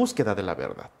para la búsqueda de la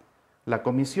verdad. La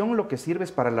comisión lo que sirve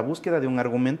es para la búsqueda de un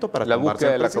argumento para tumbarse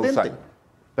al presidente. La causal.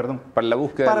 Perdón. Para la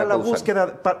búsqueda de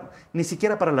la causal. Ni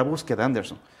siquiera para la búsqueda,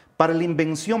 Anderson. Para la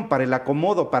invención, para el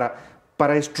acomodo,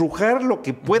 para estrujar lo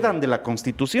que puedan de la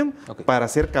Constitución para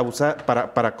hacer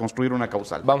para construir una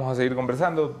causal. Vamos a seguir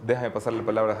conversando. Déjame pasarle la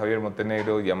palabra a Javier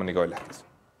Montenegro y a Mónica Velázquez.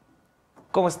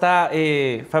 ¿Cómo está,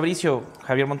 Fabricio?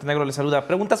 Javier Montenegro le saluda.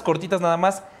 Preguntas cortitas nada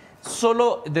más.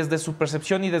 Solo desde su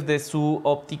percepción y desde su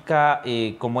óptica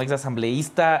como ex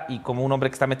asambleísta y como un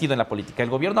hombre que está metido en la política, ¿el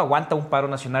gobierno aguanta un paro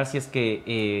nacional si es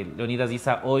que Leonidas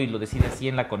Issa hoy lo decide así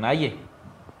en la CONAIE?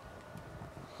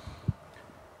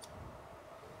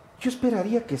 Yo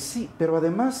esperaría que sí, pero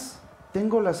además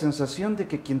tengo la sensación de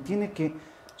que quien tiene que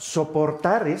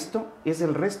soportar esto es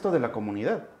el resto de la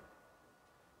comunidad.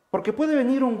 Porque puede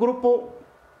venir un grupo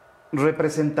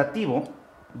representativo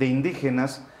de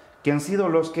indígenas que han sido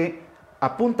los que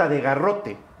a punta de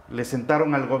garrote le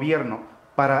sentaron al gobierno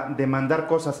para demandar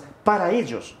cosas para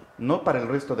ellos, no para el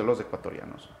resto de los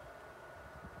ecuatorianos.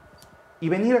 Y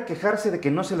venir a quejarse de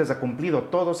que no se les ha cumplido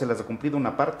todo, se les ha cumplido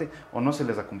una parte o no se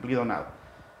les ha cumplido nada.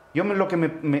 Lo que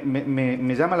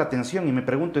me llama la atención y me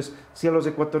pregunto es si a los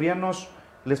ecuatorianos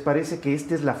les parece que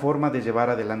esta es la forma de llevar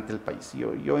adelante el país.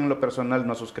 Yo en lo personal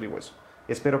no suscribo eso.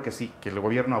 espero que sí, que el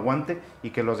gobierno aguante y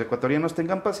que los ecuatorianos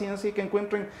tengan paciencia y que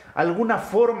encuentren alguna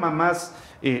forma más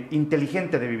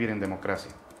inteligente de vivir en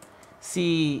democracia.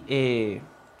 Sí,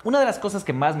 una de las cosas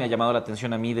que más me ha llamado la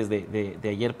atención a mí desde de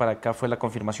ayer para acá fue la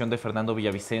confirmación de Fernando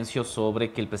Villavicencio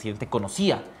sobre que el presidente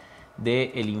conocía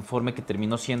del informe que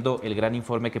terminó siendo el gran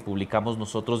informe que publicamos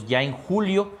nosotros ya en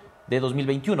julio de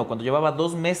 2021, cuando llevaba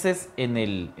 2 meses en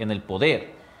el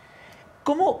poder.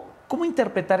 ¿Cómo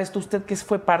interpretar esto usted que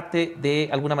fue parte de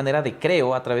alguna manera de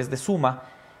Creo a través de Suma?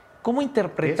 ¿Cómo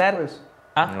interpretar? ¿Esto es?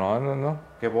 Ah. No.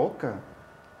 ¡Qué boca!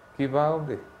 ¿Qué va,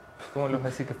 hombre? ¿Cómo los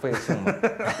decís que fue de Suma?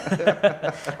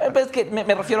 Pues es que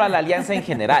me refiero a la alianza en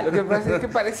general. Lo que pasa es que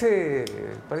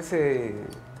parece...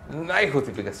 No hay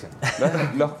justificación.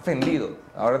 Lo has ofendido.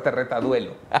 Ahora te reta a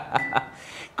duelo.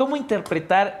 ¿Cómo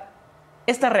interpretar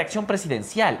esta reacción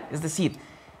presidencial? Es decir,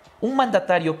 un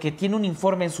mandatario que tiene un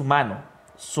informe en su mano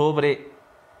sobre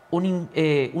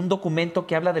un documento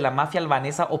que habla de la mafia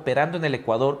albanesa operando en el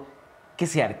Ecuador, que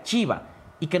se archiva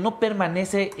y que no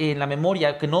permanece en la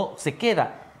memoria, que no se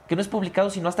queda, que no es publicado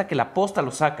sino hasta que la posta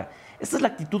lo saca. ¿Esta es la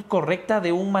actitud correcta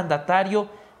de un mandatario,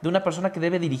 de una persona que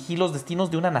debe dirigir los destinos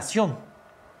de una nación?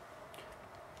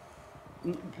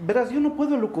 Verás, yo no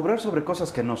puedo lucubrar sobre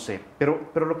cosas que no sé, pero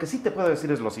lo que sí te puedo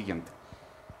decir es lo siguiente.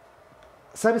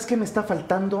 ¿Sabes qué me está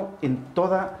faltando en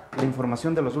toda la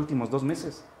información de los últimos 2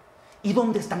 meses? ¿Y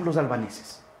dónde están los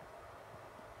albaneses?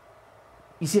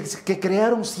 Y si es que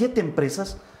crearon 7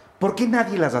 empresas, ¿por qué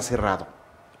nadie las ha cerrado?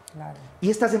 Claro. ¿Y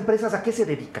estas empresas a qué se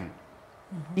dedican?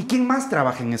 ¿Y quién más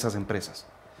trabaja en esas empresas?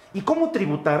 ¿Y cómo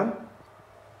tributaron?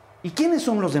 ¿Y quiénes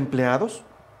son los empleados?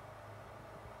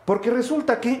 Porque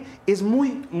resulta que es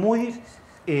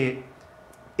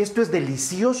esto es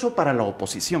delicioso para la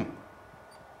oposición.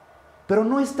 Pero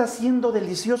no está siendo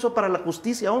delicioso para la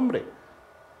justicia, hombre.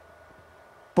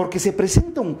 Porque se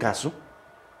presenta un caso,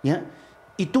 ¿ya?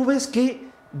 Y tú ves que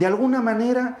de alguna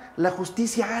manera la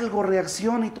justicia algo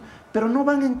reacciona, pero no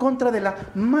van en contra de la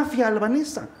mafia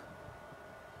albanesa.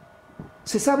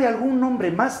 ¿Se sabe algún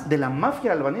nombre más de la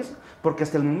mafia albanesa? Porque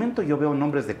hasta el momento yo veo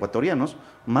nombres de ecuatorianos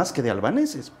más que de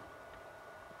albaneses.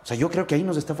 O sea, yo creo que ahí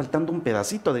nos está faltando un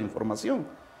pedacito de información.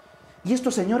 Y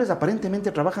estos señores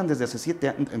aparentemente trabajan desde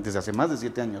hace más de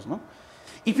 7 años, ¿no?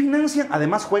 Y financian,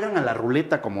 además juegan a la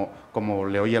ruleta, como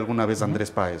le oí alguna vez a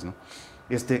Andrés Páez, ¿no?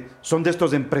 Son de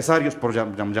estos empresarios, por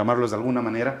llamarlos de alguna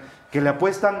manera, que le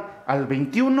apuestan al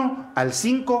 21, al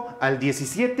 5, al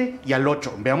 17 y al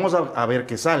 8. Veamos a ver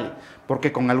qué sale,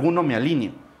 porque con alguno me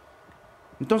alineo.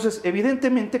 Entonces,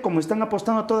 evidentemente, como están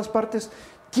apostando a todas partes,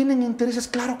 ¿tienen intereses?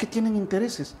 Claro que tienen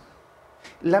intereses.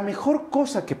 La mejor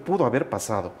cosa que pudo haber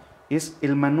pasado es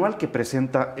el manual que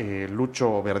presenta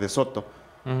Lucho Verdesoto,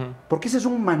 porque ese es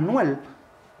un manual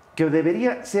que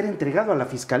debería ser entregado a la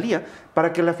Fiscalía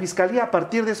para que la Fiscalía a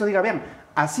partir de eso diga, vean,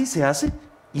 así se hace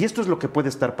y esto es lo que puede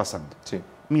estar pasando. Sí.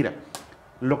 Mira,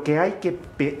 lo que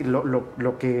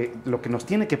nos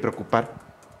tiene que preocupar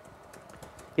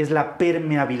es la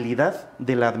permeabilidad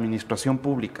de la administración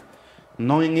pública.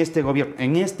 No en este gobierno,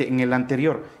 en el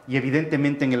anterior, y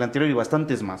evidentemente en el anterior y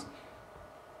bastantes más,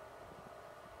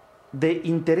 de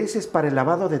intereses para el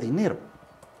lavado de dinero.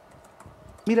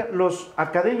 Mira, los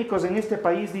académicos en este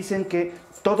país dicen que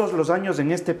todos los años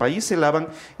en este país se lavan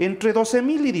entre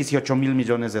 12.000 y 18.000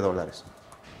 millones de dólares.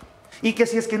 Y que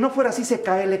si es que no fuera así se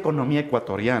cae la economía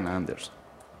ecuatoriana, Anderson.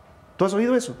 ¿Tú has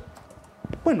oído eso?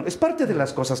 Bueno, es parte de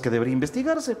las cosas que debería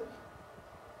investigarse.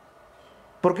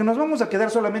 Porque nos vamos a quedar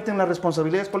solamente en las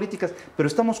responsabilidades políticas, pero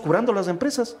estamos curando las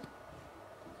empresas.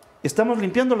 Estamos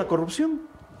limpiando la corrupción.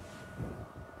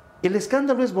 El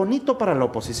escándalo es bonito para la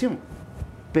oposición,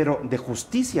 pero de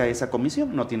justicia esa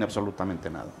comisión no tiene absolutamente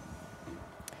nada.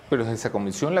 ¿Pero es esa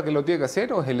comisión la que lo tiene que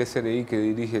hacer o es el SRI que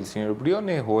dirige el señor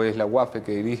Briones o es la UAFE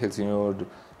que dirige el señor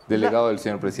delegado del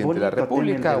señor presidente de la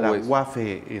República? De la ¿o es...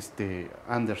 UAFE,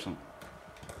 Anderson.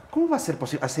 ¿Cómo va a ser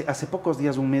posible? Hace pocos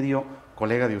días un medio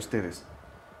colega de ustedes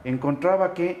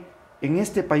encontraba que en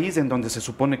este país en donde se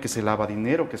supone que se lava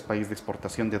dinero, que es país de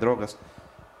exportación de drogas,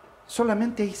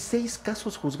 solamente hay 6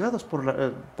 casos juzgados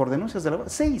por denuncias de lavado.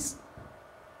 6,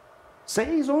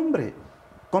 hombre,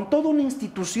 con toda una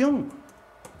institución,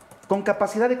 con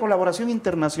capacidad de colaboración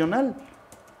internacional.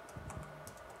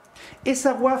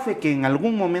 Esa UAFE que en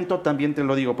algún momento, también te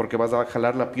lo digo porque vas a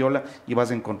jalar la piola y vas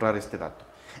a encontrar este dato.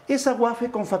 Esa UAFE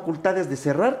con facultades de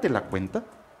cerrarte la cuenta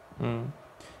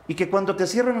y que cuando te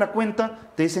cierran la cuenta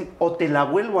te dicen o te la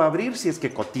vuelvo a abrir si es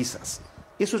que cotizas.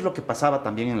 Eso es lo que pasaba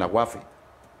también en la UAFE.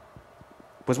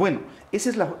 Pues bueno,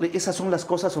 esas son las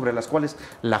cosas sobre las cuales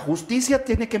la justicia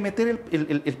tiene que meter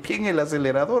el pie en el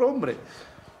acelerador, hombre.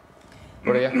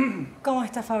 Por allá. ¿Cómo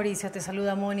estás, Fabricio? Te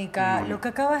saluda Mónica. Lo que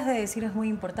acabas de decir es muy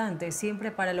importante.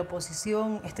 Siempre para la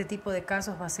oposición este tipo de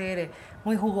casos va a ser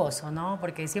muy jugoso, ¿no?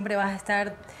 Porque siempre vas a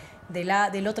estar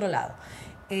del otro lado.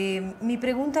 Mi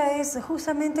pregunta es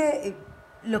justamente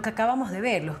lo que acabamos de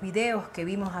ver, los videos que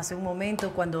vimos hace un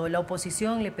momento cuando la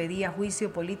oposición le pedía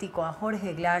juicio político a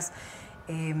Jorge Glass.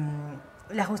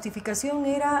 La justificación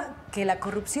era que la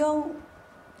corrupción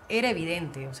era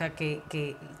evidente, o sea, que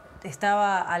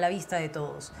estaba a la vista de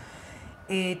todos.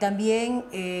 También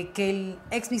que el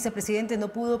ex vicepresidente no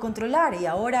pudo controlar y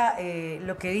ahora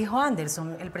lo que dijo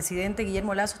Anderson, el presidente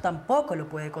Guillermo Lasso tampoco lo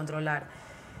puede controlar.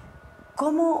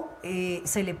 ¿Cómo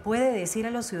se le puede decir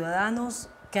a los ciudadanos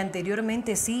que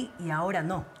anteriormente sí y ahora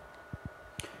no?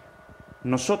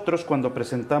 Nosotros, cuando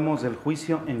presentamos el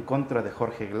juicio en contra de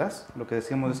Jorge Glass, lo que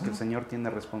decíamos es que el señor tiene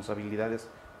responsabilidades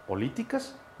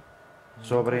políticas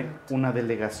sobre una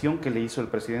delegación que le hizo el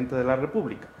presidente de la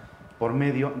República por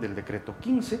medio del decreto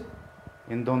 15,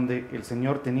 en donde el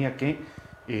señor tenía que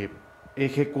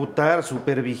ejecutar,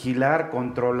 supervigilar,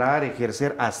 controlar,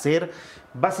 ejercer, hacer.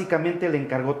 Básicamente le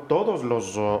encargó todos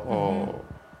los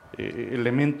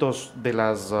elementos de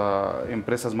las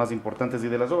empresas más importantes y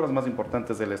de las obras más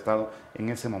importantes del Estado en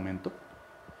ese momento.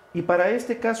 Y para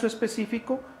este caso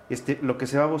específico, lo que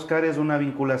se va a buscar es una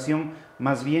vinculación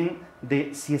más bien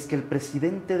de si es que el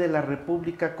presidente de la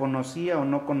República conocía o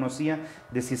no conocía,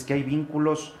 de si es que hay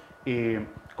vínculos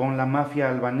con la mafia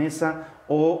albanesa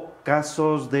o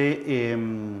casos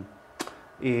de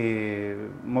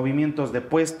movimientos de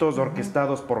puestos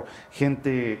orquestados por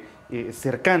gente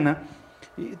cercana.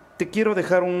 Te quiero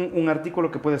dejar un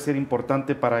artículo que puede ser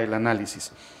importante para el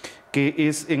análisis, que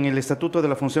es en el Estatuto de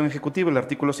la Función Ejecutiva, el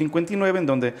artículo 59, en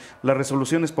donde las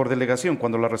resoluciones por delegación,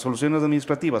 cuando las resoluciones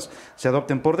administrativas se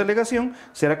adopten por delegación,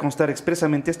 se hará constar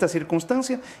expresamente esta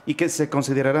circunstancia y que se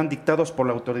considerarán dictados por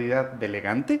la autoridad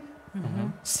delegante,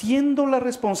 siendo la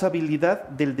responsabilidad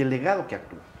del delegado que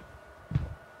actúa.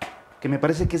 Que me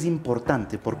parece que es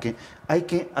importante porque hay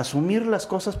que asumir las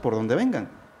cosas por donde vengan.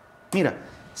 Mira,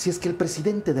 si es que el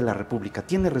presidente de la República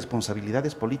tiene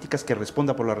responsabilidades políticas, que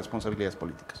responda por las responsabilidades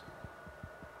políticas.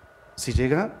 Si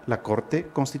llega la Corte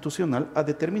Constitucional a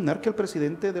determinar que el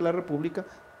presidente de la República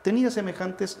tenía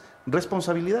semejantes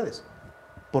responsabilidades,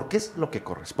 porque es lo que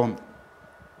corresponde.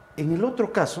 En el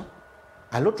otro caso,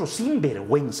 al otro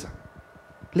sinvergüenza,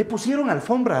 le pusieron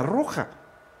alfombra roja.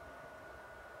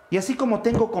 Y así como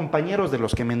tengo compañeros de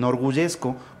los que me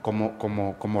enorgullezco,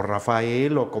 como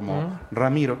Rafael o como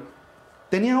Ramiro,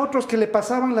 tenía otros que le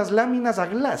pasaban las láminas a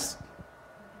Glass.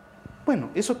 Bueno,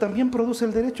 eso también produce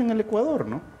el derecho en el Ecuador,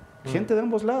 ¿no? Gente de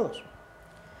ambos lados.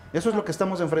 Eso es lo que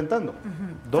estamos enfrentando.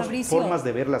 Dos formas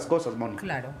de ver las cosas, Mónica.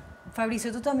 Claro.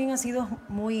 Fabricio, tú también has sido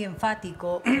muy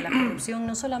enfático que la corrupción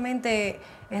no solamente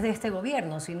es de este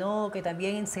gobierno, sino que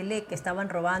también en SELEC estaban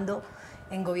robando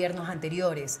en gobiernos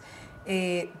anteriores.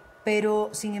 Pero,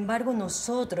 sin embargo,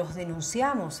 nosotros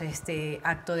denunciamos este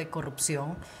acto de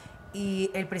corrupción y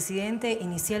el presidente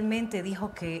inicialmente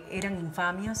dijo que eran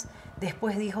infamias,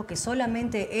 después dijo que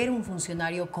solamente era un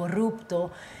funcionario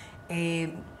corrupto,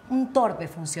 un torpe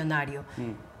funcionario.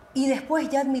 Y después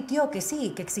ya admitió que sí,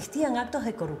 que existían actos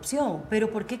de corrupción.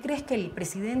 Pero ¿por qué crees que el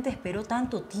presidente esperó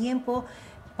tanto tiempo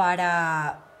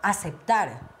para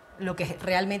aceptar lo que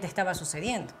realmente estaba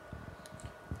sucediendo?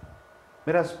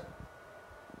 Verás,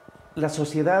 la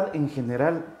sociedad en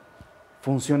general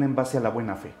funciona en base a la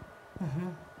buena fe.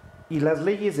 Y las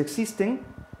leyes existen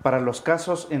para los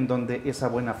casos en donde esa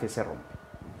buena fe se rompe.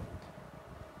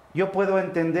 Yo puedo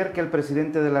entender que el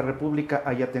presidente de la República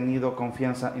haya tenido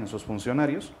confianza en sus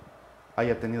funcionarios,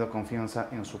 haya tenido confianza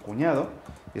en su cuñado,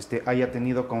 haya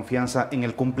tenido confianza en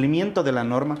el cumplimiento de la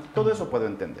norma, todo eso puedo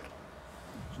entender.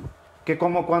 Que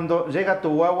como cuando llega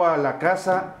tu guagua a la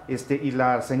casa y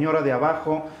la señora de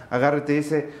abajo agarra y te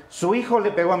dice, su hijo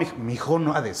le pegó a mi hijo. Mi hijo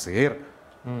no ha de ser,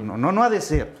 no ha de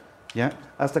ser, ¿ya?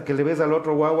 Hasta que le ves al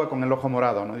otro guagua con el ojo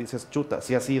morado, ¿no? Y dices, chuta,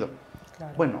 sí ha sido.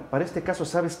 Claro. Bueno, para este caso,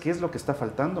 ¿sabes qué es lo que está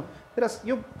faltando? Verás,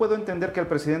 yo puedo entender que el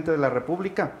presidente de la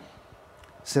República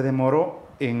se demoró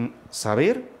en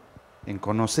saber, en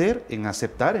conocer, en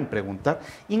aceptar, en preguntar,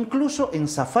 incluso en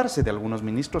zafarse de algunos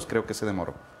ministros, creo que se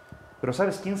demoró. Pero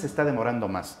 ¿sabes quién se está demorando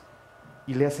más?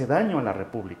 Y le hace daño a la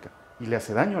República, y le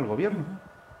hace daño al gobierno.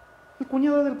 El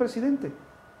cuñado del presidente.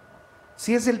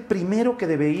 Si es el primero que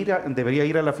debería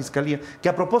ir a la Fiscalía, que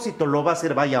a propósito lo va a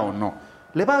hacer, vaya o no.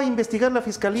 ¿Le va a investigar la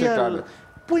Fiscalía? Sí, claro.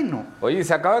 Bueno. Oye,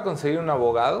 ¿se acaba de conseguir un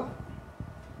abogado?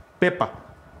 Pepa.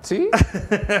 ¿Sí?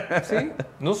 Sí.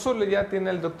 No solo ya tiene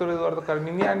el doctor Eduardo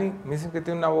Carminiani, me dicen que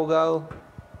tiene un abogado,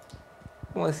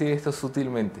 ¿cómo decir esto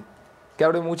sutilmente? Que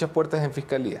abre muchas puertas en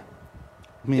Fiscalía.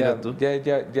 Mira Ya, tú.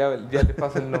 ya le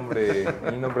pasa el nombre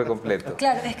completo.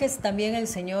 Claro, es que también el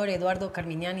señor Eduardo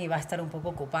Carmignani va a estar un poco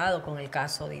ocupado con el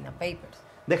caso de INA Papers.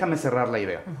 Déjame cerrar la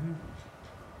idea.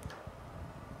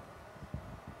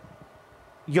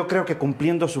 Yo creo que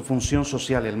cumpliendo su función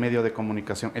social, el medio de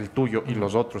comunicación, el tuyo y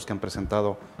los otros que han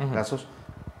presentado casos,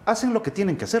 hacen lo que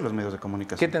tienen que hacer los medios de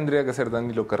comunicación. ¿Qué tendría que hacer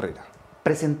Danilo Carrera?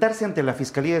 Presentarse ante la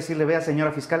fiscalía y decirle, vea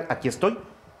señora fiscal, aquí estoy,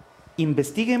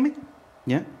 investígueme,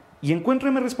 ¿ya? Y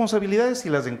encuéntreme responsabilidades si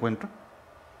las encuentro.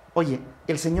 Oye,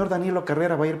 ¿el señor Danilo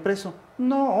Carrera va a ir preso?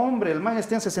 No, hombre, el man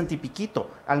está en 60 y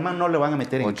piquito. Al man no le van a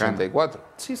meter en 84.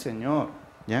 cana. Sí, señor,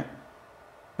 ¿ya?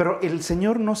 Pero el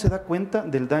señor no se da cuenta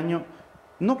del daño,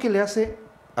 no que le hace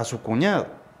a su cuñado,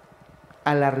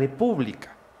 a la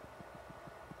República.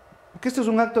 Porque esto es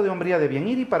un acto de hombría de bien,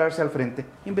 ir y pararse al frente.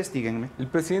 Investíguenme. El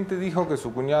presidente dijo que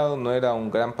su cuñado no era un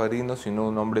gran padrino, sino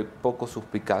un hombre poco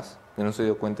suspicaz, que no se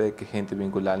dio cuenta de que gente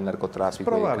vinculada al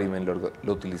narcotráfico y al crimen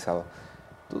lo utilizaba.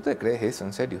 ¿Tú te crees eso,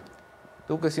 en serio?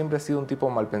 Tú que siempre has sido un tipo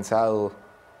mal pensado,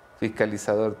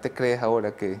 fiscalizador, ¿te crees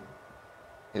ahora que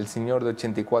el señor de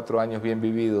 84 años bien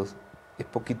vividos es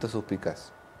poquito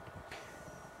suspicaz?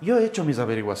 Yo he hecho mis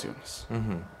averiguaciones.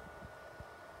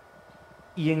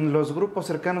 Y en los grupos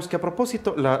cercanos, que a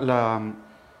propósito, la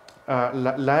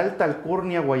alta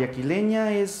alcurnia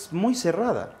guayaquileña es muy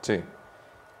cerrada. Sí.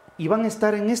 Y van a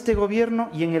estar en este gobierno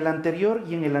y en el anterior,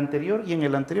 y en el anterior, y en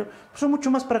el anterior. Son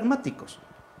mucho más pragmáticos.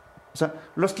 O sea,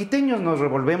 los quiteños nos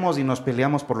revolvemos y nos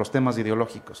peleamos por los temas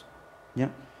ideológicos, ¿ya?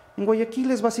 En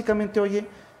Guayaquil es básicamente, oye,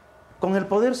 con el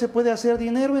poder se puede hacer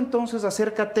dinero, entonces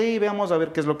acércate y veamos a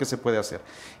ver qué es lo que se puede hacer.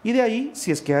 Y de ahí,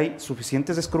 si es que hay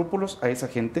suficientes escrúpulos, a esa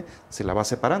gente se la va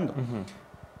separando.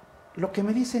 Lo que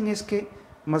me dicen es que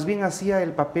más bien hacía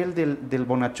el papel del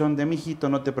bonachón de mijito,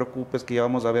 no te preocupes, que ya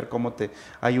vamos a ver cómo te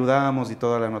ayudamos y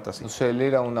toda la nota así. O sea, él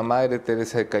era una madre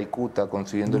Teresa de Calcuta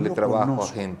consiguiéndole trabajo a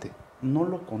gente. No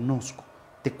lo conozco.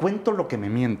 Te cuento lo que me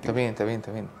mienten. Está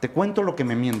bien. Te cuento lo que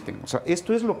me mienten. O sea,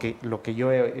 esto es lo que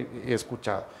yo he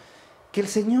escuchado. Que el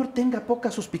señor tenga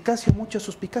poca suspicacia o mucha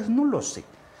suspicacia, no lo sé.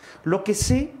 Lo que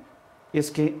sé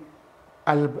es que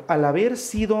al haber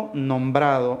sido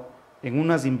nombrado en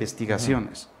unas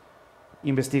investigaciones,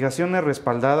 investigaciones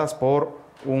respaldadas por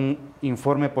un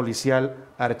informe policial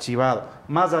archivado,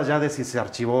 más allá de si se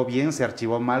archivó bien, se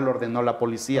archivó mal, lo ordenó la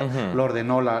policía, lo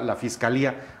ordenó la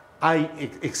fiscalía,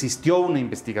 existió una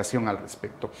investigación al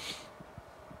respecto.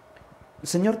 El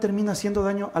señor termina haciendo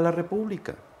daño a la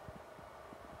República.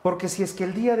 Porque si es que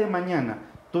el día de mañana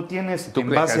tú tienes, en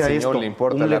base a esto, le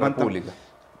importa a la República?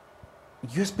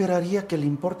 Yo esperaría que le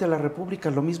importe a la República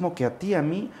lo mismo que a ti, a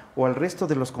mí o al resto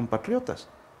de los compatriotas.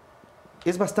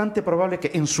 Es bastante probable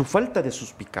que en su falta de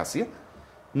suspicacia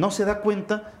no se da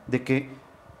cuenta de que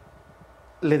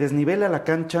le desnivela la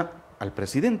cancha al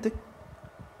presidente,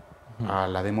 a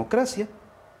la democracia,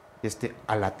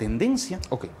 a la tendencia.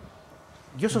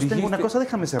 Yo sostengo una cosa,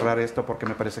 déjame cerrar esto porque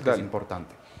me parece que es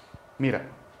importante. Mira,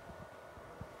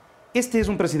 este es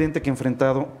un presidente que ha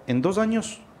enfrentado en 2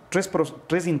 años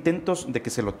 3 intentos de que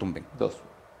se lo tumben. 2.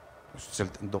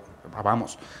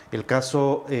 Vamos, el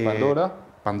caso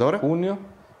Pandora, Junio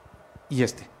y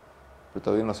este. Pero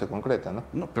todavía no se concreta, ¿no?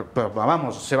 No, pero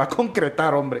vamos, se va a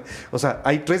concretar, hombre. O sea,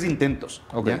 hay 3 intentos.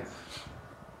 ¿Ya?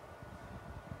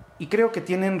 Y creo que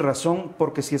tienen razón,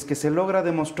 porque si es que se logra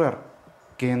demostrar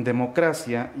que en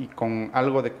democracia y con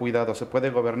algo de cuidado se puede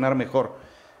gobernar mejor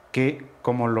que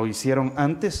como lo hicieron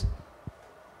antes,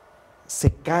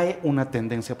 se cae una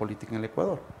tendencia política en el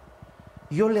Ecuador.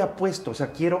 Yo le apuesto, o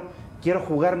sea, quiero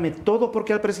jugarme todo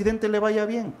porque al presidente le vaya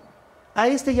bien. A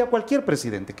este y a cualquier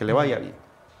presidente que le vaya bien.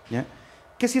 ¿Ya?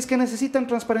 Que si es que necesitan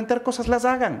transparentar cosas, las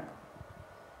hagan.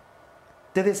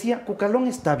 Te decía, Cucalón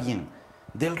está bien.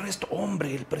 Del resto,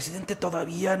 hombre, el presidente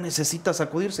todavía necesita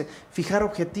sacudirse, fijar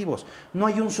objetivos. No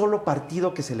hay un solo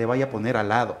partido que se le vaya a poner al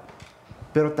lado.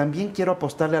 Pero también quiero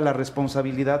apostarle a la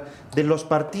responsabilidad de los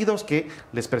partidos que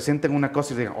les presenten una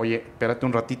cosa y digan, oye, espérate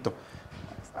un ratito,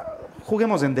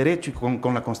 juguemos en derecho y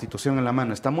con la Constitución en la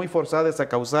mano. Está muy forzada esa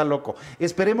causa, loco.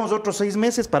 Esperemos otros 6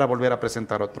 meses para volver a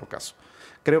presentar otro caso.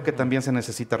 Creo que también se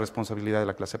necesita responsabilidad de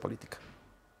la clase política.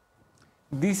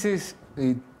 Dices,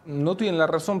 no tienen la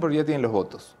razón, pero ya tienen los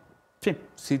votos. Sí.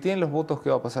 Si tienen los votos, ¿qué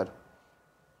va a pasar?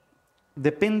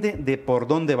 Depende de por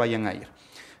dónde vayan a ir.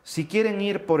 Si quieren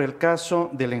ir por el caso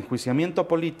del enjuiciamiento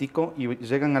político y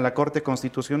llegan a la Corte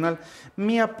Constitucional,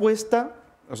 mi apuesta,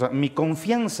 o sea, mi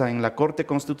confianza en la Corte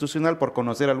Constitucional, por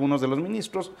conocer a algunos de los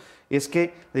ministros, es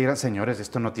que le dirán, señores,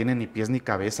 esto no tiene ni pies ni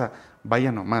cabeza,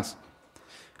 vaya nomás.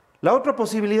 La otra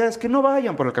posibilidad es que no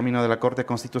vayan por el camino de la Corte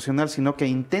Constitucional, sino que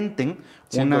intenten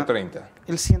 130.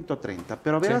 El 130.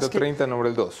 Pero verás 130 nombre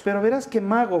el 2. Pero verás que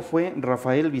mago fue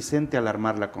Rafael Vicente al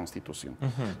armar la Constitución.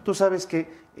 Tú sabes que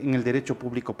en el derecho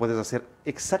público puedes hacer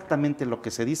exactamente lo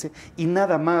que se dice y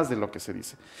nada más de lo que se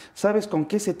dice. ¿Sabes con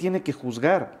qué se tiene que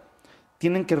juzgar?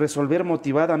 Tienen que resolver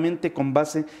motivadamente con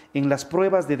base en las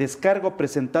pruebas de descargo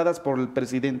presentadas por el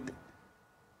presidente.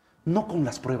 No con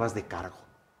las pruebas de cargo,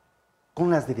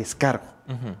 con las de descargo.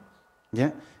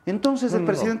 ¿Ya? Entonces el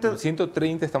presidente... No,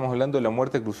 130 estamos hablando de la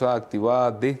muerte cruzada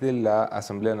activada desde la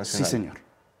Asamblea Nacional. Sí, señor.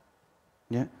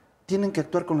 ¿Ya? Tienen que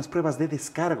actuar con las pruebas de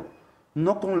descargo,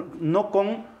 no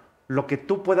con lo que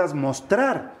tú puedas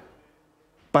mostrar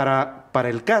para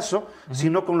el caso,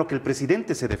 sino con lo que el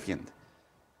presidente se defiende.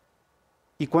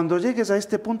 Y cuando llegues a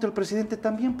este punto, el presidente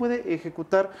también puede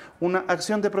ejecutar una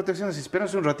acción de protección. Si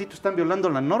espérense un ratito, están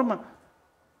violando la norma.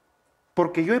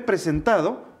 Porque yo he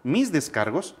presentado mis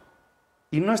descargos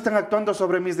y no están actuando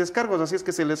sobre mis descargos, así es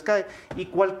que se les cae. Y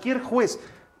cualquier juez,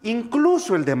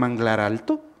 incluso el de Manglar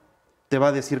Alto, te va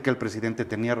a decir que el presidente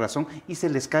tenía razón y se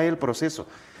les cae el proceso.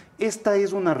 Esta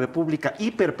es una república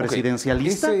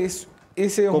hiperpresidencialista.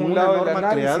 Ese es con un una lado del norma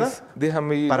análisis. creada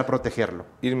Déjame para protegerlo.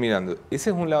 Ir mirando.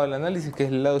 Ese es un lado del análisis que es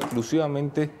el lado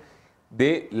exclusivamente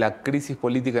de la crisis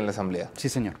política en la Asamblea. Sí,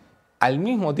 señor. Al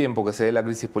mismo tiempo que se dé la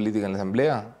crisis política en la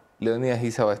Asamblea, Leonidas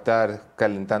Issa va a estar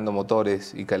calentando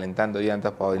motores y calentando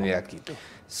llantas para venir aquí.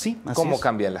 Sí, así ¿Cómo es.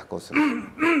 cambian las cosas?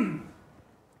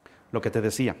 Lo que te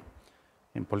decía,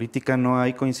 en política no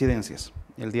hay coincidencias.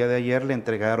 El día de ayer le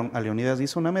entregaron a Leonidas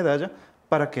Issa una medalla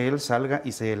para que él salga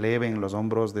y se eleve en los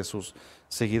hombros de sus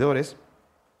seguidores.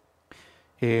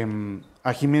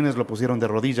 A Jiménez lo pusieron de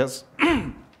rodillas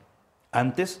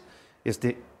antes,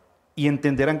 y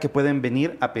entenderán que pueden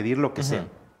venir a pedir lo que sea.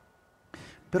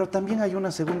 Pero también hay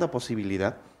una segunda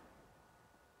posibilidad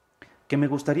que me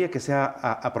gustaría que sea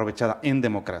aprovechada en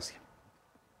democracia.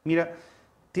 Mira,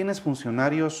 tienes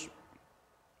funcionarios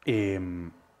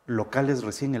locales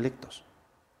recién electos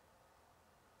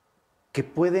que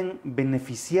pueden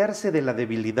beneficiarse de la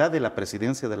debilidad de la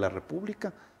presidencia de la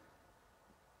República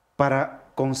para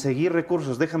conseguir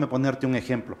recursos. Déjame ponerte un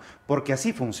ejemplo, porque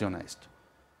así funciona esto.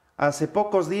 Hace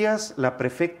pocos días la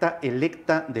prefecta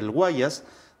electa del Guayas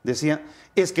decía,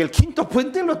 es que el quinto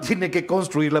puente lo tiene que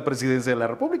construir la presidencia de la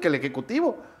República, el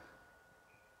Ejecutivo.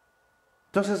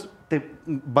 Entonces te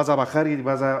vas a bajar y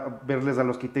vas a verles a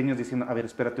los quiteños diciendo, a ver,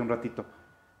 espérate un ratito.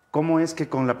 ¿Cómo es que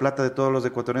con la plata de todos los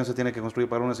ecuatorianos se tiene que construir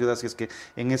para una ciudad si es que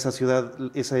en esa ciudad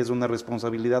esa es una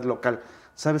responsabilidad local?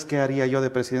 ¿Sabes qué haría yo de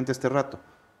presidente este rato?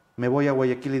 Me voy a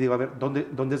Guayaquil y digo, a ver,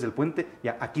 ¿dónde es el puente?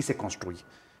 Ya, aquí se construye.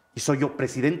 Y soy yo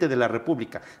presidente de la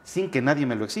República, sin que nadie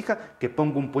me lo exija, que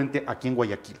ponga un puente aquí en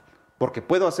Guayaquil. Porque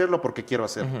puedo hacerlo, porque quiero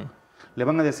hacerlo. Le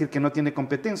van a decir que no tiene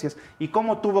competencias. ¿Y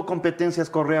cómo tuvo competencias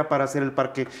Correa para hacer el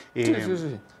parque? Sí.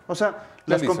 O sea,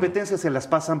 las competencias se las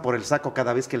pasan por el saco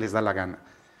cada vez que les da la gana.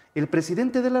 El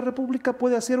presidente de la República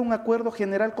puede hacer un acuerdo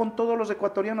general con todos los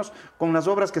ecuatorianos con las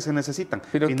obras que se necesitan.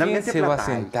 Pero finalmente, ¿quién se va a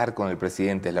sentar con el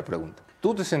presidente? Es la pregunta.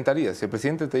 Tú te sentarías. Si el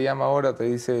presidente te llama ahora, te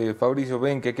dice, Fabricio,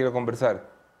 ven, que quiero conversar.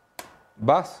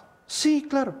 ¿Vas? Sí,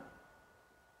 claro.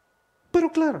 Pero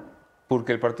claro.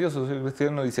 Porque el Partido Social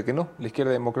Cristiano dice que no, la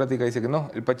Izquierda Democrática dice que no,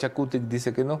 el Pachacutic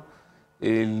dice que no,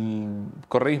 el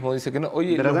correísmo dice que no.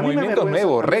 Oye, Verás, los movimientos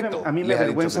nuevos, reto. A mí me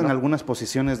avergüenzan algunas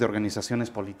posiciones de organizaciones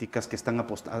políticas que están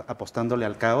apostándole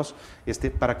al caos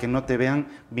para que no te vean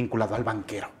vinculado al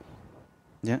banquero.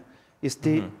 ¿Ya?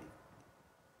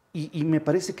 Y me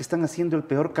parece que están haciendo el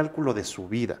peor cálculo de su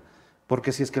vida,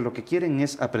 porque si es que lo que quieren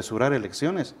es apresurar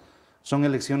elecciones, son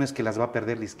elecciones que las va a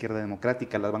perder la Izquierda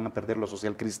Democrática, las van a perder los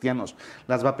socialcristianos,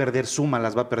 las va a perder Suma,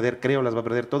 las va a perder Creo, las va a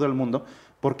perder todo el mundo,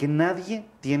 porque nadie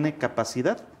tiene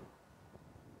capacidad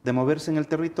de moverse en el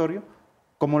territorio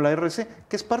como la RC,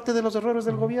 que es parte de los errores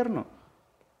del gobierno.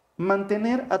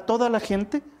 Mantener a toda la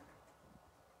gente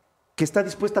que está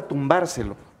dispuesta a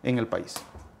tumbárselo en el país.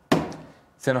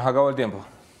 Se nos acabó el tiempo.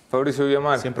 Fabricio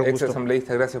Villamar, Siempre un gusto. ex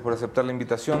asambleísta, gracias por aceptar la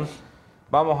invitación.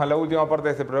 Vamos a la última parte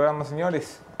de este programa,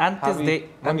 señores. Antes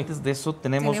de eso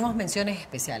tenemos menciones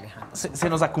especiales. Se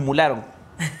nos acumularon.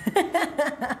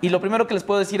 Y lo primero que les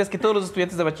puedo decir es que todos los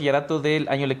estudiantes de bachillerato del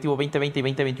año lectivo 2020 y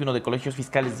 2021 de colegios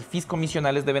fiscales y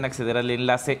fiscomisionales deben acceder al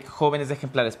enlace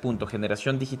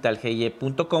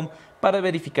jóvenesejemplares.generaciondigitalgie.com para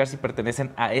verificar si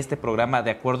pertenecen a este programa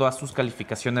de acuerdo a sus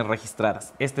calificaciones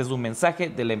registradas. Este es un mensaje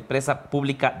de la empresa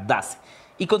pública DACE.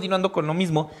 Y continuando con lo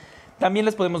mismo, también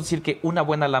les podemos decir que una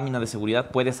buena lámina de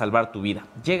seguridad puede salvar tu vida.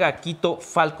 Llega a Quito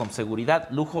Falcom, seguridad,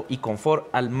 lujo y confort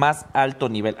al más alto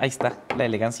nivel. Ahí está, la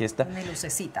elegancia está. Una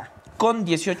lucecita. Con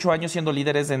 18 años siendo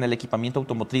líderes en el equipamiento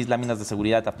automotriz, láminas de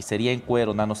seguridad, tapicería en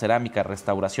cuero, nanocerámica,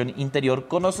 restauración interior,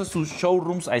 conoce sus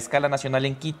showrooms a escala nacional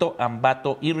en Quito,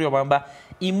 Ambato y Riobamba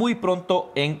y muy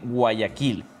pronto en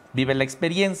Guayaquil. Vive la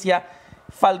experiencia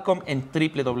Falcom en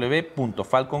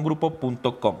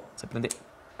www.falcongrupo.com. Se prende.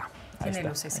 Tiene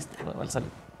luces. Salir.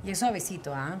 Y es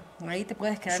suavecito, ¿ah? Ahí te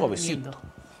puedes quedar Suavecito.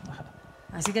 durmiendo.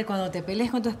 Así que cuando te pelees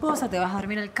con tu esposa, te vas a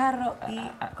dormir al carro y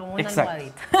como una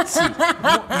almohadita. Sí,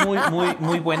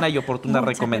 muy buena y oportuna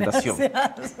recomendación.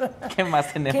 Gracias. ¿Qué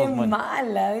más tenemos, Qué Moni?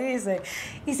 mala, dice.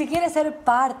 Y si quieres ser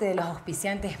parte de los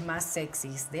auspiciantes más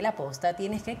sexys de La Posta,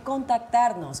 tienes que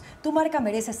contactarnos. Tu marca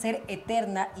merece ser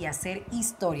eterna y hacer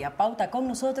historia. Pauta con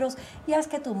nosotros y haz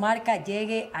que tu marca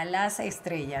llegue a las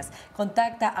estrellas.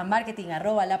 Contacta a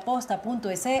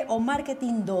marketing@laposta.es o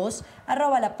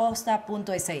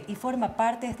marketing2@laposta.es y forma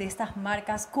parte de estas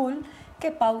marcas cool que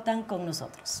pautan con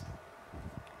nosotros.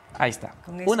 Ahí está.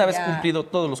 Con eso Una vez ya- cumplido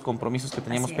todos los compromisos que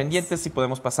teníamos Así es. pendientes, y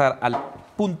podemos pasar al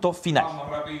punto final. Vamos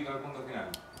rapidito al punto final.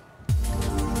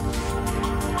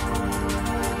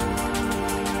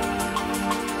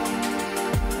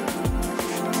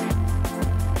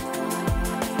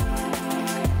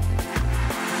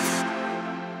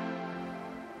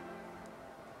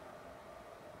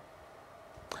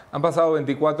 Han pasado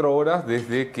 24 horas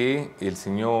desde que el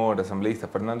señor asambleísta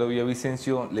Fernando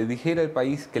Villavicencio le dijera al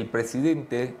país que el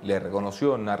presidente le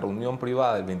reconoció en una reunión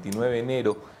privada el 29 de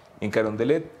enero en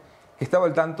Carondelet que estaba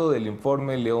al tanto del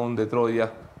informe León de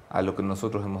Troya, a lo que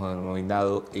nosotros hemos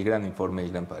denominado el gran informe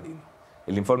del Gran Padrino.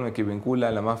 El informe que vincula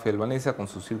a la mafia albanesa con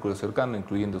su círculo cercano,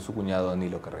 incluyendo su cuñado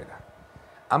Danilo Carrera.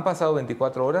 Han pasado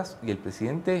 24 horas y el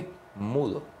presidente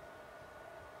mudo.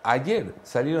 Ayer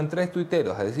salieron 3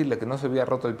 tuiteros a decirle que no se había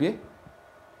roto el pie.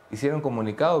 Hicieron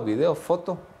comunicados, videos,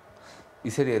 fotos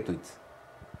y serie de tweets.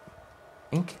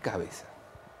 ¿En qué cabeza?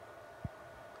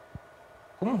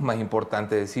 ¿Cómo es más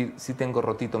importante decir si tengo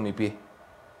rotito mi pie?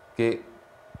 Que,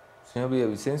 señor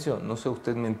Villavicencio, no sea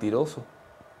usted mentiroso.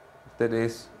 Usted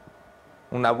es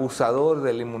un abusador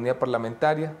de la inmunidad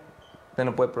parlamentaria. Usted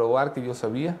no puede probar que yo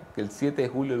sabía que el 7 de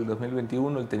julio del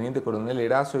 2021 el teniente coronel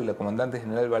Erazo y la comandante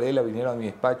general Varela vinieron a mi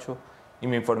despacho y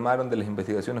me informaron de las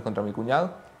investigaciones contra mi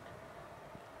cuñado.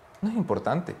 No es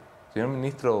importante. Señor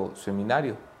ministro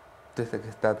Seminario, usted que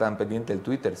está tan pendiente del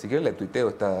Twitter, si quiere le tuiteo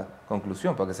esta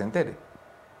conclusión para que se entere.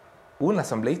 Un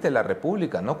asambleísta de la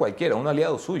República, no cualquiera, un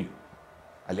aliado suyo,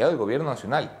 aliado del gobierno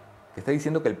nacional, que está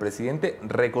diciendo que el presidente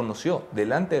reconoció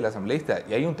delante del asambleísta,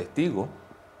 y hay un testigo,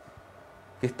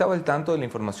 que estaba al tanto de la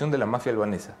información de la mafia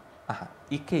albanesa. Ajá,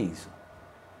 ¿y qué hizo?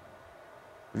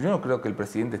 Yo no creo que el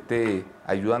presidente esté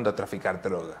ayudando a traficar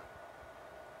droga.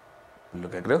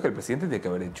 Lo que creo es que el presidente tiene que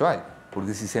haber hecho algo,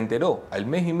 porque si se enteró al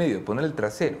mes y medio de poner el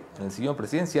trasero en el sillón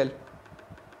presidencial,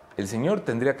 el señor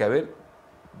tendría que haber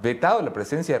vetado la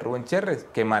presencia de Rubén Cherres,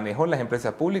 que manejó las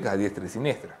empresas públicas a diestra y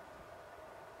siniestra.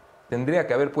 Tendría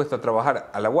que haber puesto a trabajar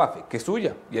a la UAFE, que es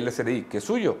suya, y el SRI, que es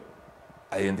suyo,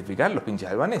 a identificar los pinches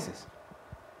albaneses.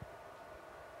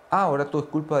 Ahora todo es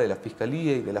culpa de la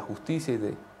Fiscalía y de la Justicia y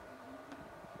de...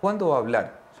 ¿Cuándo va a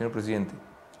hablar, señor presidente?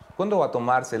 ¿Cuándo va a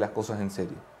tomarse las cosas en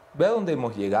serio? Vea dónde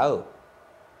hemos llegado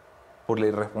por la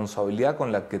irresponsabilidad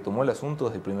con la que tomó el asunto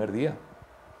desde el primer día.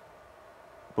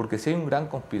 Porque si hay un gran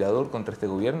conspirador contra este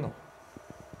gobierno,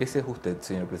 ese es usted,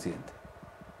 señor presidente.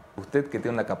 Usted que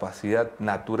tiene una capacidad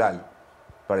natural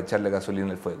para echarle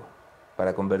gasolina al fuego,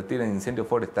 para convertir en incendio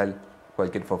forestal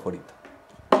cualquier fosforito.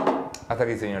 Hasta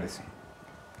aquí, señores.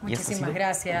 Muchísimas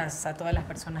gracias a todas las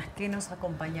personas que nos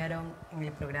acompañaron en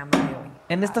el programa de hoy.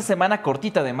 En esta semana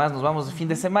cortita, además, nos vamos de fin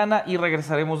de semana y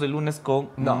regresaremos el lunes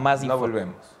con más No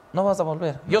volvemos. No vas a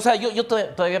volver. Yo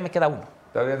todavía me queda uno.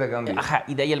 Todavía te queda un día. Ajá,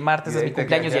 y de ahí el martes es mi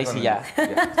cumpleaños y ahí sí ya.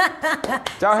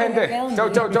 Chao, gente. Chao,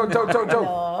 chao, chao, chao, chao,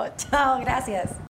 chao. Chao, gracias.